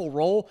really simple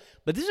role.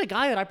 But this is a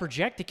guy that I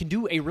project that can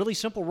do a really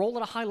simple role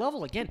at a high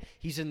level. Again,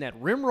 he's in that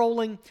rim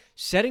rolling,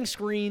 setting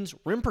screens,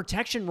 rim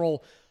protection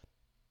role.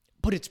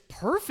 But it's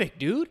perfect,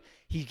 dude.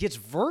 He gets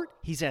vert.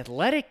 He's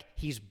athletic.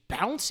 He's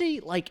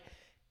bouncy.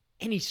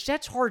 And he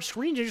sets hard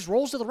screens and just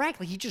rolls to the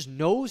rack. He just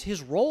knows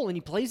his role, and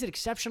he plays it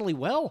exceptionally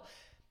well.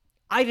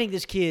 I think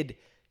this kid,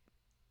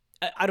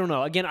 I don't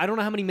know. Again, I don't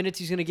know how many minutes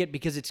he's going to get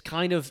because it's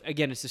kind of,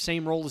 again, it's the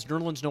same role as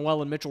Nerlens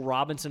Noel and Mitchell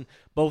Robinson.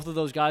 Both of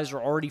those guys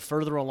are already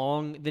further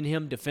along than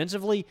him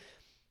defensively,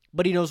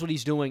 but he knows what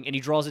he's doing, and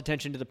he draws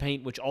attention to the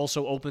paint, which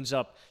also opens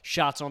up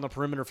shots on the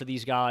perimeter for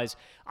these guys.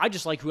 I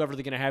just like whoever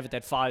they're going to have at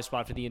that 5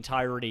 spot for the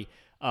entirety,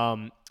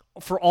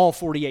 for all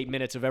 48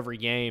 minutes of every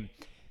game.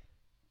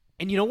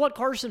 And you know what,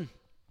 Carson?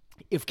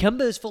 If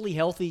Kemba is fully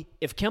healthy,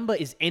 if Kemba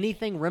is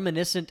anything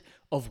reminiscent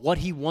of what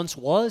he once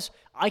was,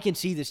 I can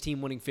see this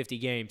team winning 50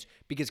 games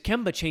because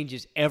Kemba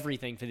changes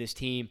everything for this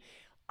team.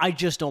 I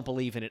just don't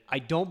believe in it. I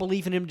don't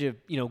believe in him to,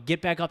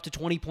 get back up to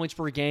 20 points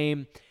per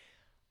game.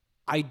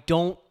 I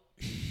don't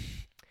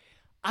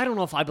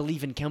know if I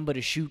believe in Kemba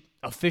to shoot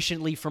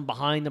efficiently from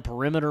behind the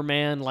perimeter,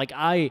 man.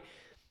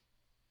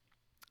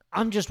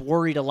 I'm just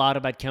worried a lot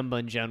about Kemba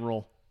in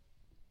general.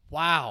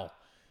 Wow.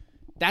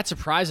 That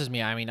surprises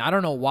me. I mean, I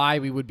don't know why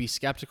we would be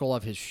skeptical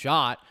of his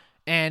shot.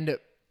 And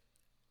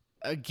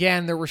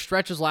again, there were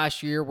stretches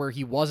last year where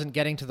he wasn't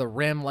getting to the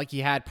rim like he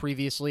had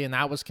previously, and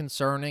that was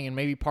concerning. And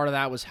maybe part of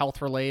that was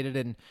health-related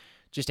and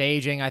just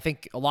aging. I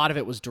think a lot of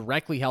it was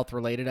directly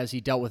health-related as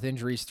he dealt with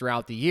injuries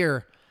throughout the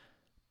year.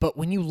 But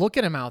when you look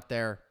at him out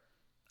there,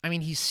 I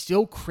mean, he's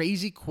still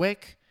crazy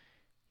quick.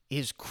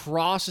 His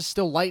cross is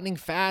still lightning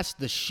fast.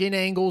 The shin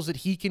angles that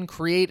he can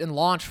create and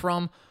launch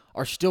from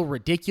are still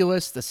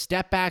ridiculous. The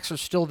step backs are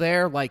still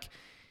there.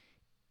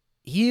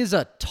 He is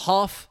a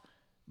tough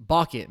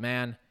bucket,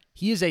 man.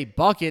 He is a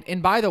bucket.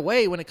 And by the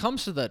way, when it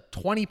comes to the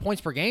 20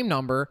 points per game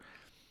number,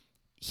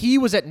 he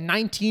was at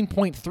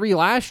 19.3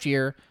 last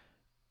year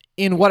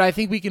in what I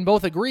think we can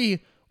both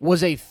agree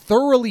was a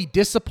thoroughly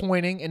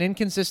disappointing and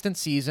inconsistent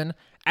season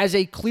as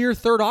a clear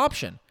third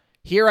option.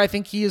 Here, I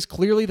think he is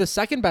clearly the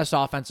second best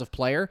offensive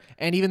player,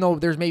 and even though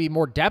there's maybe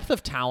more depth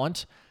of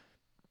talent,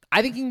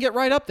 I think he can get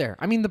right up there.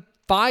 I mean, the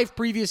 5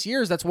 previous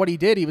years, that's what he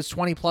did. He was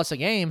 20 plus a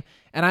game,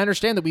 and I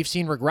understand that we've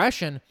seen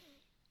regression,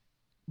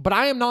 but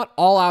I am not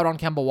all out on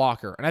Kemba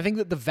Walker, and I think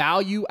that the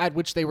value at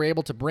which they were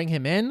able to bring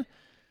him in,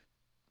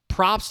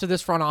 props to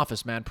this front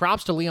office, man.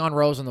 Props to Leon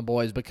Rose and the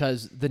boys,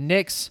 because the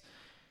Knicks,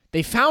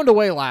 they found a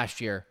way last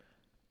year.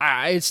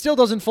 It still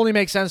doesn't fully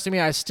make sense to me.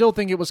 I still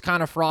think it was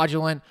kind of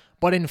fraudulent,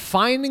 but in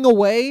finding a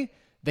way,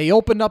 they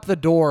opened up the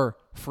door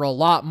for a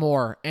lot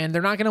more, and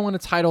they're not going to win a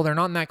title. They're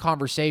not in that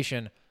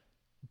conversation,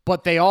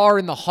 but they are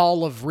in the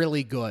hall of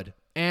really good,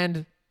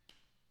 and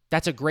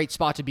that's a great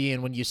spot to be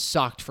in when you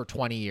sucked for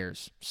 20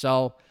 years.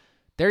 So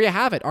there you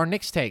have it, our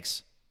Knicks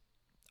takes.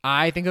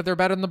 I think that they're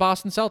better than the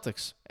Boston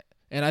Celtics,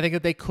 and I think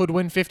that they could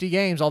win 50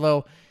 games,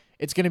 although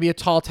it's going to be a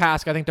tall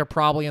task. I think they're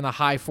probably in the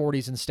high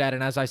 40s instead,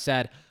 and as I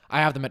said, I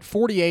have them at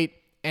 48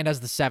 and as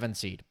the 7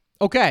 seed.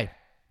 Okay,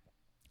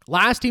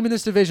 last team in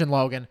this division,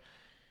 Logan.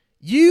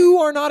 You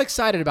are not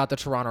excited about the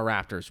Toronto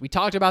Raptors. We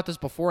talked about this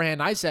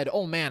beforehand. I said,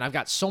 oh man, I've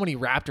got so many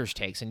Raptors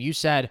takes. And you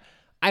said,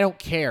 I don't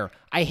care.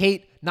 I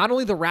hate not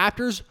only the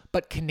Raptors,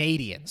 but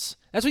Canadians.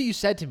 That's what you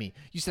said to me.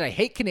 You said, I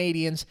hate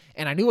Canadians,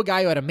 and I knew a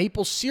guy who had a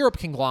maple syrup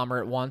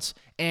conglomerate once,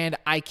 and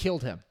I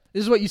killed him.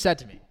 This is what you said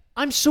to me.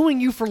 I'm suing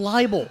you for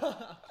libel.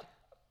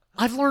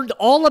 I've learned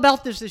all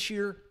about this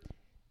year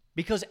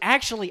because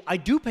actually I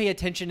do pay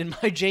attention in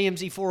my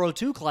JMZ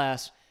 402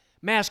 class,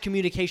 Mass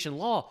Communication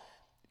Law.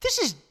 This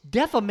is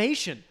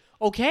defamation,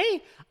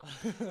 okay?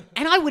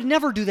 And I would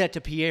never do that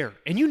to Pierre,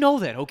 and you know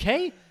that,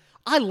 okay?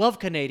 I love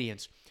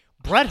Canadians.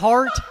 Bret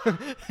Hart,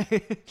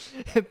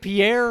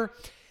 Pierre,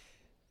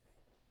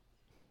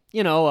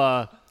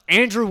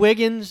 Andrew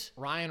Wiggins.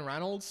 Ryan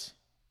Reynolds.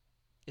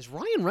 Is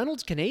Ryan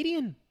Reynolds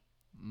Canadian?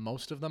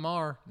 Most of them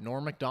are.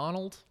 Norm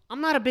Macdonald.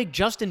 I'm not a big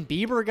Justin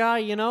Bieber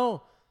guy,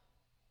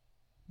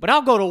 but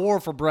I'll go to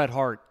war for Bret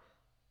Hart.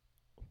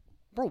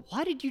 Bro,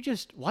 why did you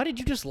just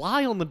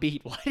lie on the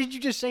beat? Why did you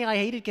just say I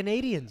hated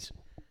Canadians?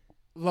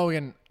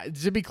 Logan,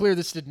 to be clear,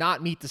 this did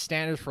not meet the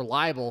standards for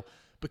libel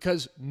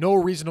because no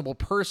reasonable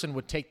person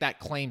would take that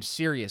claim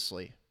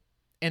seriously.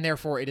 And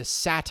therefore, it is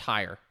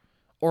satire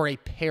or a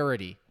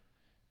parody.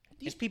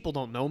 These people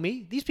don't know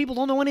me. These people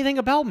don't know anything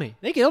about me.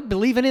 They'll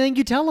believe anything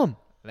you tell them.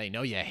 They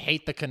know you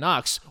hate the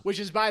Canucks, which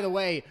is, by the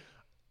way,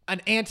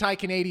 an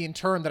anti-Canadian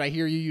term that I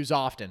hear you use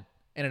often,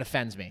 and it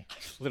offends me.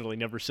 I've literally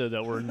never said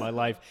that word in my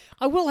life.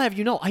 I will have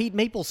you know, I eat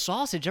maple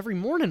sausage every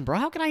morning, bro.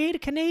 How can I hate a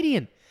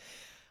Canadian?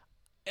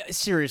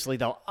 Seriously,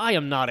 though, I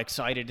am not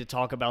excited to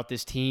talk about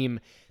this team.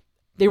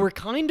 They were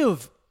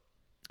the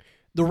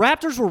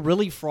Raptors were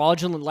really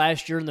fraudulent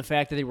last year in the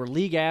fact that they were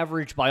league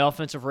average by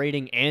offensive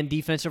rating and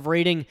defensive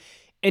rating.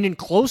 And in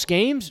close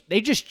games, they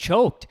just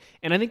choked.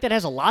 And I think that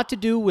has a lot to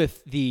do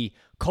with the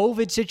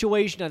COVID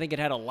situation. I think it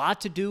had a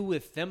lot to do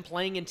with them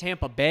playing in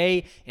Tampa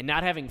Bay and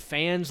not having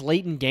fans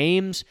late in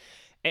games.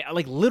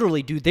 Like,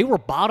 literally, dude, they were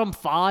bottom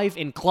 5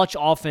 in clutch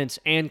offense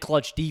and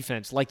clutch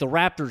defense. Like, the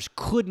Raptors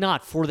could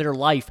not, for their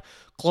life,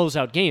 close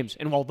out games.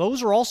 And while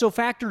those are also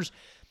factors,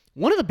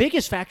 one of the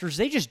biggest factors,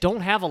 they just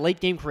don't have a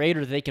late-game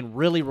creator that they can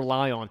really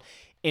rely on.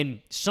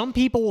 And some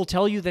people will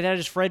tell you that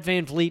is Fred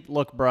VanVleet.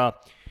 Look, bruh,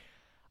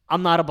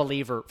 I'm not a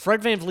believer.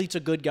 Fred VanVleet's a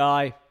good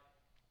guy.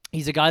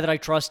 He's a guy that I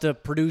trust to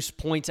produce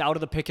points out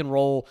of the pick and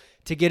roll,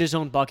 to get his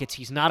own buckets.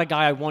 He's not a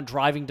guy I want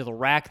driving to the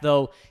rack,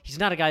 though. He's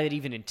not a guy that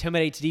even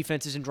intimidates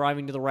defenses in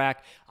driving to the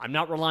rack. I'm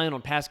not relying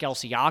on Pascal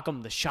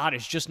Siakam. The shot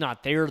is just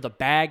not there. The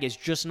bag is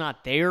just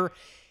not there.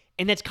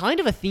 And that's kind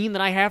of a theme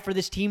that I have for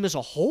this team as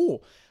a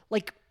whole.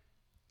 Like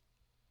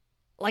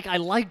I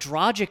like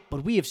Dragic,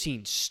 but we have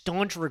seen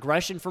staunch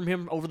regression from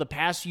him over the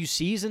past few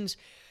seasons.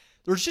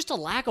 There's just a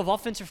lack of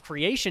offensive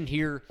creation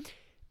here,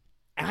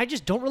 and I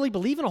just don't really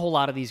believe in a whole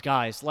lot of these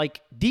guys.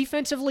 Like,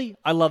 defensively,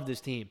 I love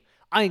this team.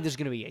 I think this is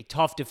going to be a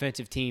tough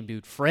defensive team,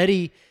 dude.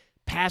 Freddie,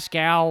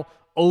 Pascal,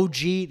 OG,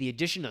 the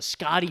addition of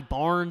Scotty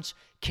Barnes,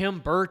 Khem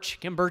Birch.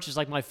 Khem Birch is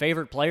like my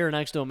favorite player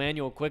next to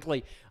Emmanuel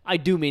Quickley. I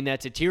do mean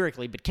that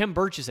satirically, but Khem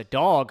Birch is a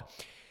dog.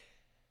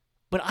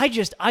 But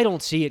I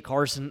don't see it,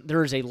 Carson.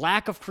 There is a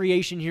lack of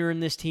creation here in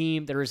this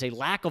team. There is a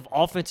lack of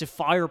offensive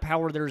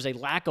firepower. There is a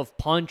lack of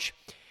punch.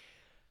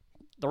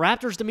 The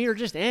Raptors, to me, are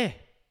just I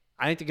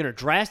think they're going to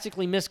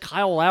drastically miss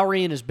Kyle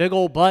Lowry and his big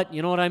old butt.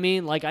 You know what I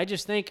mean? Like, I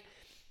just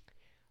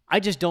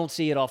don't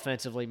see it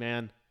offensively,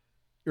 man.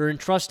 You're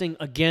entrusting,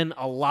 again,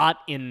 a lot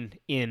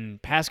in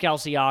Pascal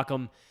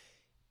Siakam,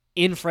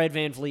 in Fred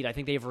VanVleet. I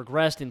think they've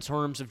regressed in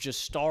terms of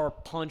just star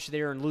punch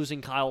there and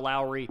losing Kyle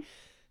Lowry.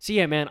 So,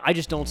 yeah, man, I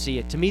just don't see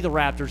it. To me, the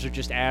Raptors are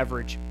just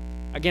average.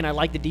 Again, I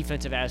like the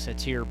defensive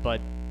assets here,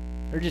 but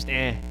they're just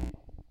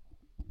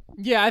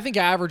Yeah, I think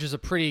average is a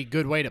pretty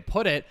good way to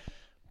put it,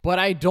 but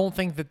I don't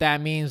think that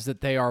means that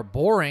they are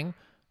boring,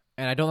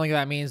 and I don't think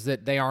that means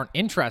that they aren't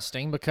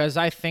interesting, because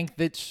I think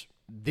that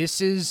this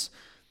is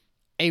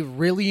a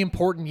really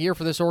important year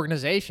for this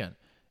organization,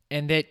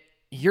 and that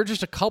you're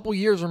just a couple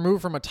years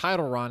removed from a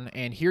title run,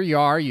 and here you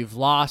are, you've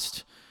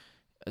lost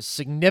a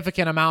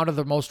significant amount of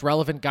the most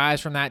relevant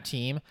guys from that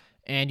team,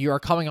 and you are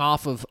coming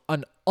off of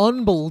an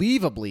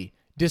unbelievably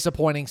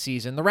disappointing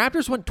season. The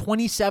Raptors went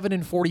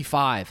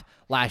 27-45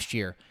 last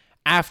year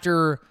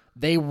after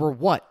they were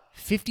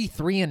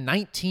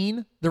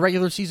 53-19 the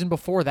regular season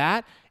before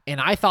that, and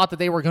I thought that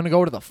they were going to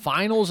go to the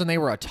finals and they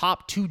were a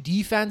top 2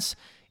 defense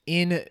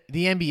in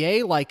the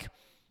NBA. Like,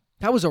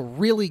 that was a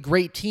really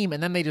great team,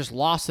 and then they just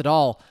lost it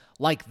all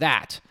like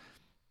that.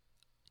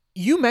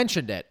 You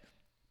mentioned it.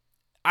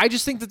 I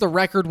just think that the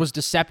record was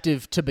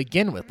deceptive to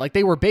begin with. Like,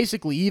 they were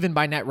basically even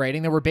by net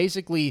rating. They were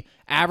basically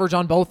average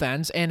on both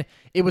ends, and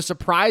it was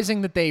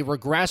surprising that they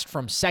regressed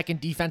from second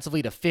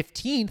defensively to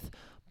 15th,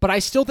 but I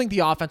still think the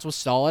offense was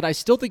solid. I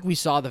still think we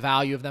saw the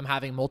value of them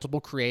having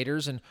multiple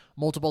creators and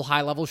multiple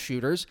high-level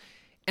shooters,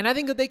 and I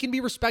think that they can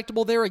be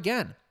respectable there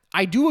again.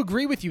 I do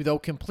agree with you, though,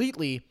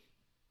 completely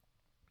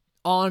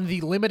on the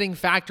limiting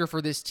factor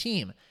for this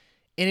team,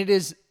 and it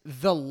is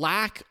the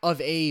lack of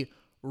a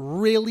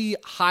really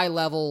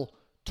high-level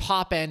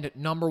top-end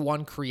number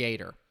one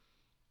creator.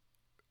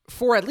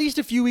 For at least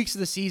a few weeks of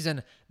the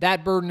season,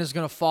 that burden is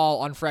going to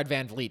fall on Fred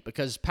VanVleet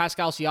because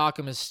Pascal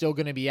Siakam is still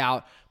going to be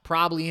out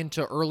probably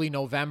into early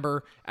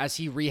November as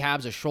he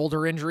rehabs a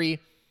shoulder injury,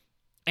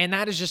 and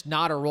that is just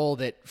not a role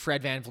that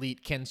Fred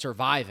VanVleet can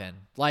survive in.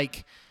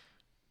 Like,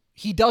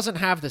 he doesn't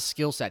have the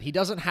skill set. He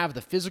doesn't have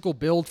the physical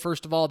build,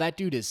 first of all. That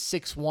dude is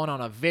 6'1" on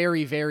a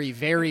very, very,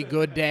 very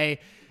good day,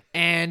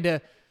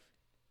 and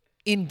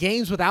in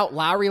games without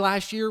Lowry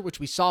last year, which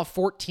we saw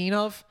 14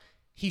 of,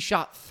 he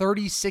shot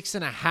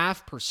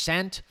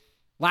 36.5%.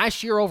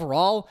 Last year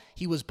overall,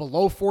 he was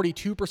below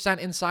 42%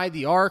 inside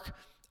the arc.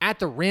 At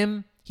the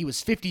rim, he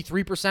was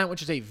 53%,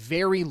 which is a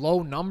very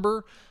low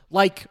number.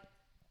 Like,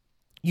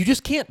 you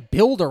just can't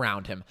build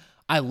around him.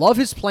 I love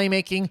his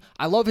playmaking.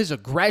 I love his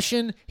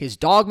aggression, his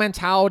dog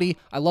mentality.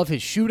 I love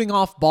his shooting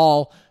off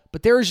ball.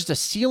 But there is just a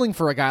ceiling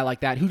for a guy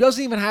like that who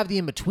doesn't even have the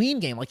in-between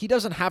game. Like, he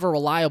doesn't have a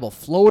reliable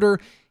floater.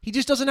 He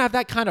just doesn't have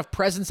that kind of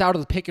presence out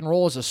of the pick and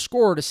roll as a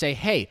scorer to say,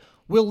 hey,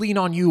 we'll lean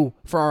on you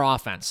for our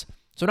offense.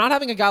 So not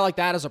having a guy like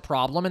that is a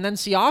problem. And then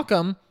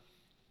Siakam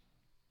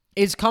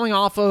is coming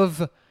off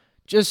of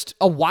just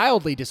a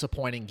wildly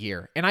disappointing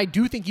year. And I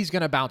do think he's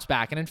going to bounce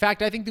back. And in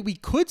fact, I think that we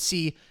could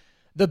see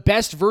the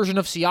best version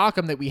of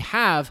Siakam that we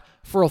have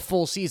for a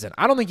full season.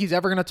 I don't think he's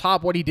ever going to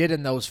top what he did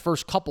in those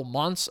first couple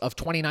months of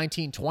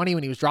 2019-20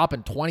 when he was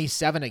dropping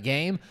 27 a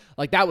game.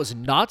 Like, that was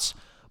nuts.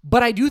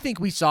 But I do think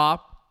we saw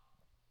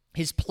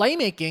his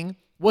playmaking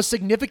was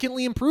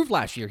significantly improved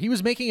last year. He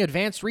was making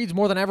advanced reads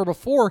more than ever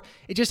before.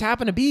 It just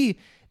happened to be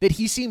that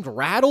he seemed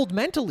rattled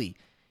mentally.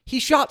 He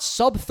shot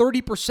sub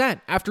 30%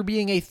 after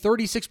being a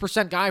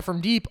 36% guy from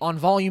deep on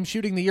volume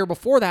shooting the year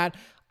before that.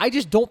 I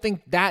just don't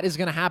think that is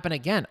going to happen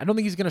again. I don't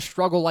think he's going to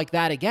struggle like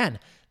that again.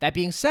 That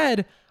being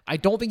said, I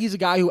don't think he's a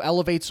guy who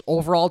elevates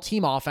overall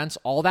team offense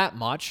all that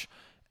much.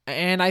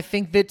 And I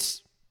think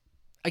that,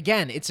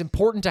 again, it's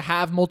important to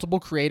have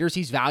multiple creators.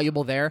 He's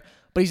valuable there,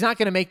 but he's not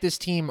going to make this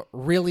team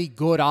really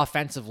good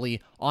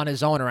offensively on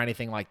his own or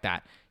anything like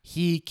that.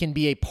 He can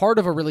be a part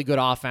of a really good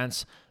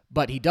offense,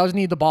 but he does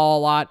need the ball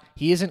a lot.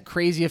 He isn't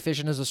crazy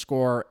efficient as a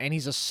scorer, and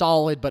he's a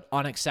solid but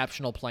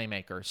unexceptional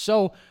playmaker.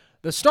 So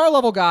the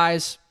star-level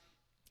guys,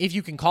 if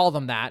you can call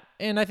them that,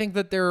 and I think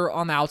that they're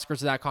on the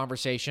outskirts of that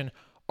conversation,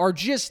 are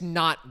just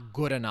not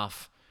good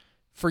enough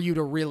for you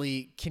to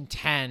really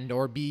contend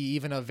or be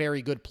even a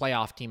very good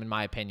playoff team, in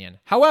my opinion.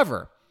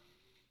 However,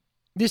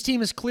 this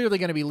team is clearly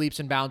going to be leaps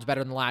and bounds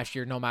better than last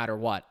year no matter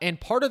what. And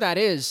part of that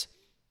is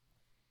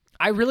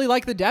I really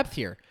like the depth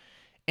here.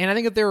 And I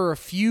think that there are a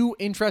few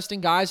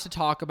interesting guys to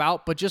talk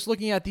about, but just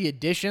looking at the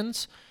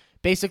additions,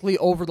 basically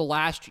over the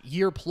last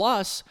year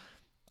plus,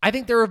 I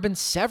think there have been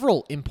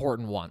several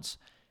important ones.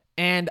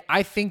 And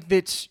I think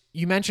that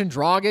you mentioned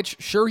Dragic.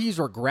 Sure, he's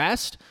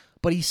regressed,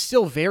 but he's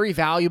still very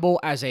valuable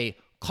as a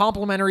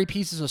complementary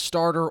piece as a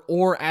starter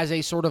or as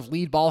a sort of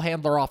lead ball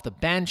handler off the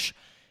bench.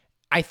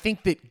 I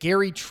think that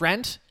Gary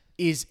Trent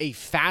is a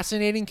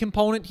fascinating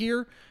component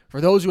here.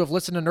 For those who have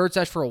listened to Nerd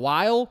Sesh for a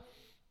while,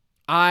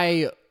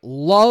 I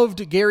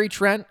loved Gary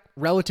Trent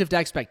relative to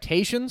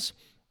expectations.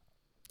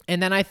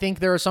 And then I think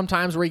there are some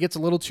times where he gets a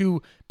little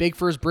too big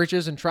for his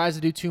britches and tries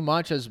to do too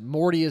much, as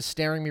Morty is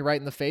staring me right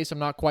in the face. I'm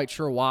not quite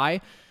sure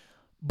why.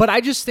 But I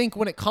just think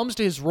when it comes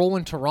to his role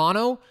in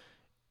Toronto,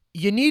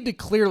 you need to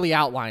clearly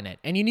outline it.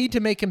 And you need to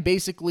make him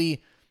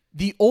basically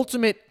the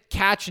ultimate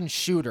catch and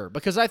shooter.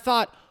 Because I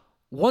thought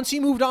once he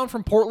moved on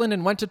from Portland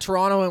and went to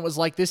Toronto and was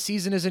like, this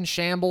season is in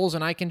shambles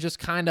and I can just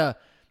kind of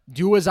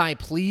do as I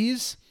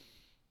please,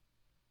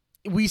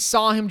 we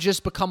saw him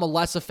just become a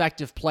less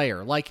effective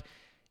player. Like,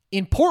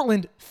 in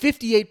Portland,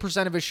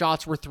 58% of his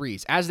shots were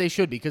threes, as they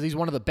should be, because he's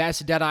one of the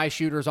best dead-eye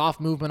shooters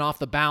off movement, off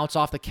the bounce,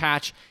 off the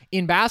catch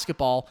in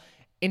basketball.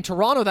 In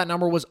Toronto, that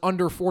number was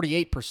under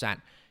 48%.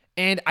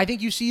 And I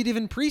think you see it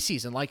even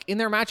preseason, like in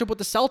their matchup with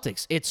the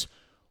Celtics. It's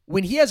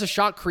when he has a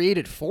shot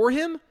created for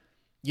him,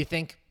 you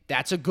think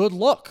that's a good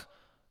look.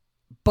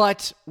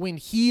 But when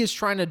he is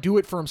trying to do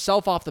it for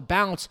himself off the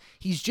bounce,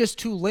 he's just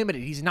too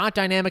limited. He's not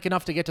dynamic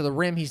enough to get to the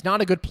rim. He's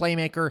not a good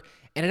playmaker.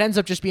 And it ends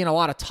up just being a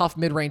lot of tough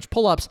mid-range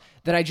pull-ups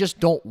that I just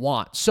don't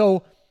want.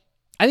 So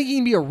I think he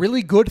can be a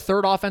really good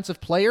third offensive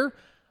player.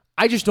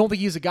 I just don't think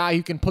he's a guy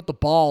who can put the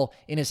ball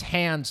in his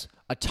hands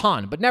a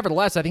ton. But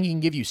nevertheless, I think he can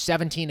give you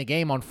 17 a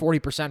game on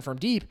 40% from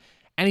deep.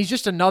 And he's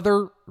just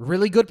another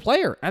really good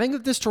player. I think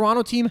that this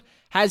Toronto team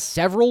has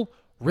several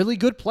really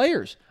good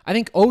players. I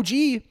think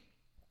OG,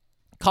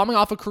 coming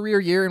off a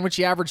career year in which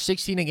he averaged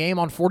 16 a game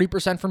on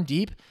 40% from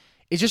deep,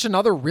 is just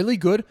another really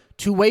good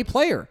two-way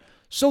player.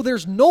 So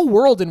there's no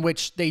world in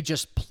which they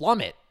just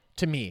plummet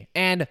to me.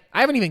 And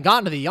I haven't even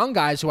gotten to the young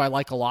guys who I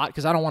like a lot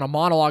because I don't want to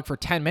monologue for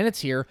 10 minutes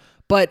here.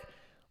 But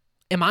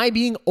am I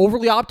being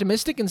overly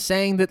optimistic in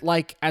saying that,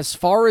 like, as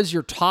far as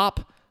your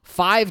top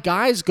 5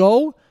 guys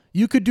go,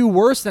 you could do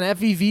worse than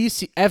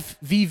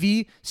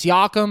FVV,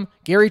 Siakam,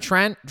 Gary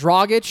Trent,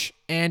 Dragic,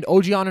 and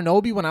OG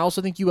Anunoby when I also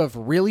think you have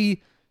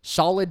really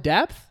solid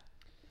depth?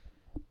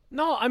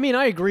 No, I mean,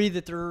 I agree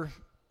that they're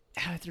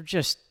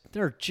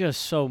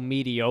just so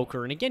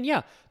mediocre. And again,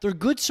 yeah, they're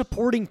good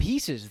supporting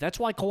pieces. That's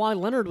why Kawhi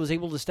Leonard was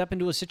able to step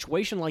into a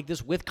situation like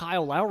this with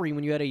Kyle Lowry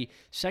when you had a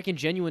second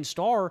genuine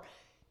star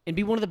and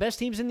be one of the best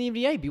teams in the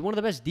NBA, be one of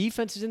the best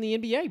defenses in the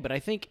NBA. But I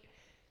think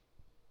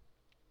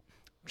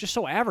just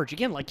so average.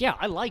 Again, like, yeah,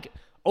 I like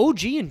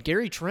OG and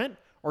Gary Trent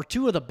are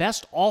two of the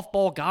best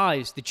off-ball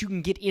guys that you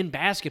can get in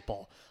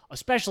basketball,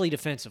 especially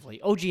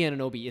defensively. OG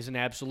Anunoby is an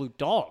absolute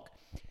dog.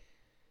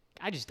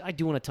 I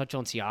do want to touch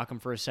on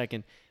Siakam for a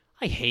second.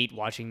 I hate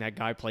watching that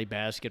guy play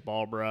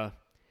basketball, bruh.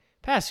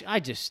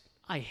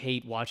 I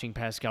hate watching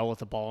Pascal with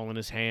the ball in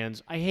his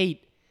hands.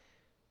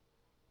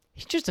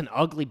 He's just an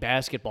ugly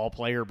basketball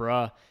player,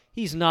 bruh.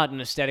 He's not an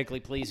aesthetically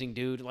pleasing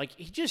dude. Like,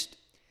 he's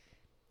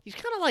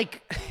kind of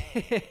like,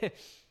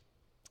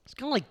 he's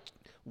kind of like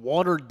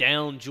watered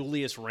down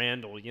Julius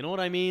Randle. You know what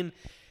I mean?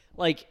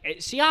 Like,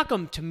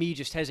 Siakam, to me,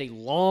 just has a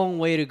long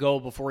way to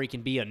go before he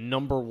can be a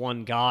number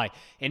one guy.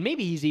 And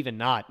maybe he's even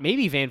not.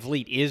 Maybe Van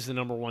Vliet is the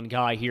number one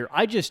guy here.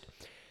 I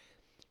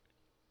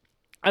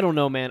don't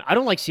know, man. I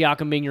don't like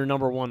Siakam being your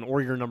number one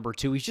or your number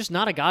two. He's just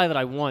not a guy that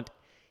I want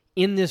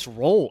in this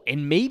role.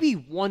 And maybe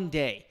one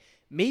day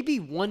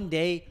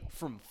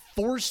from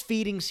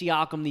force-feeding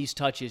Siakam these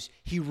touches,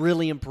 he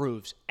really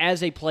improves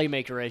as a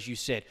playmaker, as you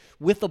said,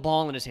 with the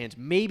ball in his hands.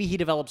 Maybe he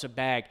develops a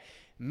bag.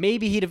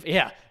 Maybe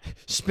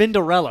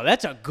Spinderella.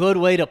 That's a good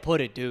way to put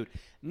it, dude.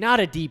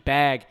 Not a deep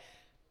bag.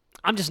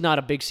 I'm just not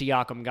a big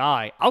Siakam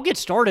guy. I'll get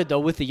started,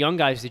 though, with the young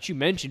guys that you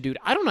mentioned, dude.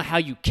 I don't know how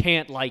you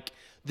can't like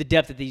the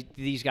depth that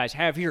these guys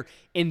have here.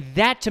 And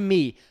that, to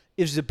me,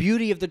 is the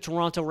beauty of the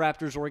Toronto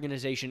Raptors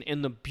organization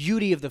and the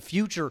beauty of the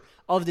future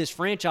of this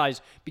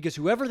franchise, because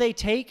whoever they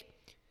take,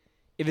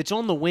 if it's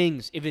on the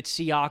wings, if it's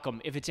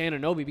Siakam, if it's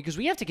Anunoby, because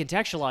we have to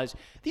contextualize,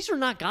 these are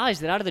not guys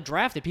that out of the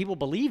draft that people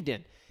believed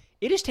in.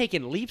 It has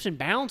taken leaps and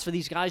bounds for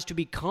these guys to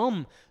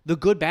become the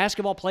good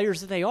basketball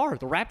players that they are.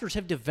 The Raptors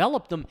have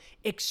developed them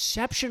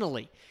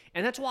exceptionally.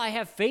 And that's why I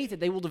have faith that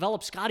they will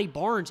develop Scotty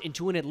Barnes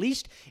into at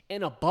least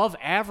an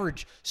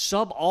above-average,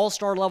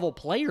 sub-all-star level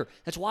player.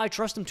 That's why I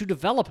trust them to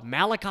develop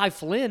Malachi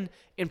Flynn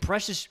and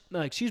Precious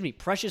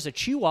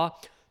Achiuwa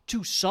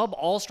to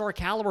sub-all-star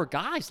caliber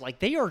guys. Like,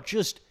 they are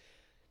just...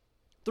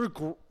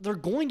 They're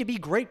going to be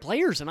great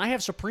players, and I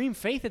have supreme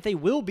faith that they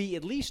will be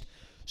at least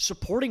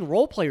supporting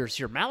role players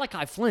here.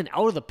 Malachi Flynn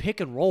out of the pick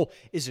and roll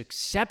is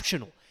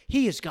exceptional.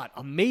 He has got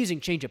amazing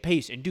change of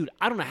pace. And, dude,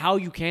 I don't know how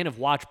you can have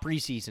watched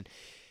preseason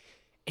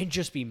and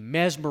just be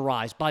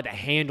mesmerized by the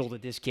handle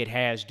that this kid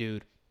has,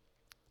 dude.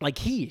 Like,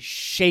 he is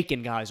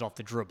shaking guys off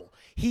the dribble.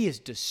 He is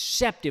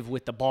deceptive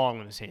with the ball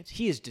in his hands.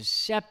 He is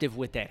deceptive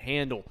with that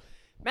handle.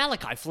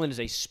 Malachi Flynn is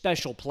a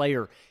special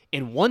player.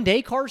 And one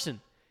day,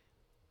 Carson,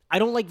 I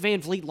don't like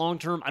Van Vliet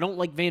long-term. I don't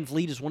like Van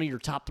Vliet as one of your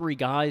top 3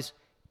 guys.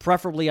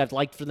 Preferably, I'd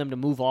like for them to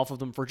move off of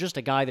them for just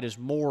a guy that is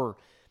more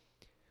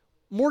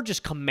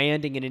just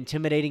commanding and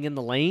intimidating in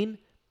the lane.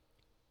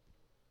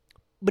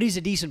 But he's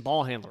a decent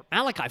ball handler.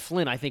 Malachi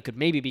Flynn, I think, could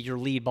maybe be your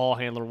lead ball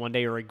handler one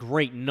day or a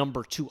great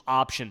number 2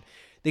 option.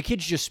 The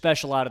kid's just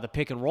special out of the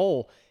pick and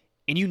roll,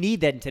 and you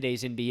need that in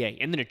today's NBA.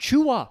 And then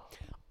Achiuwa,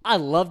 I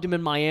loved him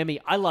in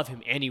Miami. I love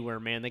him anywhere,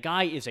 man. The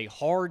guy is a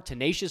hard,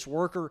 tenacious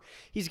worker.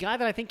 He's a guy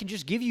that I think can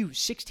just give you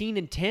 16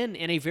 and 10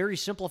 in a very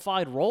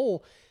simplified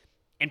role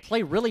and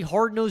play really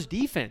hard-nosed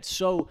defense.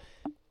 So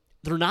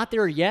they're not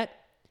there yet,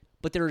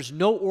 but there is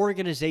no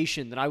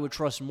organization that I would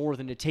trust more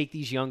than to take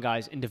these young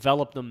guys and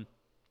develop them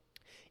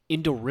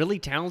into really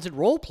talented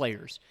role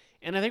players.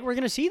 And I think we're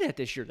going to see that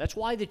this year. That's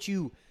why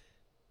you're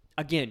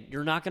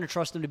not going to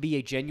trust them to be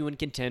a genuine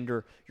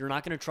contender. You're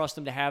not going to trust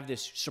them to have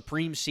this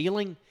supreme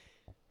ceiling.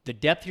 The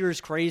depth here is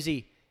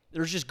crazy.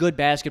 There's just good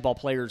basketball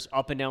players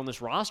up and down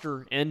this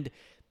roster, and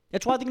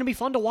that's why they're going to be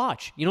fun to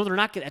watch. You know,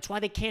 that's why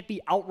they can't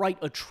be outright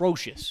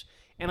atrocious.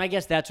 And I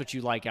guess that's what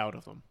you like out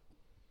of them.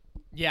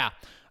 Yeah,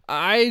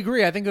 I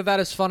agree. I think that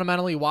is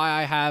fundamentally why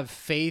I have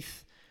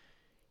faith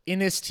in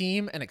this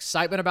team and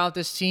excitement about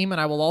this team. And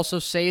I will also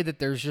say that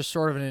there's just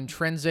sort of an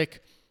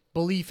intrinsic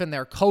belief in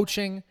their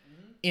coaching,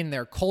 in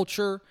their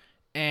culture,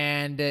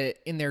 and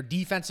in their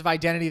defensive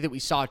identity that we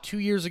saw 2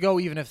 years ago,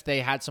 even if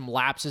they had some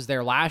lapses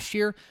there last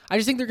year. I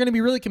just think they're going to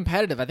be really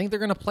competitive. I think they're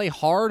going to play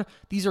hard.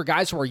 These are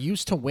guys who are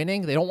used to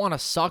winning. They don't want to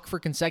suck for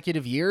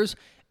consecutive years,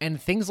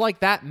 and things like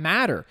that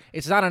matter.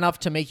 It's not enough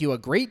to make you a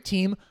great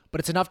team, but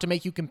it's enough to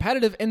make you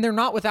competitive, and they're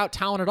not without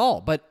talent at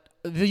all. But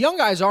the young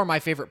guys are my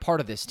favorite part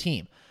of this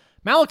team.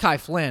 Malachi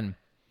Flynn,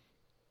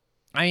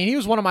 I mean, he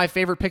was one of my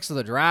favorite picks of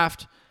the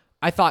draft.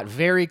 I thought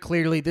very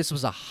clearly this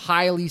was a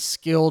highly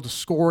skilled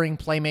scoring,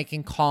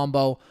 playmaking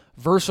combo,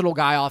 versatile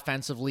guy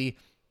offensively,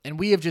 and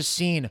we have just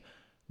seen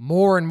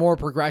more and more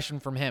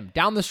progression from him.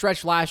 Down the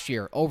stretch last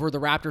year, over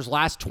the Raptors'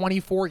 last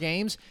 24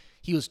 games,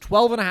 he was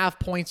 12.5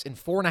 points and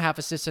 4.5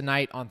 assists a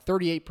night on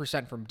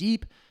 38% from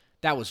deep.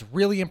 That was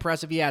really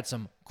impressive. He had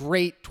some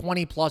great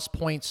 20-plus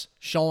points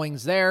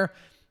showings there.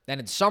 Then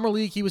in Summer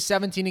League, he was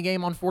 17 a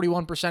game on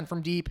 41%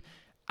 from deep.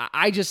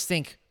 I just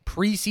think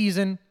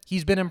preseason,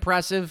 he's been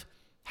impressive.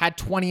 Had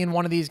 20 in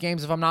one of these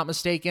games, if I'm not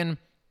mistaken.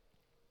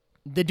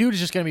 The dude is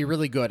just going to be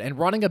really good. And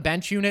running a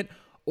bench unit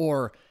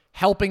or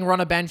helping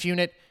run a bench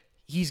unit,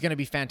 he's going to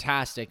be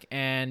fantastic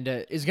and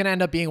is going to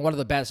end up being one of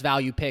the best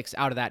value picks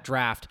out of that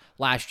draft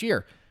last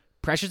year.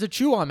 Precious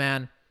Achiuwa,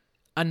 man.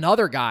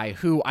 Another guy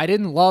who I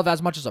didn't love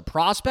as much as a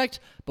prospect,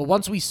 but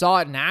once we saw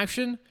it in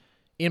action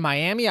in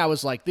Miami, I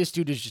was like, this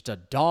dude is just a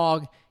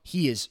dog.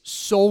 He is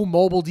so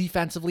mobile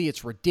defensively.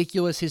 It's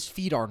ridiculous. His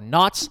feet are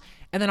nuts.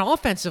 And then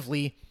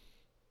offensively,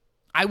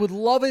 I would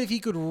love it if he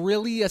could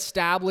really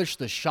establish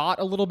the shot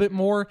a little bit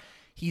more.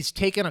 He's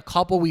taken a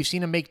couple. We've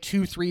seen him make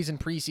 2 threes in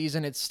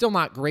preseason. It's still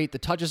not great. The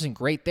touch isn't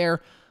great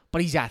there,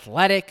 but he's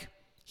athletic.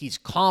 He's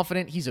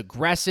confident. He's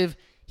aggressive.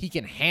 He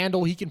can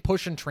handle. He can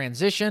push in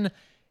transition.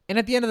 And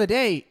at the end of the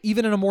day,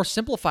 even in a more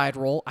simplified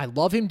role, I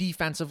love him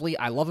defensively.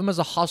 I love him as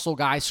a hustle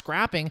guy,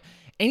 scrapping,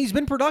 and he's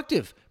been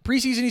productive.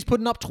 Preseason, he's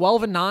putting up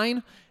 12 and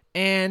 9,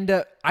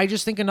 and I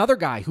just think another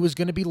guy who is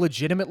going to be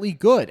legitimately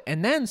good.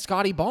 And then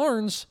Scotty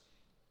Barnes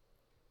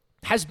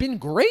has been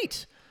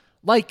great.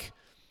 Like,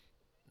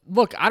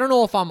 look, I don't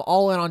know if I'm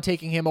all in on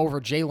taking him over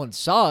Jalen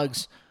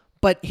Suggs,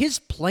 but his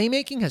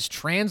playmaking has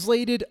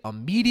translated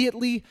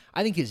immediately.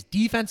 I think his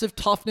defensive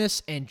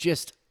toughness and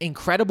just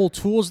incredible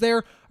tools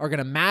there are going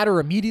to matter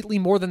immediately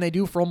more than they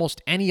do for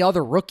almost any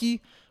other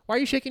rookie. Why are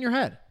you shaking your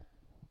head?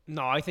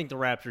 No, I think the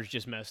Raptors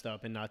just messed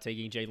up in not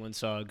taking Jalen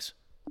Suggs.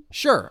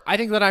 Sure. I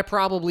think that I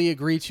probably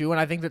agree too, and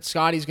I think that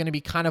Scotty's going to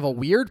be kind of a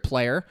weird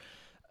player,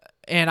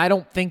 and I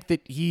don't think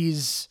that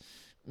he's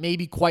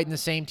maybe quite in the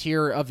same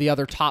tier of the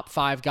other top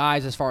 5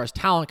 guys as far as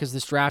talent, because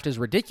this draft is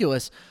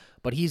ridiculous,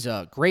 but he's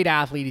a great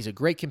athlete. He's a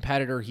great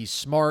competitor. He's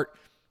smart.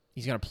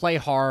 He's going to play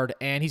hard,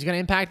 and he's going to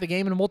impact the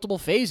game in multiple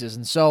phases.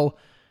 And so,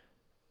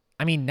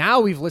 I mean, now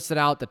we've listed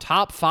out the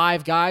top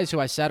 5 guys who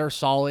I said are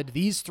solid,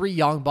 these 3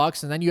 young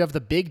bucks, and then you have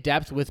the big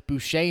depth with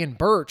Boucher and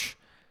Birch.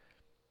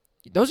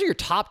 Those are your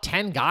top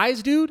 10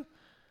 guys, dude.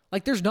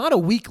 Like, there's not a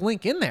weak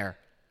link in there.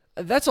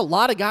 That's a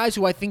lot of guys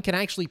who I think can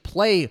actually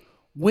play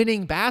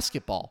winning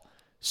basketball.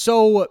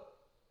 So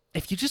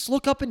if you just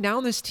look up and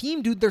down this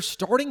team, dude, they're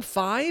starting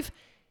 5.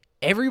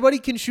 Everybody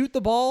can shoot the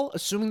ball,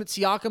 assuming that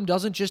Siakam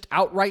doesn't just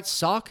outright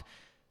suck.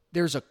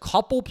 There's a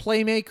couple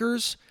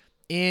playmakers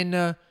in,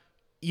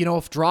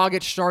 if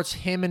Dragic starts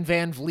him and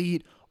Van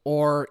Vliet,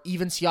 or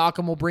even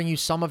Siakam will bring you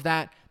some of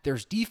that.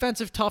 There's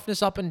defensive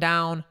toughness up and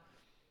down.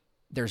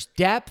 There's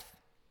depth.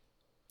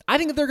 I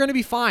think that they're going to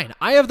be fine.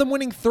 I have them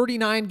winning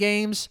 39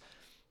 games.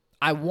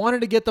 I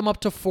wanted to get them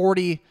up to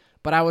 40,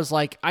 but I was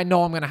like, I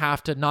know I'm going to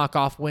have to knock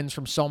off wins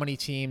from so many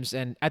teams.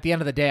 And at the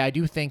end of the day, I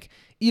do think,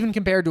 even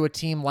compared to a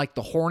team like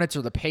the Hornets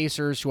or the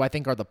Pacers, who I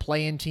think are the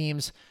play-in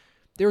teams,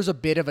 there's a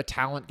bit of a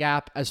talent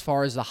gap as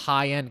far as the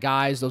high-end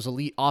guys, those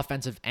elite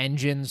offensive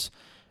engines.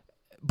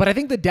 But I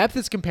think the depth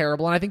is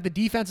comparable, and I think the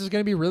defense is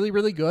going to be really,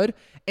 really good.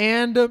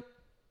 And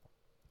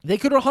they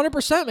could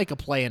 100% make a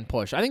play-in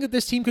push. I think that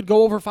this team could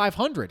go over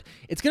 500.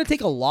 It's going to take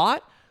a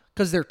lot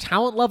because their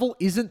talent level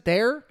isn't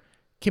there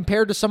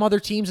compared to some other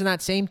teams in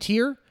that same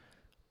tier.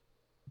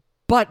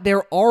 But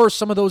there are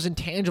some of those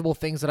intangible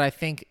things that I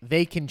think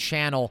they can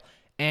channel,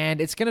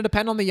 and it's going to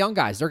depend on the young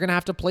guys. They're going to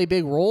have to play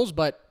big roles,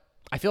 but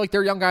I feel like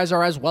their young guys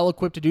are as well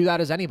equipped to do that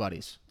as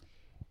anybody's.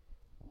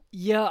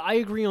 Yeah, I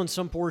agree on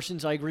some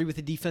portions. I agree with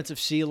the defensive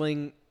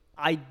ceiling.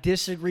 I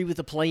disagree with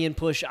the play-in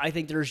push. I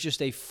think there's just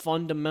a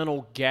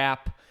fundamental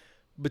gap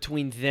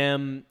between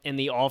them and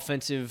the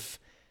offensive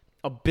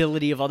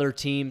ability of other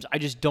teams. I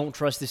just don't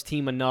trust this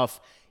team enough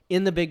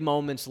in the big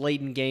moments, late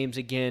in games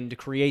again, to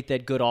create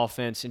that good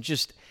offense and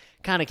just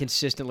kind of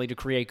consistently to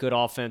create good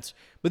offense.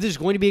 But this is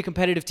going to be a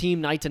competitive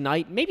team night to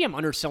night. Maybe I'm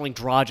underselling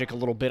Dragic a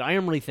little bit. I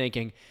am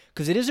rethinking,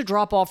 because it is a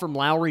drop-off from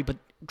Lowry, but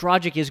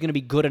Dragic is going to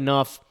be good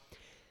enough.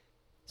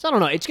 So I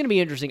don't know. It's going to be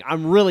interesting.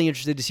 I'm really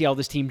interested to see how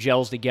this team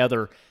gels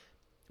together.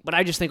 But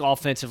I just think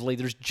offensively,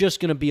 there's just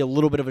going to be a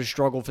little bit of a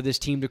struggle for this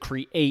team to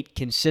create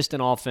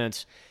consistent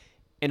offense,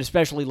 and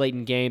especially late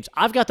in games.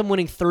 I've got them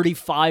winning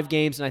 35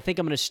 games, and I think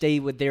I'm going to stay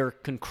with there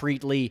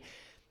concretely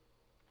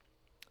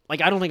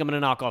Like, I don't think I'm going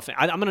to knock off.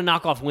 I'm going to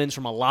knock off wins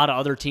from a lot of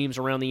other teams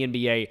around the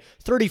NBA.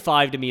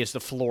 35 to me is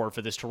the floor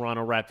for this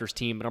Toronto Raptors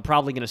team, but I'm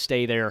probably going to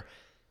stay there.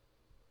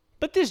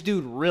 But this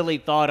dude really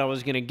thought I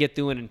was going to get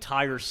through an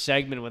entire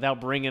segment without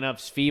bringing up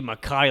Svi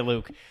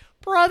Mykhailiuk.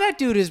 Bro, that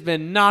dude has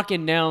been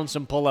knocking down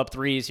some pull-up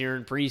threes here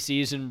in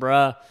preseason,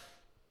 bruh.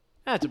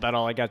 That's about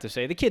all I got to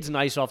say. The kid's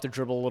nice off the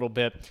dribble a little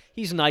bit.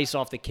 He's nice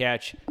off the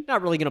catch.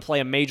 Not really going to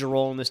play a major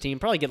role in this team.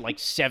 Probably get like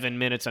 7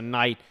 minutes a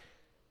night.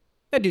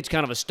 That dude's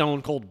kind of a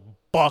stone-cold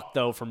buck,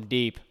 though, from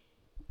deep.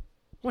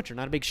 What, you're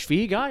not a big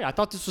Svi guy? I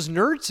thought this was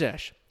Nerd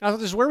Sesh. I thought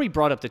this is where we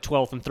brought up the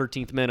 12th and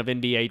 13th men of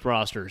NBA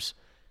rosters.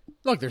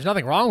 Look, there's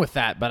nothing wrong with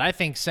that, but I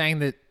think saying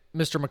that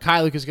Mr.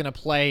 Mykhailiuk is going to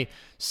play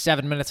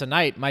 7 minutes a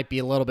night might be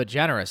a little bit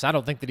generous. I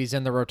don't think that he's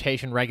in the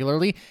rotation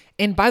regularly.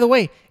 And by the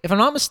way, if I'm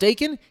not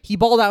mistaken, he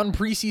balled out in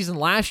preseason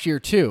last year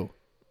too.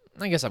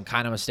 I guess I'm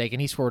kind of mistaken.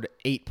 He scored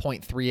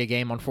 8.3 a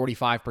game on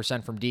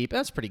 45% from deep.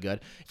 That's pretty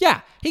good.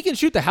 Yeah, he can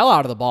shoot the hell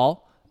out of the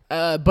ball,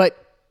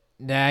 but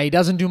he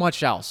doesn't do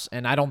much else,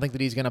 and I don't think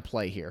that he's going to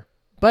play here.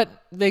 But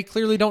they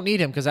clearly don't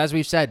need him because, as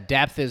we've said,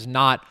 depth is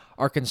not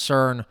our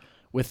concern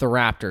with the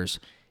Raptors.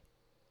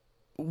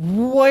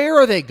 Where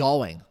are they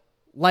going?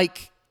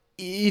 Like,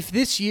 if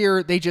this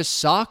year they just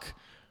suck,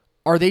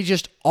 are they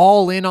just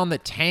all in on the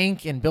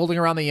tank and building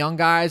around the young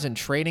guys and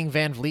trading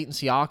Van Vliet and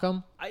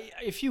Siakam?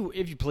 If you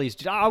please,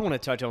 I want to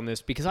touch on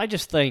this because I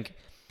just think,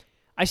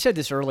 I said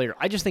this earlier,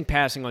 I just think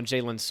passing on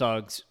Jalen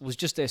Suggs was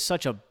just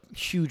such a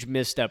huge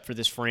misstep for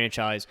this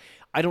franchise.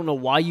 I don't know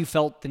why you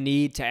felt the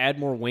need to add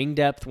more wing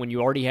depth when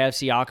you already have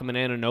Siakam and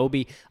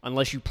Anunoby,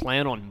 unless you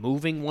plan on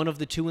moving one of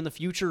the two in the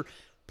future.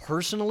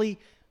 Personally,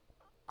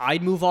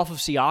 I'd move off of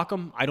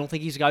Siakam. I don't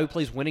think he's a guy who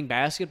plays winning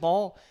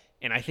basketball,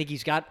 and I think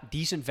he's got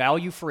decent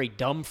value for a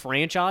dumb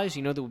franchise,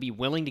 that would be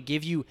willing to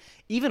give you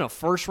even a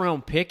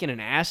first-round pick and an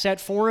asset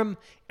for him,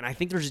 and I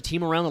think there's a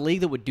team around the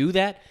league that would do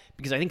that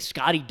because I think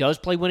Scotty does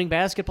play winning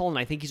basketball, and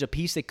I think he's a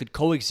piece that could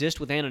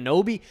coexist with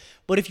Anunoby.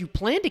 But if you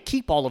plan to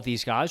keep all of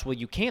these guys, well,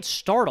 you can't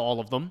start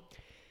all of them.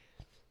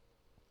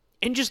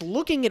 And just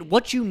looking at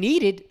what you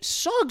needed,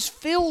 Suggs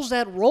fills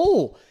that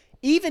role,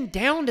 even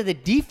down to the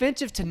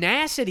defensive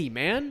tenacity,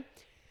 man.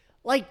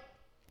 Like,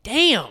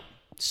 damn,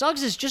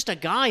 Suggs is just a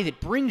guy that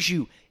brings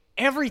you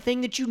everything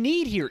that you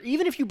need here.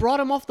 Even if you brought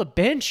him off the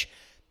bench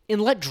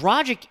and let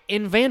Dragic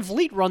and Van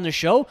Vliet run the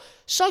show,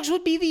 Suggs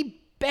would be the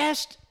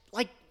best,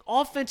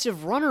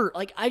 offensive runner.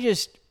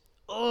 It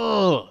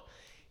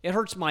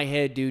hurts my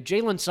head, dude.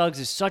 Jalen Suggs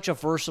is such a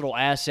versatile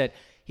asset.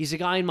 He's a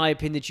guy, in my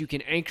opinion, that you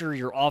can anchor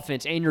your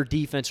offense and your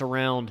defense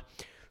around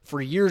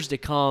for years to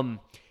come.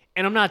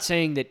 And I'm not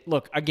saying that,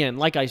 look, again,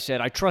 like I said,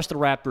 I trust the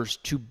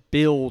Raptors to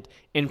build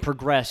and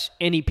progress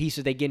any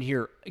pieces they get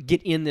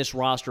in this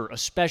roster,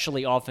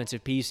 especially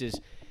offensive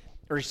pieces,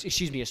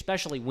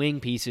 especially wing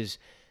pieces.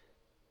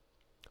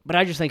 But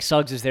I just think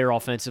Suggs is there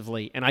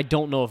offensively, and I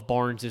don't know if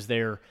Barnes is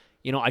there.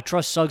 I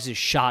trust Suggs'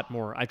 shot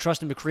more. I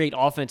trust him to create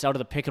offense out of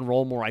the pick and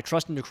roll more. I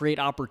trust him to create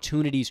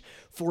opportunities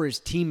for his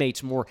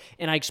teammates more.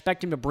 And I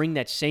expect him to bring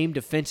that same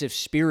defensive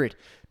spirit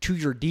to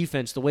your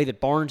defense the way that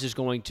Barnes is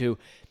going to.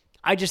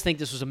 I just think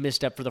this was a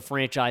misstep for the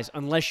franchise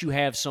unless you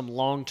have some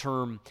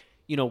long-term,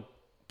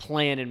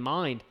 plan in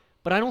mind.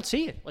 But I don't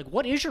see it.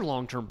 What is your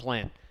long-term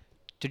plan?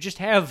 To just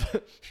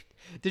have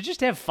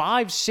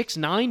 5, 6,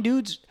 9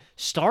 dudes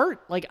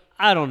start?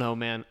 I don't know,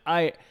 man.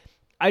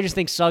 I just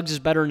think Suggs is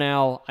better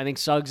now. I think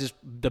Suggs is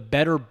the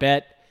better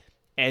bet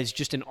as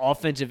just an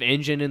offensive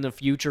engine in the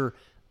future.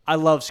 I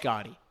love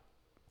Scotty.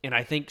 And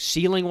I think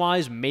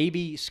ceiling-wise,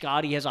 maybe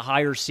Scotty has a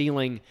higher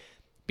ceiling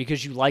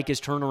because you like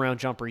his turnaround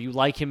jumper. You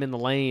like him in the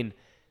lane.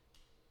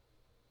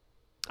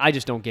 I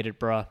just don't get it,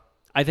 bruh.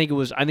 I think it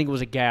was a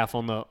gaffe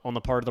on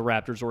the part of the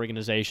Raptors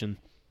organization.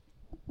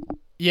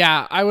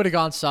 Yeah, I would have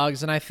gone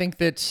Suggs, and I think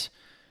that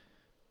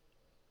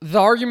the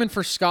argument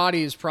for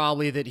Scotty is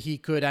probably that he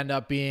could end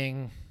up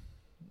being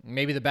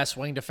maybe the best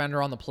wing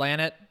defender on the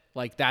planet.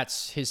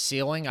 That's his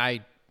ceiling.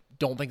 I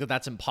don't think that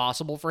that's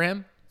impossible for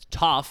him. It's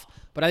tough,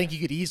 but I think he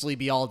could easily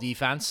be all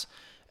defense.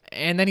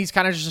 And then he's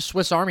kind of just a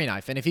Swiss Army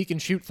knife. And if he can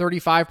shoot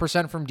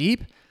 35% from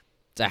deep,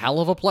 it's a hell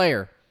of a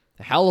player.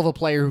 A hell of a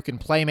player who can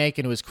play make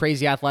and who is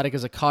crazy athletic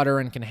as a cutter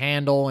and can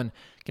handle and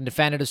can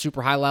defend at a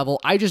super high level.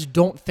 I just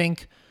don't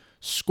think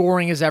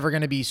scoring is ever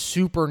going to be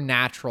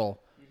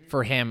supernatural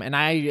for him. And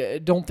I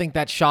don't think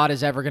that shot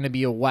is ever going to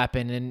be a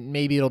weapon, and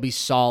maybe it'll be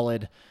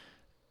solid.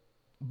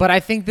 But I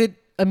think that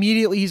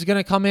immediately he's going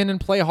to come in and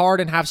play hard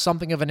and have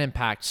something of an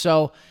impact.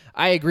 So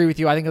I agree with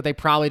you. I think that they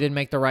probably didn't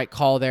make the right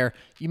call there.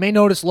 You may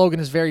notice Logan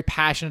is very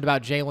passionate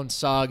about Jalen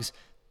Suggs.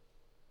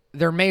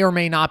 There may or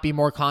may not be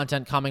more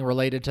content coming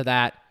related to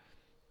that.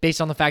 Based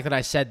on the fact that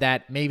I said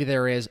that, maybe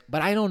there is.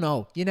 But I don't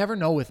know. You never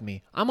know with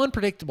me. I'm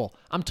unpredictable.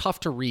 I'm tough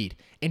to read.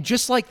 And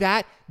just like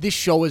that, this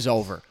show is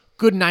over.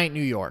 Good night,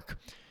 New York.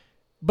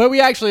 But we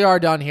actually are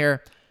done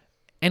here.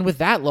 And with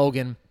that,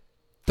 Logan,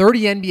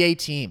 30 NBA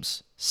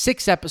teams.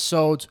 6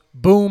 episodes,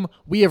 boom,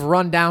 we have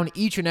run down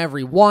each and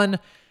every one.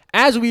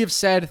 As we have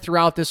said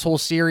throughout this whole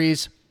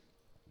series,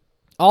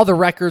 all the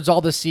records,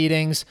 all the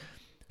seedings,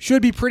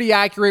 should be pretty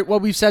accurate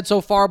what we've said so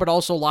far, but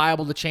also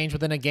liable to change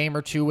within a game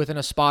or two, within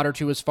a spot or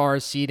two as far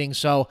as seeding.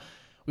 So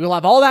we will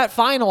have all that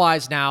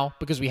finalized now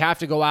because we have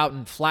to go out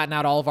and flatten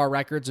out all of our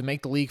records and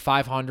make the league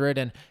 500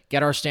 and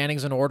get our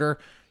standings in order.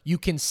 You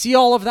can see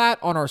all of that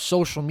on our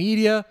social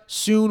media.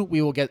 Soon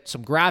we will get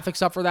some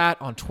graphics up for that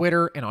on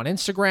Twitter and on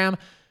Instagram,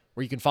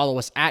 where you can follow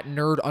us at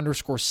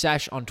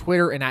nerd_sesh on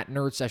Twitter and at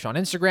nerdsesh on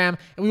Instagram.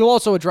 And we will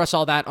also address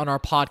all that on our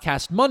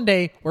podcast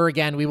Monday, where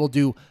again, we will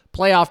do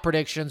playoff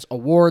predictions,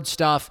 award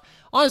stuff.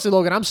 Honestly,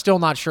 Logan, I'm still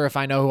not sure if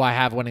I know who I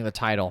have winning the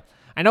title.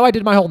 I know I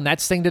did my whole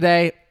Nets thing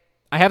today.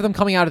 I have them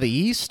coming out of the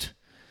East.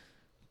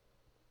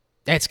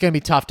 It's going to be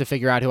tough to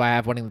figure out who I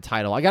have winning the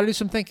title. I got to do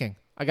some thinking.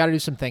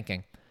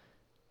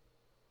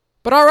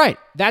 But all right,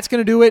 that's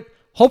going to do it.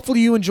 Hopefully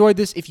you enjoyed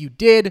this. If you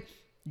did,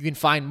 you can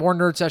find more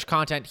Nerd Sesh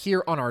content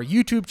here on our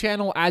YouTube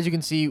channel. As you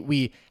can see,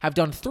 we have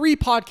done 3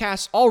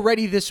 podcasts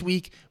already this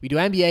week. We do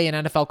NBA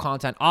and NFL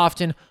content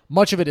often.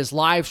 Much of it is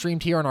live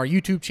streamed here on our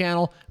YouTube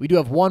channel. We do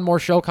have one more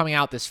show coming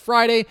out this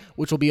Friday,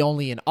 which will be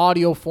only in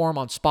audio form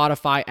on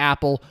Spotify,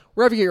 Apple,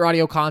 wherever you get your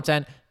audio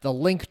content. The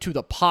link to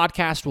the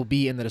podcast will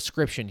be in the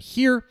description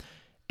here.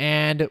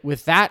 And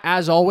with that,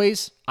 as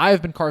always, I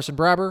have been Carson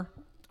Braber.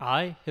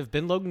 I have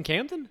been Logan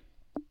Camden.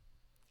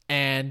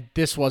 And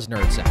this was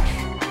Nerd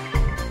Sesh.